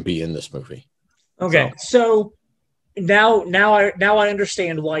shouldn't even be in this movie. Okay, so now I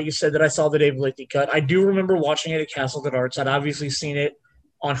understand why you said that I saw the Dave Lichty cut. I do remember watching it at Castleton Arts. I'd obviously seen it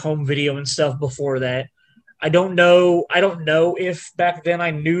on home video and stuff before that. I don't know if back then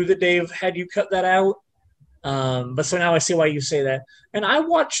I knew that Dave had you cut that out. But so now I see why you say that. And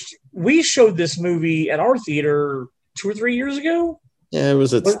we showed this movie at our theater 2 or 3 years ago. Yeah, it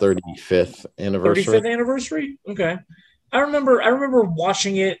was its 35th anniversary. 35th anniversary? Okay. I remember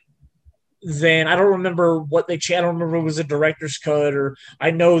watching it then. I don't remember what I don't remember if it was a director's cut or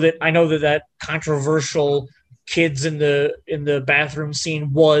I know that controversial kids in the bathroom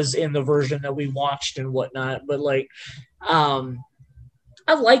scene was in the version that we watched and whatnot. But like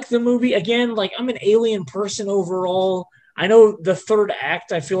I like the movie. Again, like I'm an Alien person overall. I know the third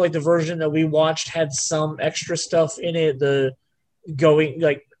act, I feel like the version that we watched had some extra stuff in it, the going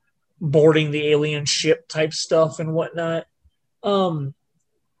like boarding the alien ship type stuff and whatnot.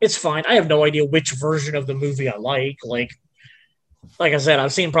 It's fine. I have no idea which version of the movie I like. Like I said,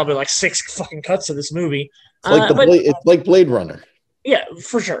 I've seen probably like 6 fucking cuts of this movie. It's like Blade Runner. Yeah,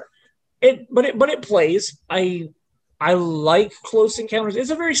 for sure. But it plays. I like Close Encounters.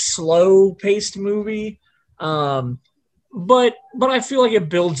 It's a very slow paced movie. But I feel like it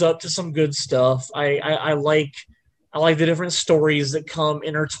builds up to some good stuff. I like the different stories that come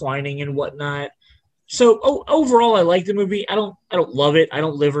intertwining and whatnot. So overall, I like the movie. I don't love it. I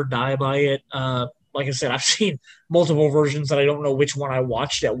don't live or die by it. Like I said, I've seen multiple versions that I don't know which one I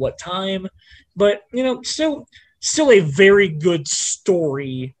watched at what time. But still a very good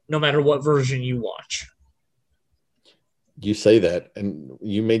story, no matter what version you watch. You say that, and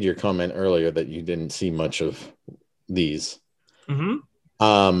you made your comment earlier that you didn't see much of these.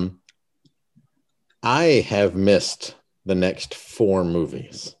 Mm-hmm. I have missed the next 4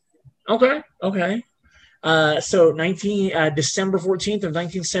 movies. Okay. So December 14th of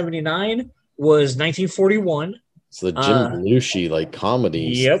 1979 was 1941. It's the Jim Belushi comedy.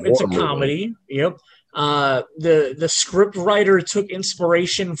 Yep, it's a comedy. Yep. The script writer took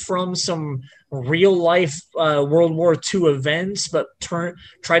inspiration from some real life World War II events, but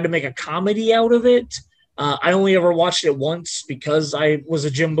tried to make a comedy out of it. I only ever watched it once because I was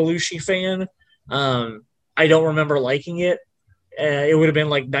a Jim Belushi fan. I don't remember liking it. It would have been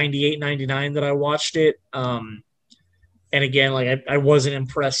like 98, 99 that I watched it. And again, like I wasn't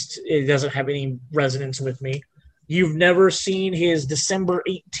impressed. It doesn't have any resonance with me. You've never seen his December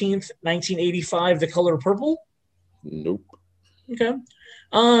 18th, 1985, The Color Purple? Nope. Okay.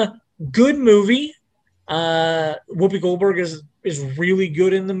 Good movie. Whoopi Goldberg is really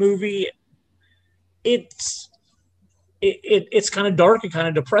good in the movie. it's it's kind of dark and kind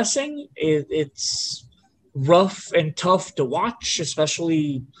of depressing. It's rough and tough to watch,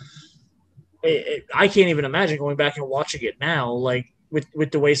 especially. I can't even imagine going back and watching it now, like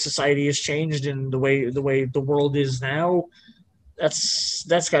with the way society has changed and the way the world is now.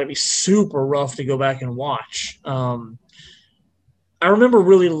 That's got to be super rough to go back and watch. I remember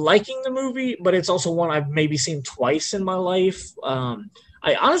really liking the movie, but it's also one I've maybe seen twice in my life.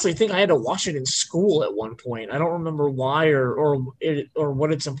 I honestly think I had to watch it in school at one point. I don't remember why or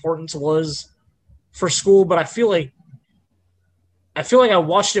what its importance was for school, but I feel like I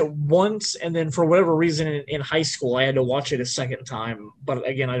watched it once, and then for whatever reason in high school I had to watch it a second time. But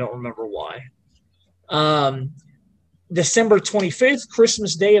again, I don't remember why. Um, December 25th,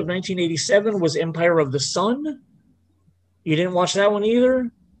 Christmas Day of 1987, was Empire of the Sun. You didn't watch that one either?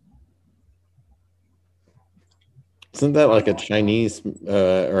 Isn't that like a Chinese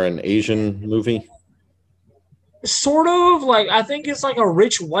or an Asian movie? Sort of. Like, I think it's like a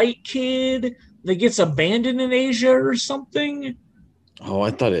rich white kid that gets abandoned in Asia or something. Oh,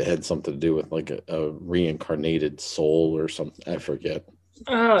 I thought it had something to do with like a reincarnated soul or something. I forget.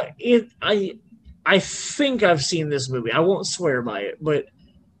 I think I've seen this movie. I won't swear by it, but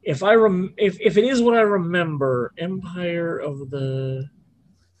if it is what I remember, Empire of the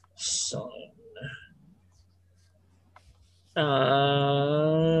Sun. Uh,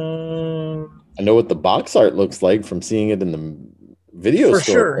 I know what the box art looks like from seeing it in the video for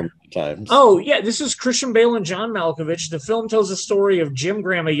store sure. times. Oh, yeah, this is Christian Bale and John Malkovich. The film tells the story of Jim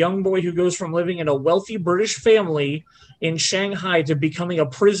Graham, a young boy who goes from living in a wealthy British family in Shanghai to becoming a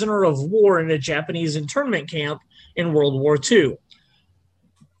prisoner of war in a Japanese internment camp in World War II.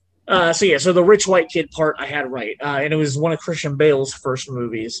 So the rich white kid part I had right, and it was one of Christian Bale's first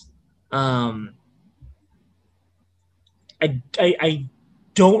movies. Um, I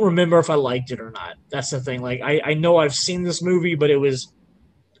don't remember if I liked it or not. That's the thing. Like I know I've seen this movie, but it was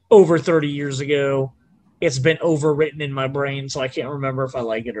over 30 years ago. It's been overwritten in my brain, so I can't remember if I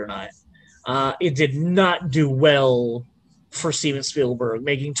like it or not. It did not do well for Steven Spielberg,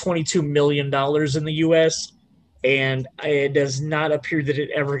 making $22 million in the U.S., and it does not appear that it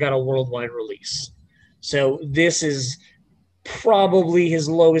ever got a worldwide release. So this is probably his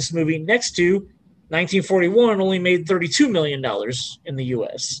lowest movie, next to 1941, only made $32 million in the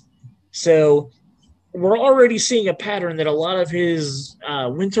U.S. So we're already seeing a pattern that a lot of his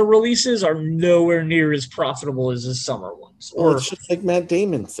winter releases are nowhere near as profitable as his summer ones. Well, it's just like Matt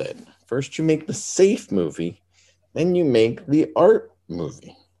Damon said. First you make the safe movie, then you make the art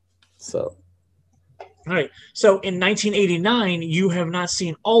movie. So, all right. So in 1989, you have not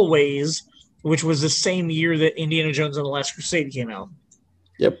seen Always, which was the same year that Indiana Jones and the Last Crusade came out.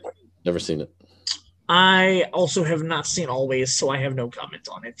 Yep. Never seen it. I also have not seen Always, so I have no comment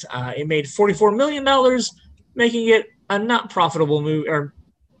on it. It made $44 million, making it a not profitable movie, or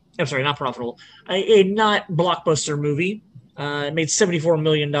I'm sorry, not profitable, a not blockbuster movie. It made $74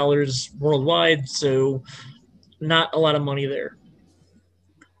 million worldwide, so not a lot of money there.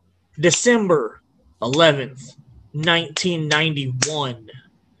 December 11th, 1991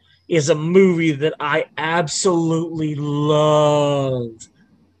 is a movie that I absolutely love.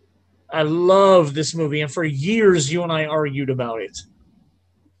 I love this movie, and for years you and I argued about it.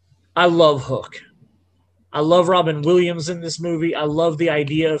 I love Hook. I love Robin Williams in this movie. I love the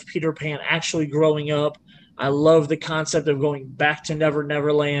idea of Peter Pan actually growing up. I love the concept of going back to Never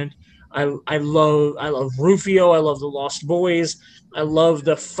Neverland. I love Rufio. I love the Lost Boys. I love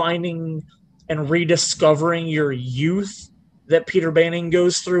the finding and rediscovering your youth that Peter Banning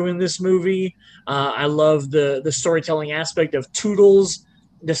goes through in this movie. I love the storytelling aspect of Toodles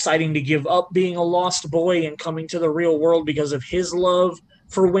deciding to give up being a lost boy and coming to the real world because of his love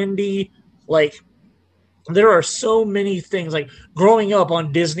for Wendy. Like, there are so many things, like growing up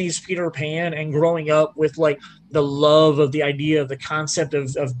on Disney's Peter Pan and growing up with like the love of the idea of the concept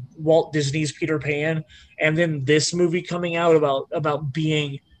of Walt Disney's Peter Pan, and then this movie coming out about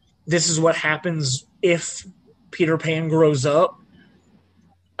being, this is what happens if Peter Pan grows up.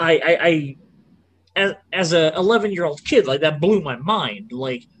 I as a 11-year-old kid, like, that blew my mind.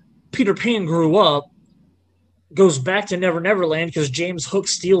 Like, Peter Pan grew up, goes back to Never Neverland because James Hook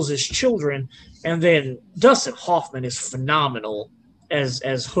steals his children, and then Dustin Hoffman is phenomenal as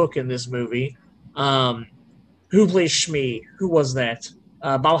Hook in this movie. Who plays Shmi? Who was that?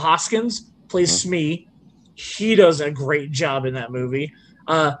 Bob Hoskins plays Shmi. He does a great job in that movie.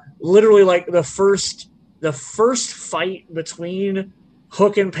 Literally, like, the first fight between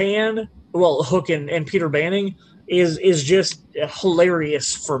Hook and Pan, well, Hook and Peter Banning is just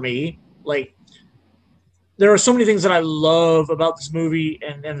hilarious for me. Like, there are so many things that I love about this movie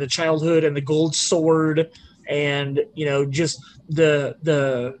and the childhood and the gold sword and just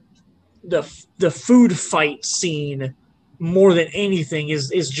the food fight scene more than anything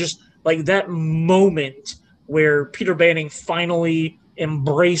is just like that moment where Peter Banning finally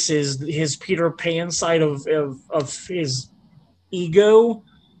embraces his Peter Pan side of his ego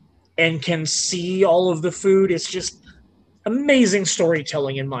and can see all of the food. It's just amazing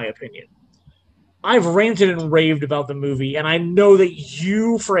storytelling, in my opinion. I've ranted and raved about the movie, and I know that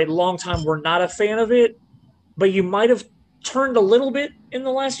you, for a long time, were not a fan of it, but you might have turned a little bit in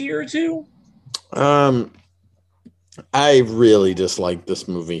the last year or two. I really disliked this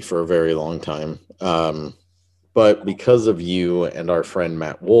movie for a very long time. But because of you and our friend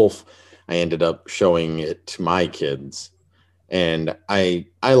Matt Wolf, I ended up showing it to my kids. And I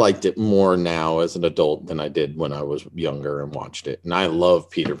liked it more now as an adult than I did when I was younger and watched it. And I love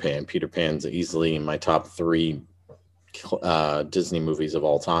Peter Pan. Peter Pan's easily in my top 3 Disney movies of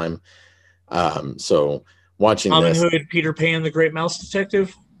all time. So watching Robin this, Hood, Peter Pan, The Great Mouse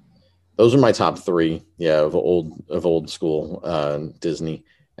Detective. those are my top 3, of old school Disney.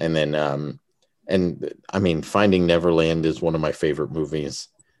 And then and I mean, Finding Neverland is one of my favorite movies.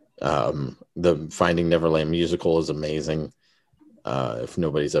 The Finding Neverland musical is amazing.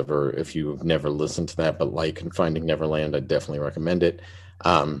 If you've never listened to that, but like Finding Neverland, I definitely recommend it.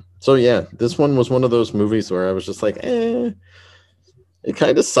 So yeah, this one was one of those movies where I was just like, it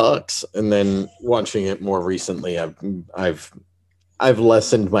kind of sucks. And then watching it more recently, I've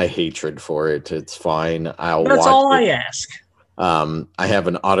lessened my hatred for it. It's fine. That's all I ask. I have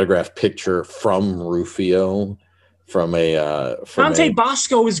an autographed picture from Rufio from Dante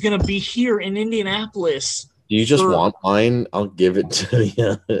Bosco is going to be here in Indianapolis. Do you just want mine? I'll give it to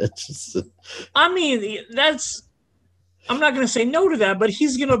you. I mean, I'm not going to say no to that, but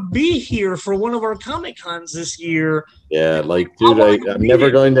he's going to be here for one of our Comic Cons this year. Yeah, like, dude, I'm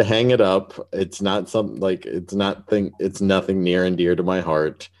never going to hang it up. It's not something like it's nothing near and dear to my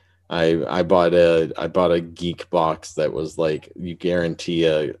heart. I bought a geek box that was like you guarantee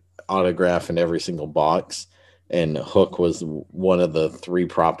a autograph in every single box, and Hook was one of the 3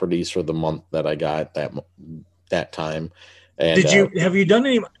 properties for the month that I got that time. And have you done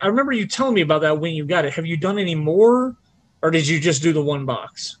any? I remember you telling me about that when you got it. Have you done any more, or did you just do the 1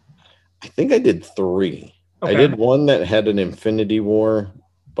 box? I think I did 3. Okay. I did one that had an Infinity War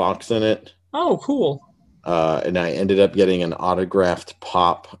box in it. Oh, cool. And I ended up getting an autographed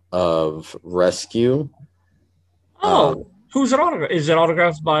pop of Rescue. Oh, who's it autographed? Is it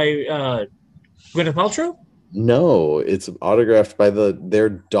autographed by Gwyneth Paltrow? No, it's autographed by their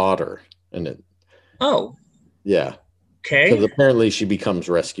daughter in it. Oh. Yeah. Okay. Because apparently she becomes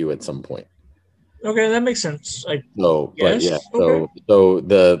Rescue at some point. Okay, that makes sense. But yeah. Okay. So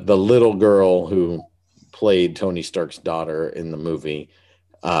the little girl who played Tony Stark's daughter in the movie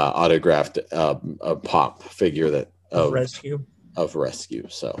autographed a pop figure of Rescue.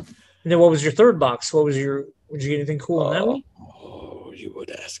 So. And then what was your 3rd box? Would you get anything cool in that one? Oh, you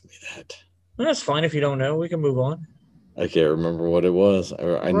would ask me that. Well, that's fine if you don't know. We can move on. I can't remember what it was.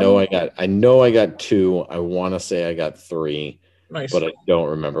 I know I got 2. I want to say I got 3. Nice. But I don't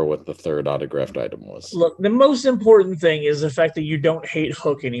remember what the 3rd autographed item was. Look, the most important thing is the fact that you don't hate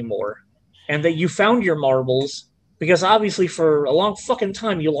Hook anymore, and that you found your marbles, because obviously for a long fucking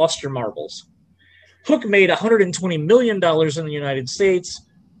time you lost your marbles. Hook made $120 million in the United States.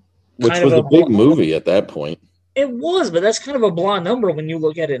 Which was a big movie at that point. It was, but that's kind of a blah number when you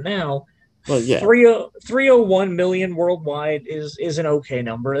look at it now. Well, yeah. 301 million worldwide is an okay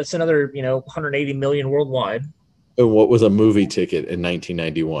number. That's another, 180 million worldwide. And what was a movie ticket in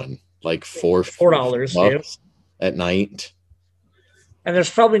 1991? Like $4 at night. And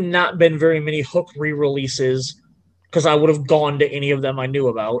there's probably not been very many Hook re-releases because I would have gone to any of them I knew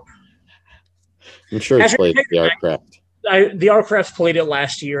about. I'm sure it's played the Artcraft. The Artcraft played it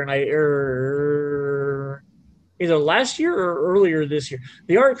last year, and either last year or earlier this year.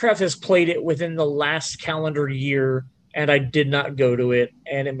 The Artcraft has played it within the last calendar year, and I did not go to it,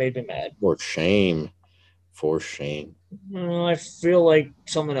 and it made me mad. For shame. I feel like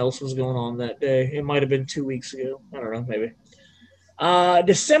something else was going on that day. It might have been 2 weeks ago. I don't know, maybe.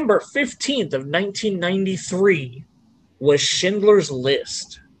 December 15th of 1993 was Schindler's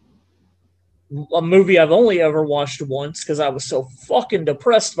List. A movie I've only ever watched once because I was so fucking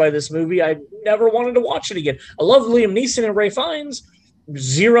depressed by this movie. I never wanted to watch it again. I love Liam Neeson and Ralph Fiennes.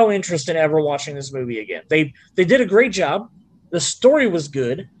 Zero interest in ever watching this movie again. They did a great job. The story was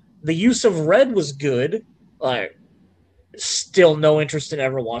good. The use of red was good. Like, still no interest in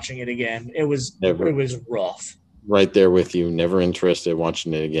ever watching it again. It was rough. Right there with you. Never interested in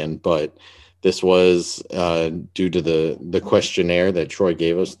watching it again. But This was due to the questionnaire that Troy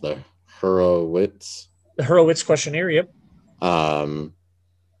gave us, the Hurwitz. The Hurwitz questionnaire, yep.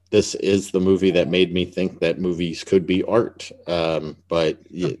 This is the movie that made me think that movies could be art. I'm right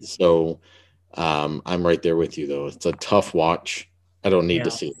there with you, though. It's a tough watch. I don't need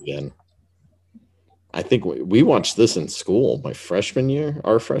to see it again. I think we watched this in school, our freshman year,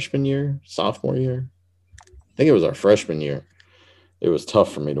 sophomore year. I think it was our freshman year. It was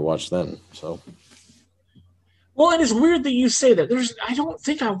tough for me to watch then. So, well, it is weird that you say that. I don't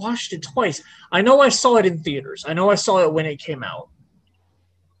think I watched it twice. I know I saw it in theaters. I know I saw it when it came out.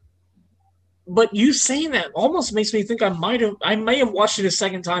 But you saying that almost makes me think I may have watched it a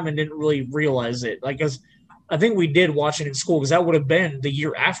second time and didn't really realize it. Like, because I think we did watch it in school, because that would have been the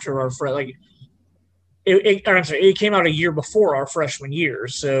year after our it came out a year before our freshman year,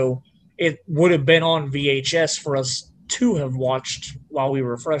 so it would have been on VHS for us to have watched while we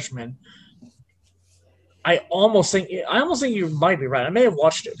were freshmen. I almost think you might be right. I may have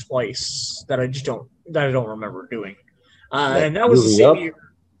watched it twice that I don't remember doing. And that was the same year.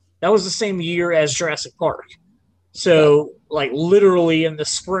 That was the same year as Jurassic Park. So, like, literally in the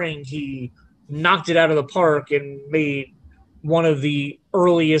spring, he knocked it out of the park and made one of the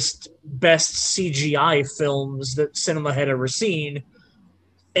earliest, best CGI films that cinema had ever seen,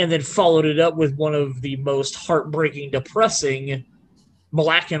 and then followed it up with one of the most heartbreaking, depressing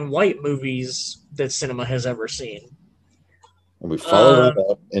black and white movies that cinema has ever seen. And we followed it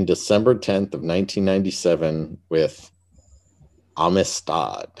up in December 10th of 1997 with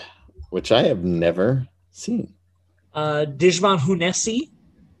Amistad, which I have never seen. Djimon Hounessi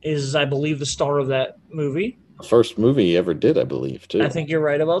is, I believe, the star of that movie. First movie he ever did, I believe, too. I think you're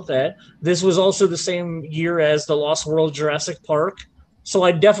right about that. This was also the same year as The Lost World Jurassic Park. So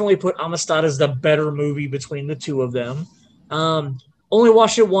I definitely put Amistad as the better movie between the two of them. Only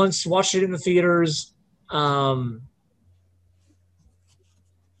watched it once, watched it in the theaters. Again,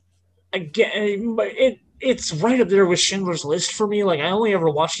 it's right up there with Schindler's List for me. Like, I only ever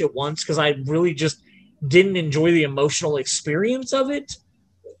watched it once because I really just didn't enjoy the emotional experience of it.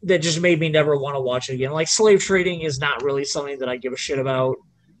 That just made me never want to watch it again. Like, slave trading is not really something that I give a shit about.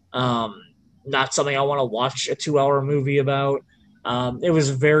 Not something I want to watch a 2-hour movie about. It was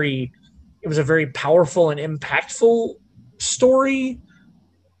a very powerful and impactful story.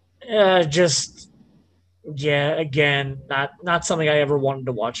 Again, not something I ever wanted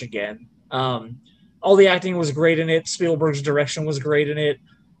to watch again. All the acting was great in it. Spielberg's direction was great in it.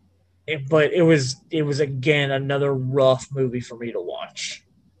 But it was again another rough movie for me to watch.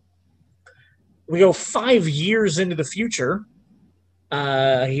 We go 5 years into the future.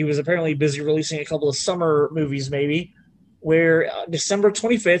 He was apparently busy releasing a couple of summer movies, maybe, where December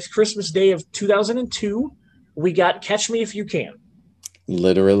 25th, Christmas Day of 2002, we got Catch Me If You Can.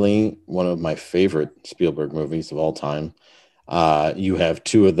 Literally one of my favorite Spielberg movies of all time. You have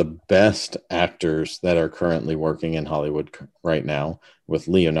two of the best actors that are currently working in Hollywood right now, with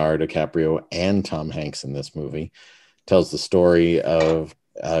Leonardo DiCaprio and Tom Hanks in this movie. Tells the story of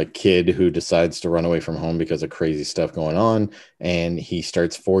a kid who decides to run away from home because of crazy stuff going on, and he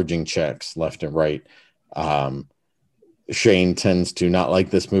starts forging checks left and right. Shane tends to not like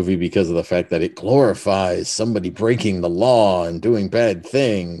this movie because of the fact that it glorifies somebody breaking the law and doing bad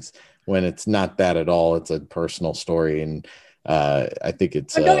things, when it's not that at all. It's a personal story, and I think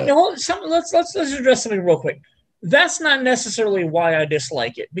it's let's address something real quick. That's not necessarily why I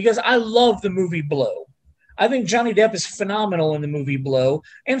dislike it, because I love the movie Blow. I think Johnny Depp is phenomenal in the movie Blow,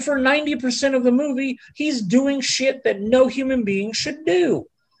 and for 90% of the movie, he's doing shit that no human being should do.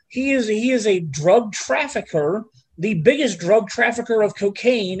 He is a drug trafficker, the biggest drug trafficker of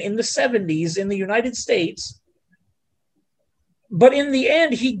cocaine in the 70s in the United States. But in the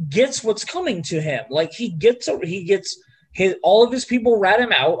end, he gets what's coming to him. Like, all of his people rat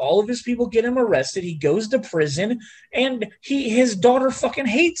him out. All of his people get him arrested. He goes to prison, and his daughter fucking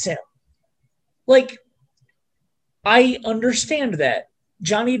hates him. Like, I understand that.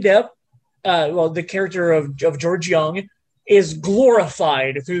 Johnny Depp, the character of George Young, is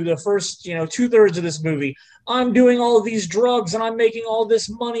glorified through the first, 2/3 of this movie. I'm doing all of these drugs, and I'm making all this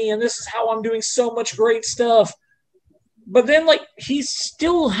money, and this is how I'm doing so much great stuff. But then, he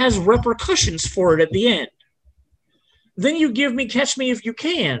still has repercussions for it at the end. Then you give me Catch Me If You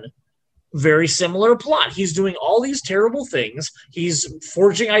Can. Very similar plot. He's doing all these terrible things. He's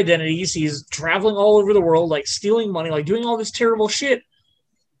forging identities. He's traveling all over the world, stealing money, doing all this terrible shit.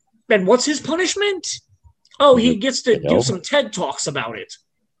 And what's his punishment? Oh, he gets to do some TED Talks about it.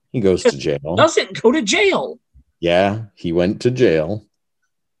 He goes to jail. Doesn't go to jail. Yeah, he went to jail.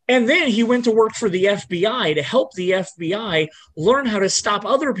 And then he went to work for the FBI to help the FBI learn how to stop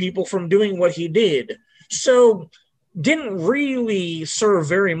other people from doing what he did. So didn't really serve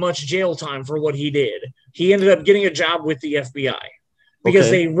very much jail time for what he did. He ended up getting a job with the FBI because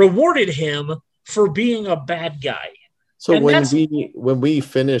they rewarded him for being a bad guy. So when we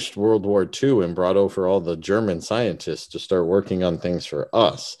finished World War II and brought over all the German scientists to start working on things for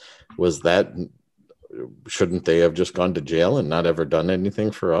us, shouldn't they have just gone to jail and not ever done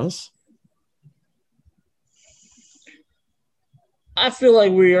anything for us? I feel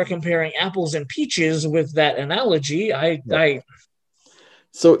like we are comparing apples and peaches with that analogy.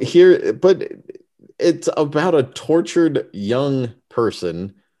 So here, but it's about a tortured young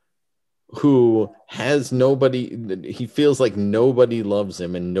person who has nobody. He feels like nobody loves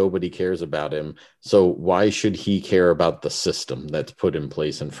him and nobody cares about him. So why should he care about the system that's put in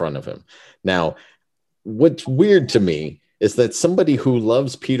place in front of him? Now, what's weird to me is that somebody who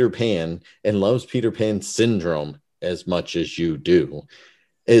loves Peter Pan and loves Peter Pan syndrome as much as you do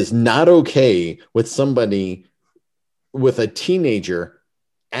is not okay with somebody, with a teenager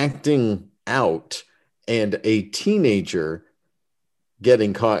acting out and a teenager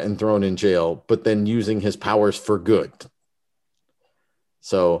getting caught and thrown in jail, but then using his powers for good.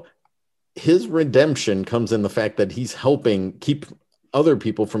 So his redemption comes in the fact that he's helping keep other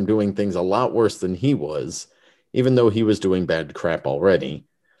people from doing things a lot worse than he was, even though he was doing bad crap already.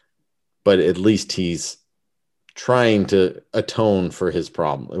 But at least he's trying to atone for his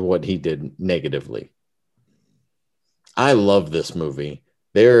problem, what he did negatively. I love this movie.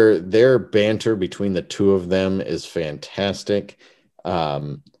 Their banter between the two of them is fantastic.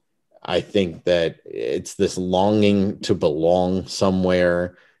 I think that it's this longing to belong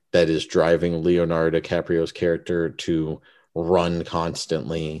somewhere that is driving Leonardo DiCaprio's character to run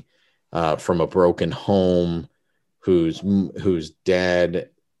constantly from a broken home, whose dad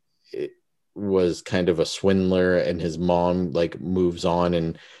was kind of a swindler, and his mom like moves on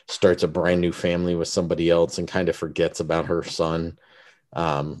and starts a brand new family with somebody else and kind of forgets about her son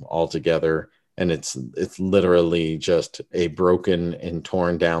altogether. And it's literally just a broken and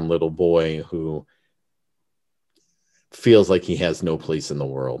torn down little boy who feels like he has no place in the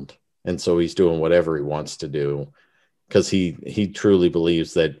world. And so he's doing whatever he wants to do because he truly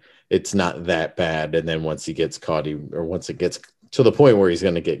believes that it's not that bad. And then once he gets caught, once it gets to the point where he's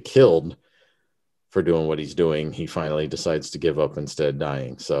going to get killed for doing what he's doing, he finally decides to give up instead of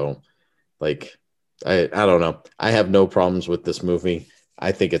dying. So like, I don't know. I have no problems with this movie.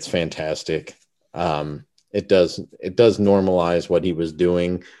 I think it's fantastic. It does normalize what he was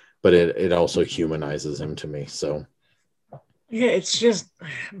doing, but it also humanizes him to me. So yeah, it's just,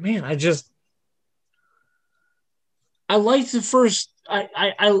 man, I like the first,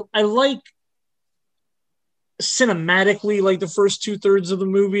 I like cinematically, like the first 2/3 of the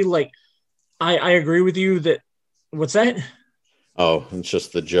movie. Like I agree with you that, what's that? Oh, it's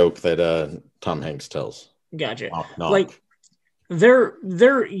just the joke that Tom Hanks tells. Gotcha. Knock, knock. Like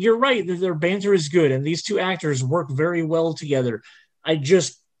you're right that their banter is good and these two actors work very well together. I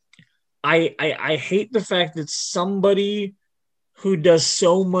hate the fact that somebody who does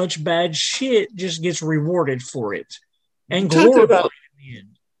so much bad shit just gets rewarded for it and glorified in the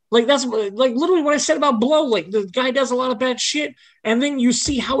end. Like that's like literally what I said about Blow. Like the guy does a lot of bad shit, and then you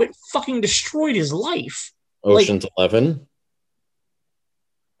see how it fucking destroyed his life. Ocean's 11.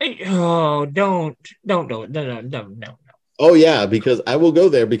 Oh, don't do it. No. Oh yeah, because I will go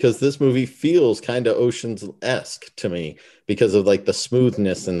there because this movie feels kind of Ocean's-esque to me because of like the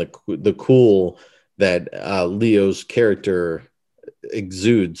smoothness and the cool that Leo's character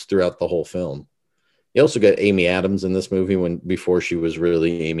exudes throughout the whole film. You also got Amy Adams in this movie before she was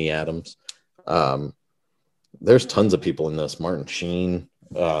really Amy Adams. There's tons of people in this. Martin Sheen,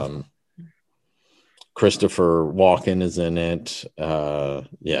 Christopher Walken is in it. Yeah,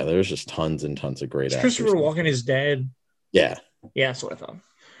 there's just tons and tons of great actors. Christopher Walken is dead. Yeah, that's what I thought.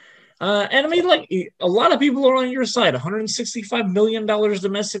 And I mean, like a lot of people are on your side. $165 million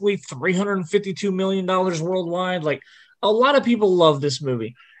domestically, $352 million worldwide. Like a lot of people love this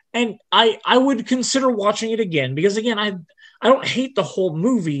movie. And I would consider watching it again because, again, I don't hate the whole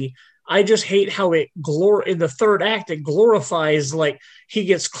movie. I just hate how in the third act, it glorifies, like, he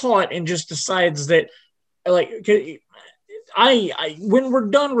gets caught and just decides that, like, when we're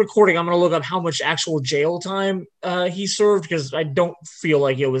done recording, I'm going to look up how much actual jail time he served because I don't feel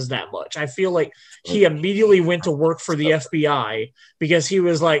like it was that much. I feel like he immediately went to work for the FBI because he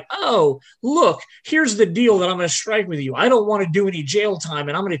was like, oh, look, here's the deal that I'm going to strike with you. I don't want to do any jail time,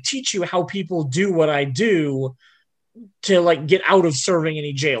 and I'm going to teach you how people do what I do to, like, get out of serving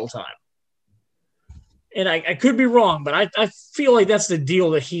any jail time. and I could be wrong, but I feel like that's the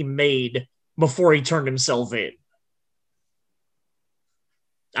deal that he made before he turned himself in.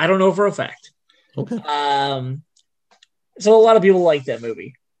 I don't know for a fact. Okay. So a lot of people like that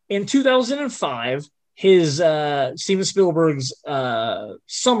movie. In 2005, his Steven Spielberg's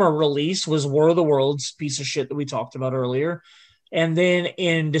summer release was War of the Worlds, piece of shit that we talked about earlier. And then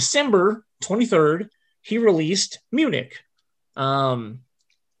in December 23rd, he released Munich,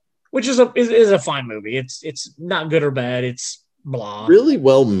 which is a fine movie. It's not good or bad. It's blah. Really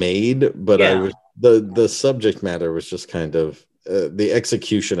well made, but Yeah. I was the subject matter was just kind of the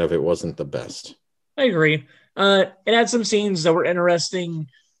execution of it wasn't the best. I agree. It had some scenes that were interesting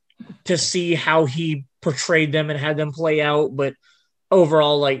to see how he portrayed them and had them play out, but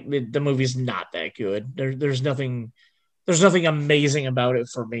overall, like the movie's not that good. There's nothing amazing about it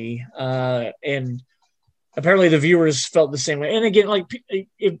for me. And apparently the viewers felt the same way. And again, like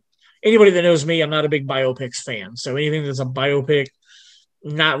if anybody that knows me, I'm not a big biopics fan. So anything that's a biopic,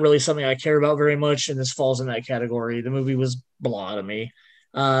 not really something I care about very much. And this falls in that category. The movie was blah to me.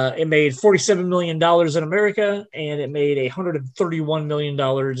 It made $47 million in America, and it made $131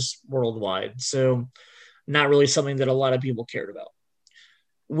 million worldwide. So not really something that a lot of people cared about.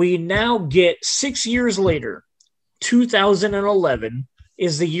 We now get 6 years later, 2011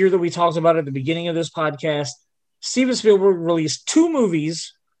 is the year that we talked about at the beginning of this podcast. Steven Spielberg released 2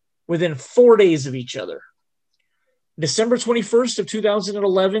 movies within 4 days of each other. December 21st of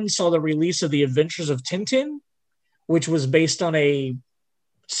 2011 saw the release of The Adventures of Tintin, which was based on a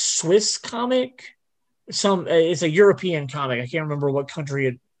Swiss comic. It's a European comic. I can't remember what country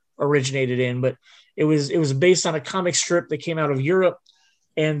it originated in, but it was based on a comic strip that came out of Europe.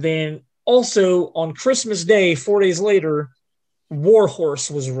 And then also on Christmas Day, 4 days later, War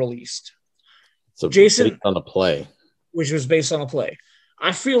Horse was released. So Jason, based on a play, which was based on a play.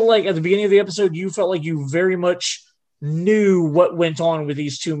 I feel like at the beginning of the episode, you felt like you very much knew what went on with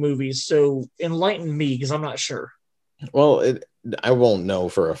these 2 movies. So enlighten me, because I'm not sure. well, I won't know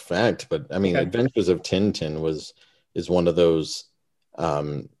for a fact, but I mean, Okay. Adventures of Tintin is one of those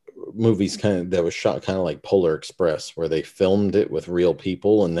movies that was shot kind of like Polar Express, where they filmed it with real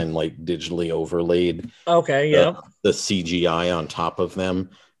people and then like digitally overlaid the CGI on top of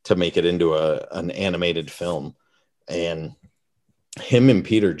them to make it into an animated film. And him and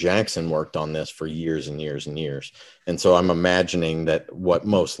Peter Jackson worked on this for years and years and years. And so I'm imagining that what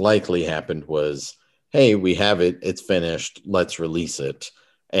most likely happened was, hey, we have it, it's finished, let's release it.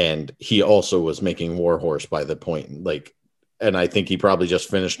 And he also was making War Horse by the point, like, and I think he probably just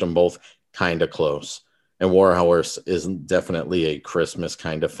finished them both kind of close. And War Horse is definitely a Christmas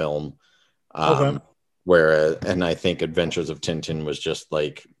kind of film. And I think Adventures of Tintin was just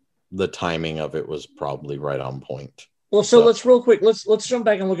like the timing of it was probably right on point. Well, so let's jump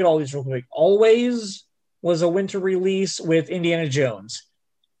back and look at all these real quick. Always was a winter release with Indiana Jones.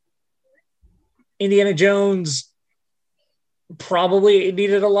 Indiana Jones probably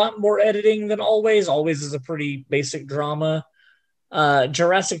needed a lot more editing than Always. Always is a pretty basic drama.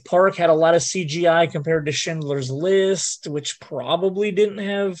 Jurassic Park had a lot of CGI compared to Schindler's List, which probably didn't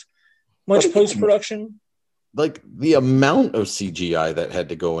have much post-production. Like the amount of CGI that had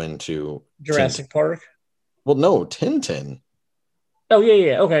to go into Jurassic Park. Well, no, Tintin. Oh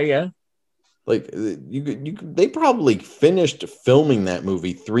yeah, okay, yeah. Like they probably finished filming that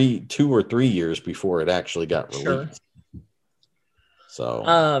movie 2 or 3 years before it actually got released.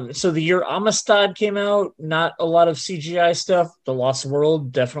 Sure. So the year Amistad came out, not a lot of CGI stuff. The Lost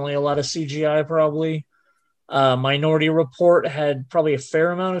World, definitely a lot of CGI, probably. Minority Report had probably a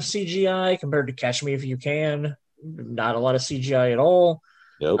fair amount of CGI compared to Catch Me If You Can. Not a lot of CGI at all.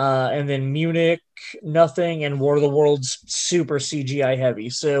 Yep. And then Munich, nothing, and War of the Worlds, super CGI heavy.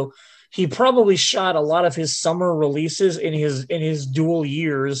 So he probably shot a lot of his summer releases in his dual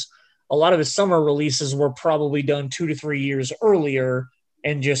years. A lot of his summer releases were probably done 2 to 3 years earlier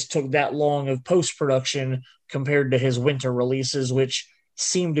and just took that long of post-production compared to his winter releases, which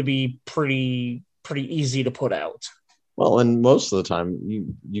seemed to be pretty easy to put out. Well, and most of the time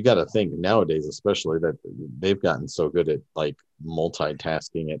you got to think nowadays, especially that they've gotten so good at like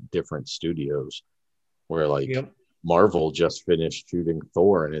multitasking at different studios where like Marvel just finished shooting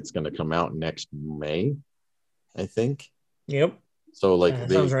Thor and it's going to come out next May, I think. Yep. So like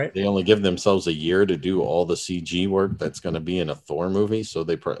they only give themselves a year to do all the CG work that's going to be in a Thor movie. So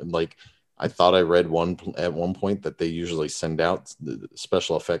they like, I thought I read at one point that they usually send out the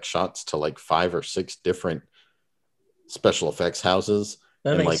special effects shots to like 5 or 6 different special effects houses.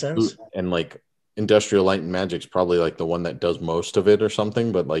 That makes sense. And like Industrial Light and Magic's probably like the one that does most of it or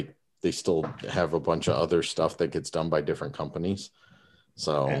something, but like they still have a bunch of other stuff that gets done by different companies.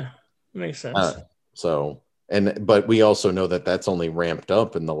 So makes sense. So, but we also know that that's only ramped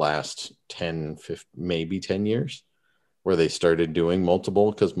up in the last 10, 15, maybe 10 years where they started doing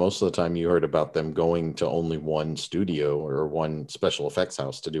multiple, because most of the time you heard about them going to only one studio or one special effects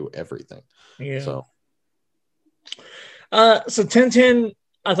house to do everything. Yeah. So, so 1010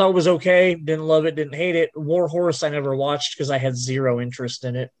 I thought was okay. Didn't love it, didn't hate it. War Horse I never watched because I had zero interest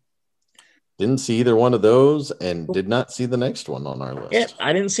in it. didn't see either one of those and did not see the next one on our list. Yeah,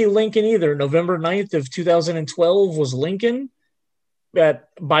 I didn't see Lincoln either. November 9th of 2012 was Lincoln.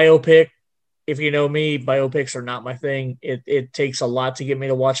 That biopic, if you know me, biopics are not my thing. It takes a lot to get me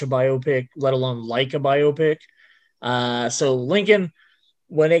to watch a biopic, let alone like a biopic. So Lincoln,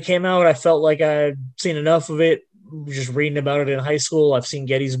 when it came out, I felt like I'd seen enough of it. Just reading about it in high school. I've seen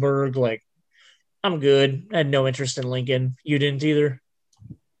Gettysburg. Like, I'm good. I had no interest in Lincoln. You didn't either?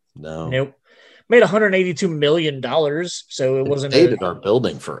 No. Nope. Made $182 million, so it wasn't. Stayed in our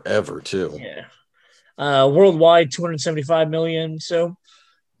building forever too. Yeah. Worldwide, 275 million. So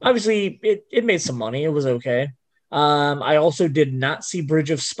obviously, it made some money. It was okay. I also did not see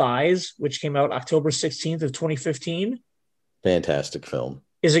Bridge of Spies, which came out October 16th of 2015. Fantastic film.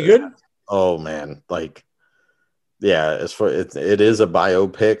 Is it good? Oh man, like, yeah, as for it is a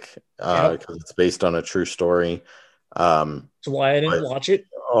biopic because it's based on a true story. That's why I didn't watch it.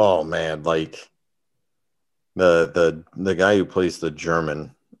 Oh man, like the guy who plays the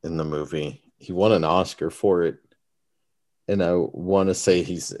German in the movie, he won an Oscar for it. And I want to say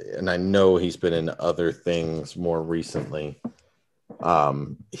I know he's been in other things more recently.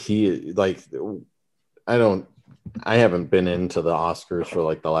 He like, I haven't been into the Oscars for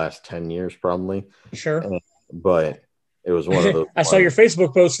like the last 10 years, probably. Sure. But it was one of those. I saw your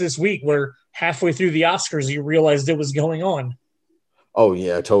Facebook post this week where halfway through the Oscars, you realized it was going on. Oh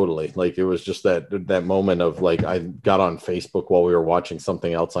yeah, totally. Like it was just that moment of like, I got on Facebook while we were watching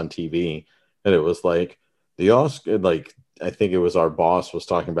something else on TV, and it was like the Oscar, like I think it was our boss was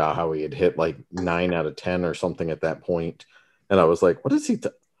talking about how he had hit like 9 out of 10 or something at that point, and I was like, what is he?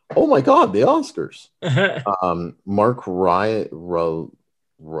 Oh my God, the Oscars. Mark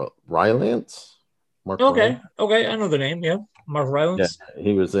Rylance. Okay, I know the name. Yeah, Mark Rylance. Yeah,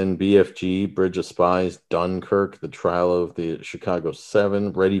 he was in BFG, Bridge of Spies, Dunkirk, The Trial of the Chicago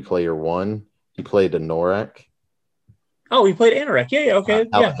 7, Ready Player One. He played Anorak. Oh, he played Anorak. Yeah, okay.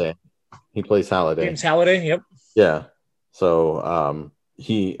 Halliday. Yeah. He plays Halliday. James Halliday, yep. Yeah. So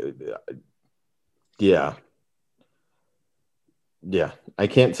yeah, I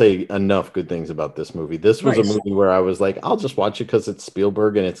can't say enough good things about this movie. This was a movie where I was like, I'll just watch it because it's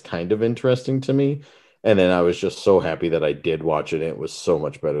Spielberg and it's kind of interesting to me. And then I was just so happy that I did watch it. And it was so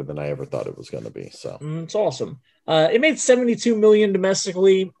much better than I ever thought it was going to be. So it's awesome. It made 72 million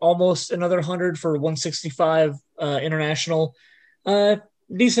domestically, almost another 100 for 165 international.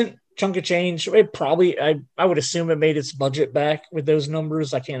 Decent chunk of change. It probably, I would assume it made its budget back with those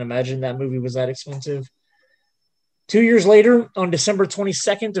numbers. I can't imagine that movie was that expensive. 2 years later, on December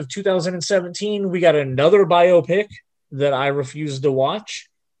 22nd of 2017, we got another biopic that I refused to watch.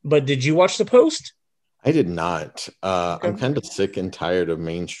 But did you watch The Post? I did not. Okay. I'm kind of sick and tired of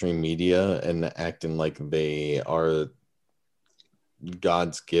mainstream media and acting like they are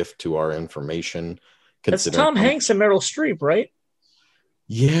God's gift to our information. That's Tom Hanks and Meryl Streep, right?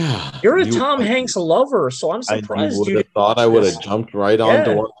 Yeah. You're a Tom Hanks lover, so I'm surprised you would have thought I would have jumped right on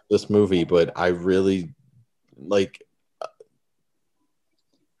to watch this movie, but I really like,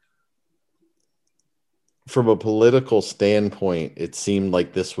 from a political standpoint, it seemed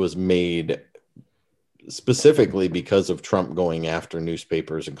like this was made specifically because of Trump going after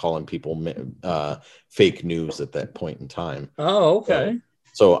newspapers and calling people fake news at that point in time. Oh, okay.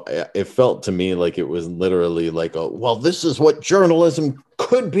 So it felt to me like it was literally like, well, this is what journalism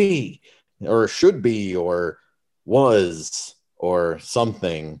could be or should be or was or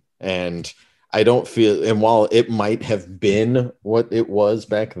something. And I don't feel, and while it might have been what it was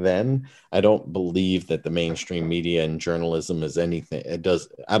back then, I don't believe that the mainstream media and journalism is anything.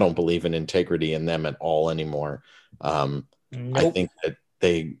 I don't believe in integrity in them at all anymore. Nope. I think that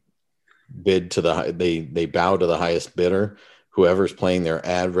they bid to they bow to the highest bidder, whoever's playing their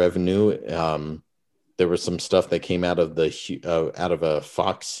ad revenue. There was some stuff that came out of a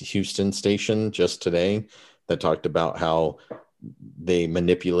Fox Houston station just today that talked about how they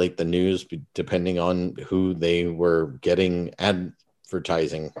manipulate the news depending on who they were getting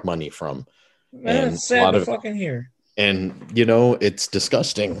advertising money from. That's sad to fucking hear. And, it's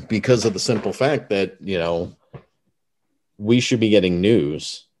disgusting because of the simple fact that, we should be getting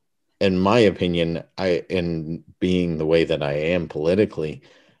news. In my opinion, and being the way that I am politically,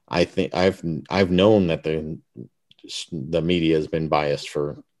 I think I've known that the media has been biased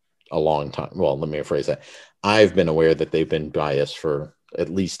for a long time. Well, let me rephrase that. I've been aware that they've been biased for at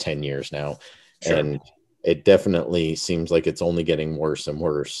least 10 years now. Sure. And it definitely seems like it's only getting worse and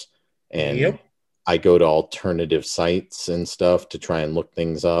worse. And Yep. I go to alternative sites and stuff to try and look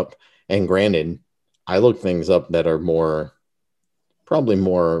things up. And granted, I look things up that are probably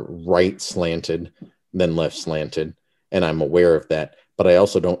more right slanted than left slanted. And I'm aware of that, but I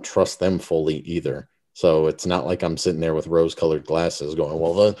also don't trust them fully either. So it's not like I'm sitting there with rose-colored glasses going,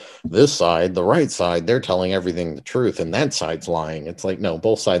 well, this side, the right side, they're telling everything the truth, and that side's lying. It's like, no,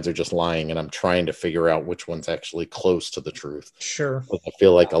 both sides are just lying, and I'm trying to figure out which one's actually close to the truth. Sure. I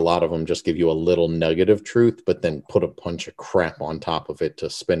feel like a lot of them just give you a little nugget of truth, but then put a bunch of crap on top of it to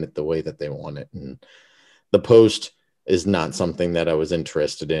spin it the way that they want it. And The Post is not something that I was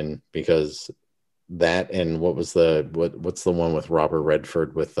interested in, because that, and what's the one with Robert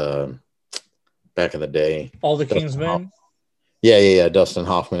Redford with back in the day, All the Dustin King's Men. yeah, Dustin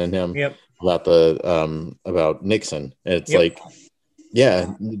Hoffman and him. Yep. About Nixon. It's Yep. like,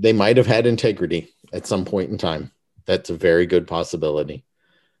 yeah, they might have had integrity at some point in time. That's a very good possibility,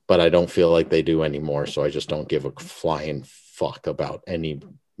 but I don't feel like they do anymore. So I just don't give a flying fuck about any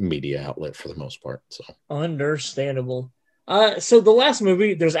media outlet for the most part. So Understandable. So the last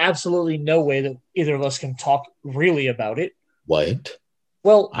movie, there's absolutely no way that either of us can talk really about it. what?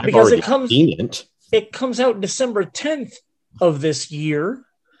 Well, I've because already seen it. it comes out December 10th of this year.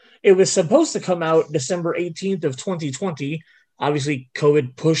 It was supposed to come out December 18th of 2020. Obviously,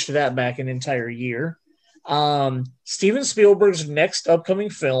 COVID pushed that back an entire year. Steven Spielberg's next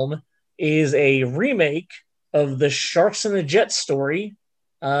upcoming film is a remake of the Sharks and the Jets story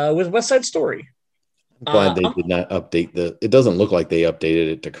with West Side Story. I'm glad they did not update it doesn't look like they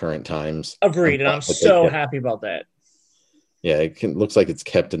updated it to current times. Agreed, and I'm so happy about that. Yeah, looks like it's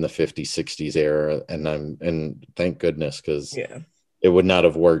kept in the 50s, 60s era, and thank goodness, because it would not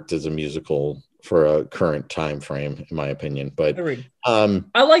have worked as a musical for a current time frame, in my opinion. But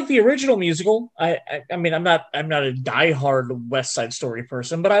I like the original musical. I mean, I'm not a diehard West Side Story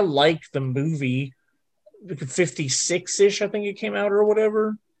person, but I like the movie. 56-ish, I think it came out, or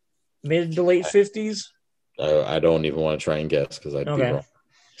whatever, mid to late 50s. I don't even want to try and guess, because I'd be wrong.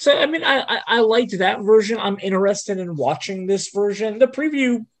 So, I mean, I liked that version. I'm interested in watching this version. The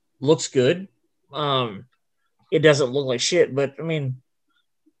preview looks good. It doesn't look like shit, but I mean,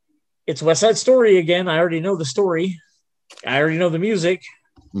 it's West Side Story again. I already know the story. I already know the music.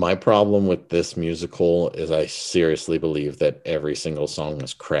 My problem with this musical is I seriously believe that every single song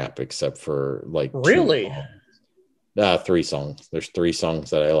is crap except for like really 3 songs. There's 3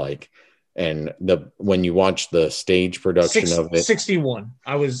 songs that I like. And when you watch the stage production of it, 61.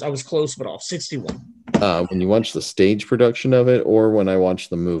 I was close, but off 61. When you watch the stage production of it, or when I watch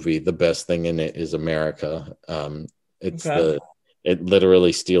the movie, the best thing in it is America. It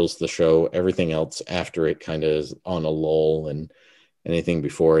literally steals the show. Everything else after it kind of is on a lull, and anything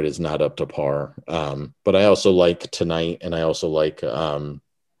before it is not up to par. But I also like Tonight, and I also like oh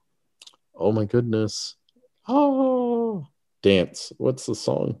my goodness, Dance. What's the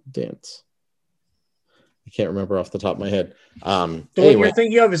song? Dance. I can't remember off the top of my head. The one you're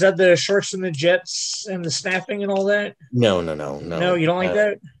thinking of, is that the Sharks and the Jets and the snapping and all that? No. No, you don't like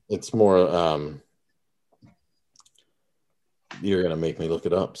that? It's more you're gonna make me look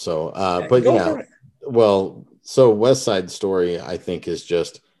it up. So but yeah. Well, so West Side Story, I think, is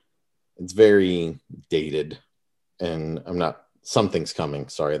just, it's very dated, and Something's Coming.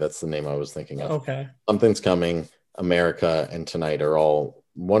 Sorry, that's the name I was thinking of. Okay. Something's Coming, America, and Tonight are all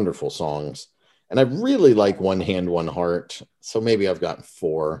wonderful songs. And I really like One Hand, One Heart. So maybe I've got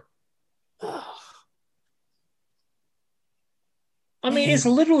 4. I mean, it's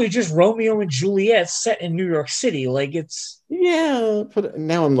literally just Romeo and Juliet set in New York City. Like, it's... Yeah, but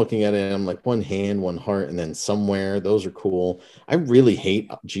now I'm looking at it and I'm like, One Hand, One Heart, and then Somewhere. Those are cool. I really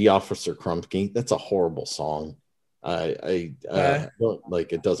hate G Officer Crumpkey. That's a horrible song. I don't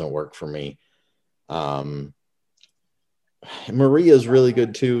like, it doesn't work for me. Maria's really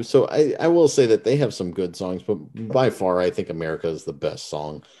good too. So I will say that they have some good songs, but by far, I think America is the best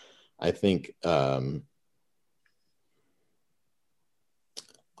song. I think I'll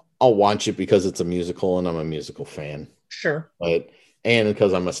watch it because it's a musical and I'm a musical fan. Sure. And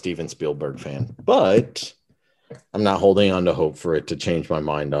because I'm a Steven Spielberg fan. But I'm not holding on to hope for it to change my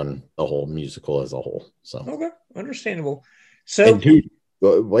mind on the whole musical as a whole. So okay, understandable. So dude,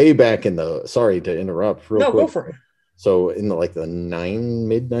 way back in the, sorry to interrupt real quick. No, go for it. So in the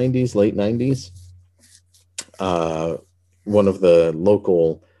mid 90s, late 90s, one of the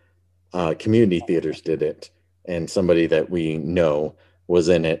local community theaters did it, and somebody that we know was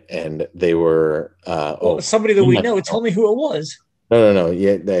in it, and they were somebody that we know. Tell me who it was. No.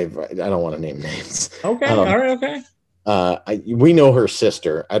 Yeah, Dave. I don't want to name names. Okay, all right, okay. We know her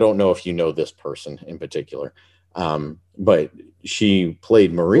sister. I don't know if you know this person in particular, but she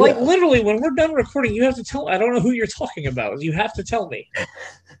played Like Maria. literally, when we're done recording, you have to tell. I don't know who you're talking about. You have to tell me.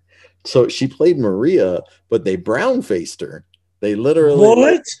 So she played Maria, but they brown faced her. They literally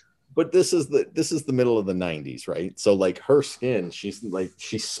What? but this is the middle of the 90s, right? So like her skin, she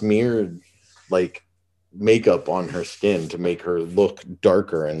smeared like makeup on her skin to make her look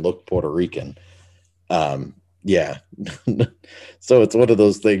darker and look Puerto Rican. Yeah. So it's one of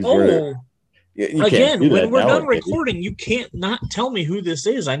those things where Oh, you can't again, do when that we're done nowadays. recording, you can't not tell me who this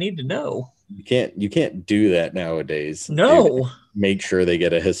is. I need to know. You can't do that nowadays. They No. make sure they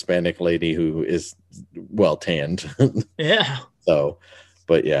get a Hispanic lady who is well tanned. Yeah. So,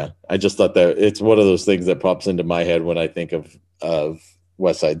 but yeah, I just thought that it's one of those things that pops into my head when I think of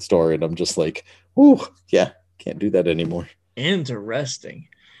West Side Story, and I'm just like, ooh, yeah, can't do that anymore. Interesting.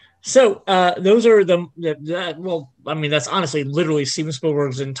 So those are well, I mean, that's honestly literally Steven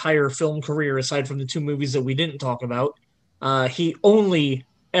Spielberg's entire film career, aside from the two movies that we didn't talk about. He only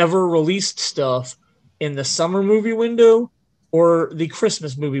ever released stuff in the summer movie window or the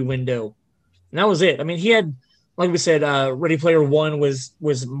Christmas movie window. And that was it. I mean, he had, like we said, Ready Player One was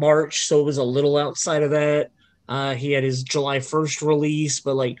March, so it was a little outside of that. He had his July 1st release,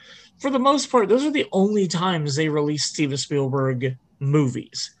 but like for the most part, those are the only times they released Steven Spielberg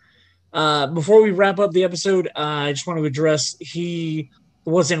movies. Before we wrap up the episode, I just want to address he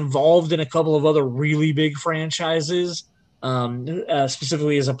was involved in a couple of other really big franchises,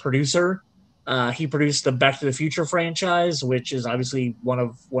 specifically as a producer. He produced the Back to the Future franchise, which is obviously one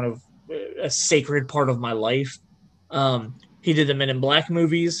of a sacred part of my life. He did the Men in Black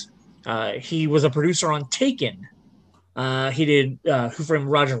movies. He was a producer on Taken. He did Who Framed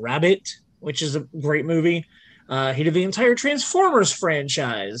Roger Rabbit, which is a great movie. He did the entire Transformers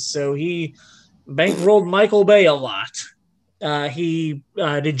franchise, so he bankrolled Michael Bay a lot. He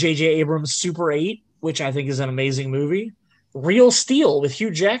did J.J. Abrams' Super 8, which I think is an amazing movie. Real Steel with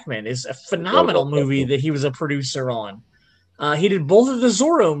Hugh Jackman is a phenomenal movie that he was a producer on. He did both of the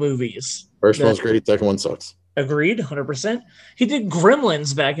Zorro movies. First one's great, second one sucks. Agreed, 100%. He did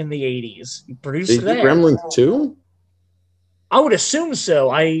Gremlins back in the 80s. He produced Did that. Gremlins 2? I would assume so.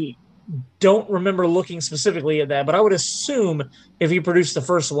 I don't remember looking specifically at that, but I would assume if he produced the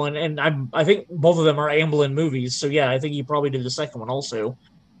first one, and I think both of them are Amblin movies, so yeah, I think he probably did the second one also.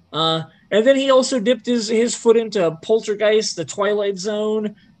 And then he also dipped his foot into Poltergeist, The Twilight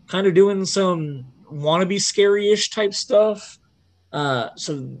Zone, kind of doing some wannabe scary-ish type stuff.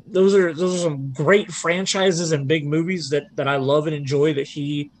 So those are some great franchises and big movies that I love and enjoy that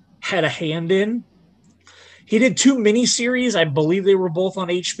he had a hand in. He did two miniseries. I believe they were both on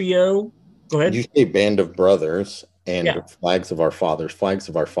HBO. Go ahead. Did you say Band of Brothers and Yeah. Flags of Our Fathers? Flags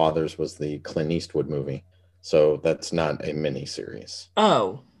of Our Fathers was the Clint Eastwood movie, so that's not a miniseries.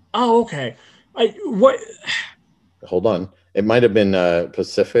 Oh, okay. What? Hold on, it might have been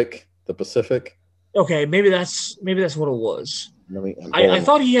Pacific. The Pacific. Okay, maybe that's what it was. I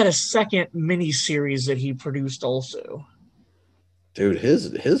thought he had a second miniseries that he produced also. Dude,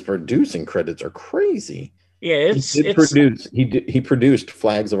 his producing credits are crazy. Yeah, he produced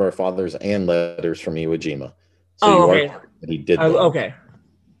Flags of Our Fathers and Letters from Iwo Jima. So okay. He did. Okay.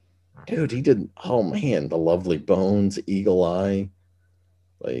 Dude, he did. Oh man, The Lovely Bones, Eagle Eye,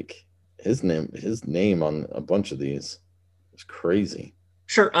 like his name on a bunch of these is crazy.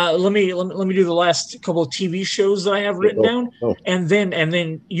 Sure. Let me do the last couple of TV shows that I have written down, and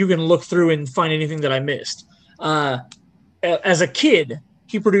then you can look through and find anything that I missed. As a kid,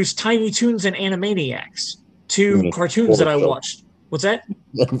 he produced Tiny Toons and Animaniacs, two cartoons that I watched. What's that?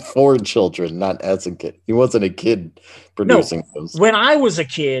 For children, not as a kid. He wasn't a kid producing those. When I was a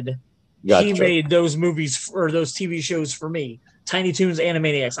kid, he made those movies or those TV shows for me. Tiny Toons,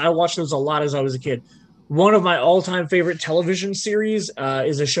 Animaniacs. I watched those a lot as I was a kid. One of my all-time favorite television series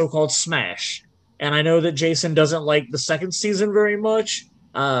is a show called Smash. And I know that Jason doesn't like the second season very much,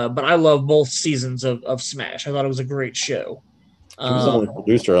 but I love both seasons of Smash. I thought it was a great show. He was the only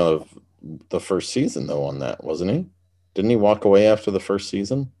producer of the first season, though, on that, wasn't he? Didn't he walk away after the first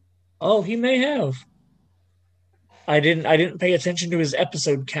season? Oh, he may have. I didn't pay attention to his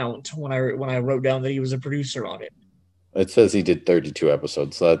episode count when I wrote down that he was a producer on it. It says he did 32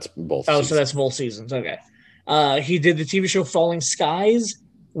 episodes, so that's both seasons. So that's both seasons. Okay. He did the TV show Falling Skies,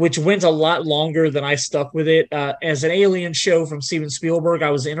 which went a lot longer than I stuck with it. As an alien show from Steven Spielberg, I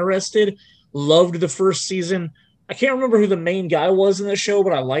was interested. Loved the first season. I can't remember who the main guy was in the show,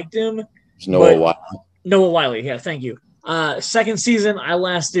 but I liked him. It's Noah Wyle. Noah Wyle, yeah, thank you. Second season, I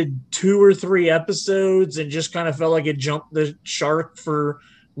lasted 2 or 3 episodes and just kind of felt like it jumped the shark for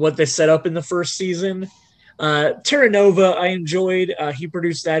what they set up in the first season. Terra Nova, I enjoyed. He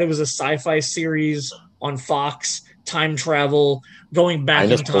produced that. It was a sci-fi series on Fox, time travel, going back in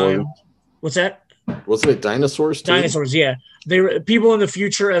Dinosaurs. time. What's that? Wasn't it dinosaurs too? Dinosaurs, yeah. They were people in the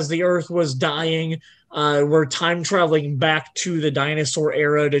future as the Earth was dying. Were time traveling back to the dinosaur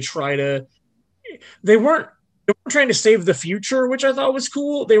era to try to. They weren't trying to save the future, which I thought was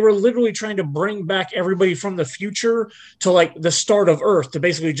cool. They were literally trying to bring back everybody from the future to like the start of Earth to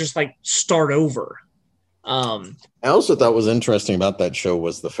basically just like start over. I also thought was interesting about that show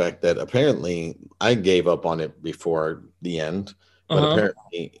was the fact that apparently I gave up on it before the end, but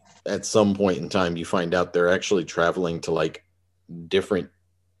apparently at some point in time you find out they're actually traveling to like different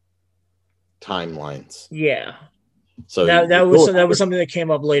timelines. Yeah. So that was something that came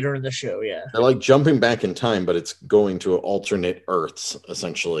up later in the show. Yeah. They're like jumping back in time, but it's going to alternate Earths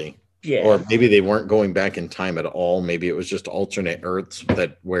essentially. Yeah. Or maybe they weren't going back in time at all. Maybe it was just alternate Earths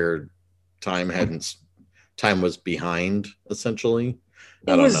that where time was behind essentially.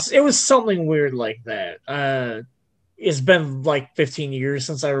 I don't know. It was something weird like that. It's been like 15 years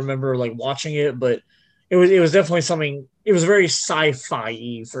since I remember like watching it, but it was definitely something. It was very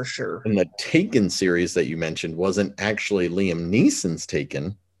sci-fi for sure. And the Taken series that you mentioned wasn't actually Liam Neeson's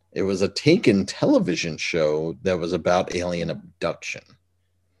Taken. It was a Taken television show that was about alien abduction.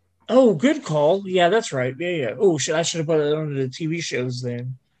 Oh, good call. Yeah, that's right. Yeah. Oh shit, I should have put it under the TV shows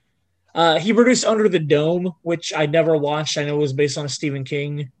then. He produced Under the Dome, which I never watched. I know it was based on a Stephen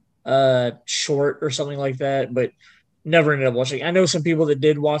King short or something like that, but never ended up watching. I know some people that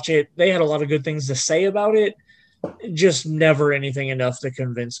did watch it. They had a lot of good things to say about it. Just never anything enough to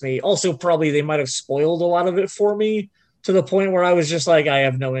convince me. Also, probably they might have spoiled a lot of it for me to the point where I was just like, I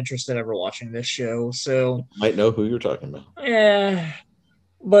have no interest in ever watching this show. So might know who you're talking about. Yeah,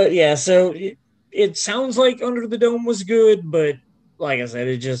 but yeah. So it sounds like Under the Dome was good, but like I said,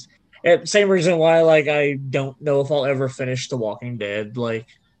 it just same reason why like I don't know if I'll ever finish The Walking Dead. Like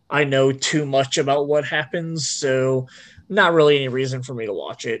I know too much about what happens, so not really any reason for me to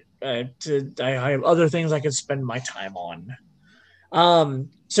watch it. I have other things I could spend my time on.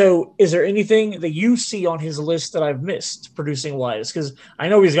 So is there anything that you see on his list that I've missed producing wise? Because I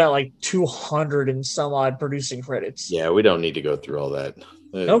know he's got like 200 and some odd producing credits. Yeah, we don't need to go through all that.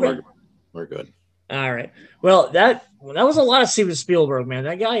 Okay. We're good. All right. Well, that was a lot of Steven Spielberg, man.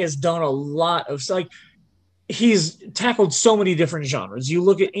 That guy has done a lot of like he's tackled so many different genres. You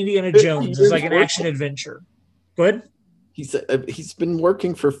look at Indiana Jones as like an action adventure. Go ahead. He's been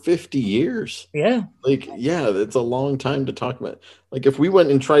working for 50 years. Yeah. Like, yeah, it's a long time to talk about. Like, if we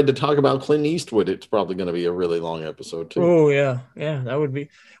went and tried to talk about Clint Eastwood, it's probably going to be a really long episode, too. Oh, yeah. Yeah, that would be.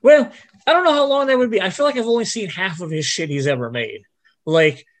 Well, I don't know how long that would be. I feel like I've only seen half of his shit he's ever made.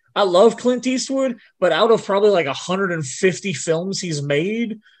 Like, I love Clint Eastwood, but out of probably like 150 films he's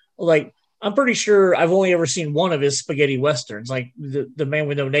made, like, I'm pretty sure I've only ever seen one of his spaghetti westerns, like the Man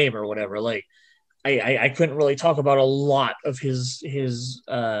with No Name or whatever. Like, I couldn't really talk about a lot of his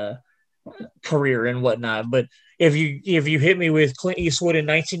career and whatnot. But if you hit me with Clint Eastwood in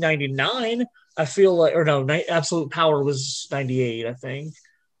 1999, I feel like, or no, Absolute Power was 98, I think.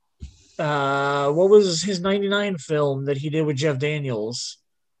 What was his 99 film that he did with Jeff Daniels?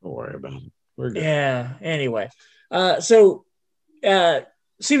 Don't worry about it. We're good. Yeah. Anyway, so Steven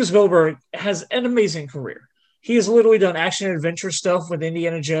Spielberg has an amazing career. He has literally done action and adventure stuff with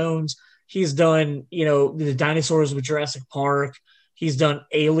Indiana Jones. He's done, the dinosaurs with Jurassic Park. He's done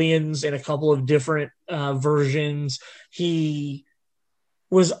Aliens in a couple of different versions. He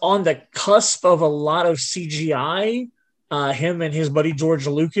was on the cusp of a lot of CGI. Him and his buddy George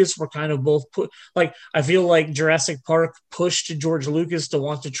Lucas were kind of both I feel like Jurassic Park pushed George Lucas to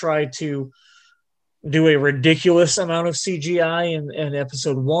want to try to do a ridiculous amount of CGI in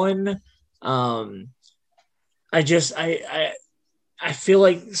episode 1. I feel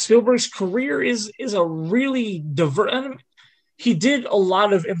like Spielberg's career is a really diverse. He did a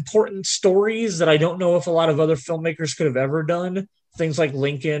lot of important stories that I don't know if a lot of other filmmakers could have ever done. Things like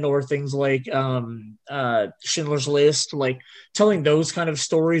Lincoln or things like Schindler's List. Like telling those kind of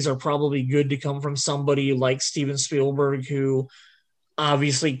stories are probably good to come from somebody like Steven Spielberg, who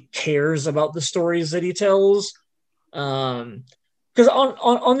obviously cares about the stories that he tells. Because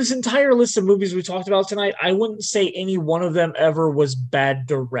on this entire list of movies we talked about tonight, I wouldn't say any one of them ever was bad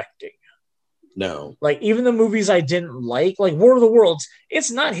directing. No. Like, even the movies I didn't like War of the Worlds,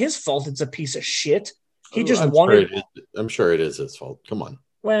 it's not his fault it's a piece of shit. He just wanted... I'm sure it is his fault. Come on.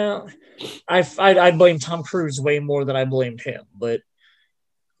 Well, I blame Tom Cruise way more than I blamed him. But,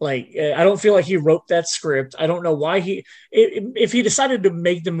 Like, I don't feel like he wrote that script. I don't know why if he decided to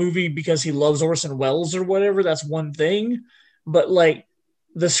make the movie because he loves Orson Welles or whatever, that's one thing. But like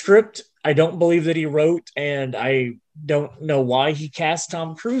the script, I don't believe that he wrote, and I don't know why he cast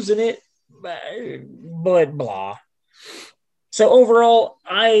Tom Cruise in it. But blah. So overall,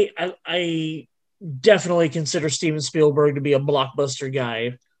 I definitely consider Steven Spielberg to be a blockbuster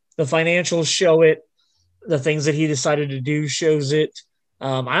guy. The financials show it. The things that he decided to do shows it.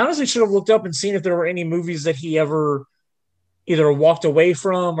 I honestly should have looked up and seen if there were any movies that he ever either walked away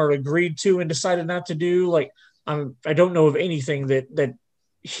from or agreed to and decided not to do. Like, I don't know of anything that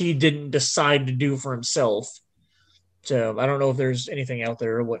he didn't decide to do for himself. So I don't know if there's anything out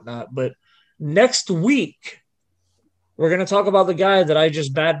there or whatnot. But next week, we're going to talk about the guy that I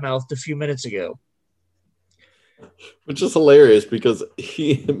just badmouthed a few minutes ago. Which is hilarious because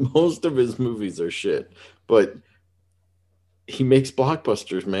most of his movies are shit, but he makes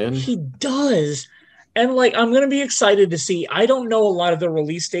blockbusters, man. He does. And like, I'm going to be excited to see. I don't know a lot of the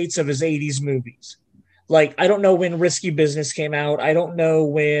release dates of his 80s movies. Like, I don't know when Risky Business came out. I don't know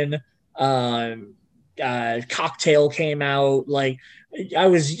when Cocktail came out. Like, I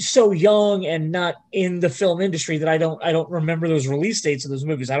was so young and not in the film industry that I don't remember those release dates of those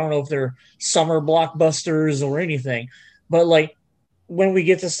movies. I don't know if they're summer blockbusters or anything. But like, when we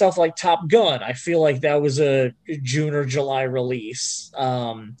get to stuff like Top Gun, I feel like that was a June or July release.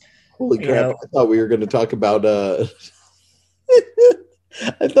 Holy crap! I thought we were going to talk about. I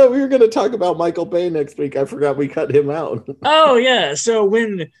thought we were going to talk about Michael Bay next week. I forgot we cut him out. Oh yeah, so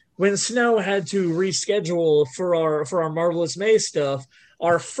when Snow had to reschedule for our Marvelous May stuff,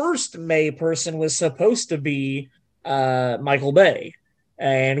 our first May person was supposed to be Michael Bay.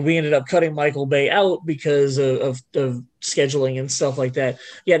 And we ended up cutting Michael Bay out because of scheduling and stuff like that.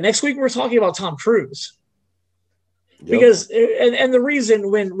 Yeah, next week we're talking about Tom Cruise. Yep. Because and the reason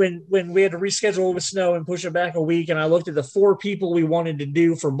when we had to reschedule with Snow and push it back a week, and I looked at the 4 people we wanted to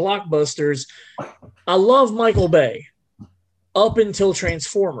do for blockbusters, I love Michael Bay up until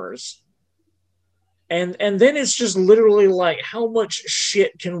Transformers. And then it's just literally like, how much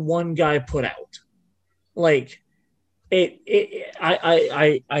shit can one guy put out? Like, I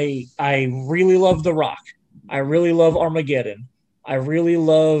really love The Rock. I really love Armageddon. I really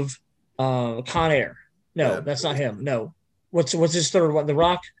love Con Air. No, that's not him. No. What's his third one? The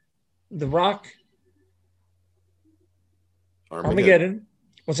Rock? Armageddon.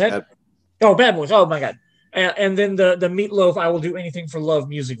 What's that? Bad Boys. Oh my God. And then the Meatloaf I Will Do Anything for Love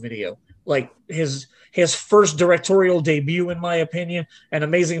music video. Like his first directorial debut, in my opinion. An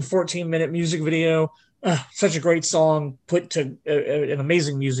amazing 14-minute music video. Such a great song put to an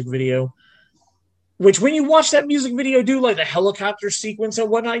amazing music video, which when you watch that music video do like the helicopter sequence and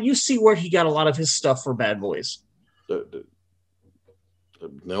whatnot, you see where he got a lot of his stuff for Bad Boys.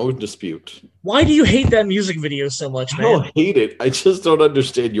 No dispute. Why do you hate that music video so much, man? I don't hate it. I just don't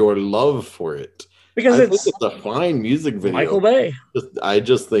understand your love for it. Because I think it's a fine music video. Michael Bay. I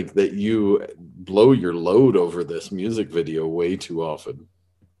just think that you blow your load over this music video way too often.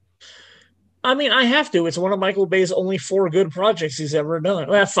 I mean, I have to. It's one of Michael Bay's only 4 good projects he's ever done.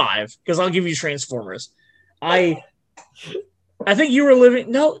 Well, 5, because I'll give you Transformers. I think you were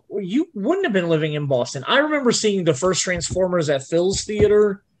living... No, you wouldn't have been living in Boston. I remember seeing the first Transformers at Phil's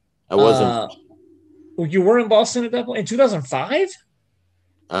Theater. I wasn't. You were in Boston at that point? In 2005?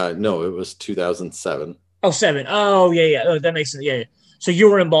 No, it was 2007. Oh, 7. Oh, yeah. Oh, that makes sense. Yeah. So you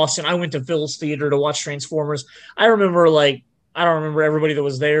were in Boston. I went to Phil's Theater to watch Transformers. I remember, I don't remember everybody that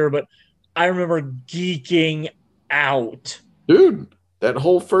was there, but I remember geeking out. Dude, that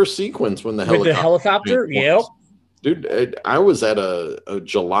whole first sequence when the helicopter? Yep. Dude, I was at a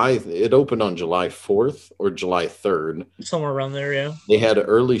July, it opened on July 4th or July 3rd. Somewhere around there, yeah. They had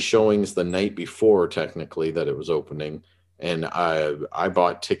early showings the night before, technically, that it was opening. And I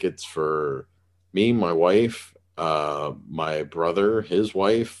bought tickets for me, my wife, my brother, his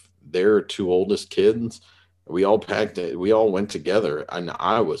wife, their 2 oldest kids. We all packed it. We all went together, and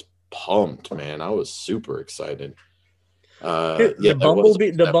I was pumped, man. I was super excited.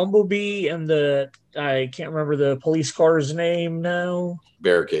 The Bumblebee and I can't remember the police car's name now.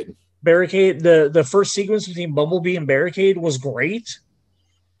 Barricade. The first sequence between Bumblebee and Barricade was great.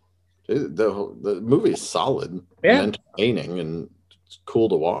 The movie is solid, and entertaining, and it's cool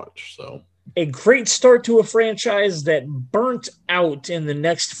to watch. So a great start to a franchise that burnt out in the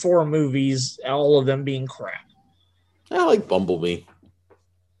next 4 movies, all of them being crap. I like Bumblebee.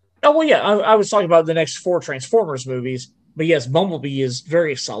 Oh, well, yeah, I was talking about the next 4 Transformers movies. But yes, Bumblebee is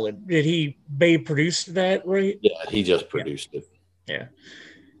very solid. Did Bay produced that, right? Yeah, he just produced it. Yeah.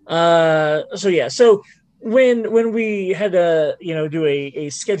 So when we had to do a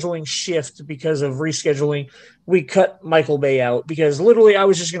scheduling shift because of rescheduling, we cut Michael Bay out because literally I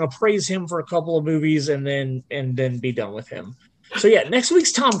was just going to praise him for a couple of movies and then be done with him. So yeah, next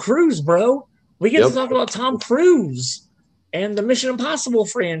week's Tom Cruise, bro. We get to talk about Tom Cruise and the Mission Impossible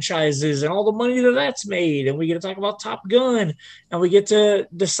franchises and all the money that's made, and we get to talk about Top Gun, and we get to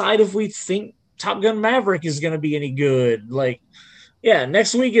decide if we think Top Gun Maverick is going to be any good. Like, yeah,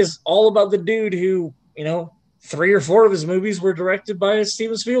 next week is all about the dude who 3 or 4 of his movies were directed by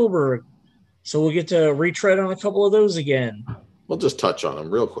Steven Spielberg. So we'll get to retread on a couple of those again. We'll just touch on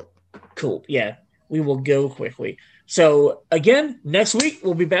them real quick. Cool. Yeah, we will go quickly. So again, next week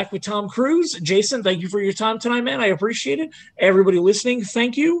we'll be back with Tom Cruise. Jason, thank you for your time tonight, man. I appreciate it. Everybody listening,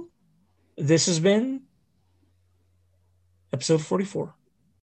 thank you. This has been episode 44.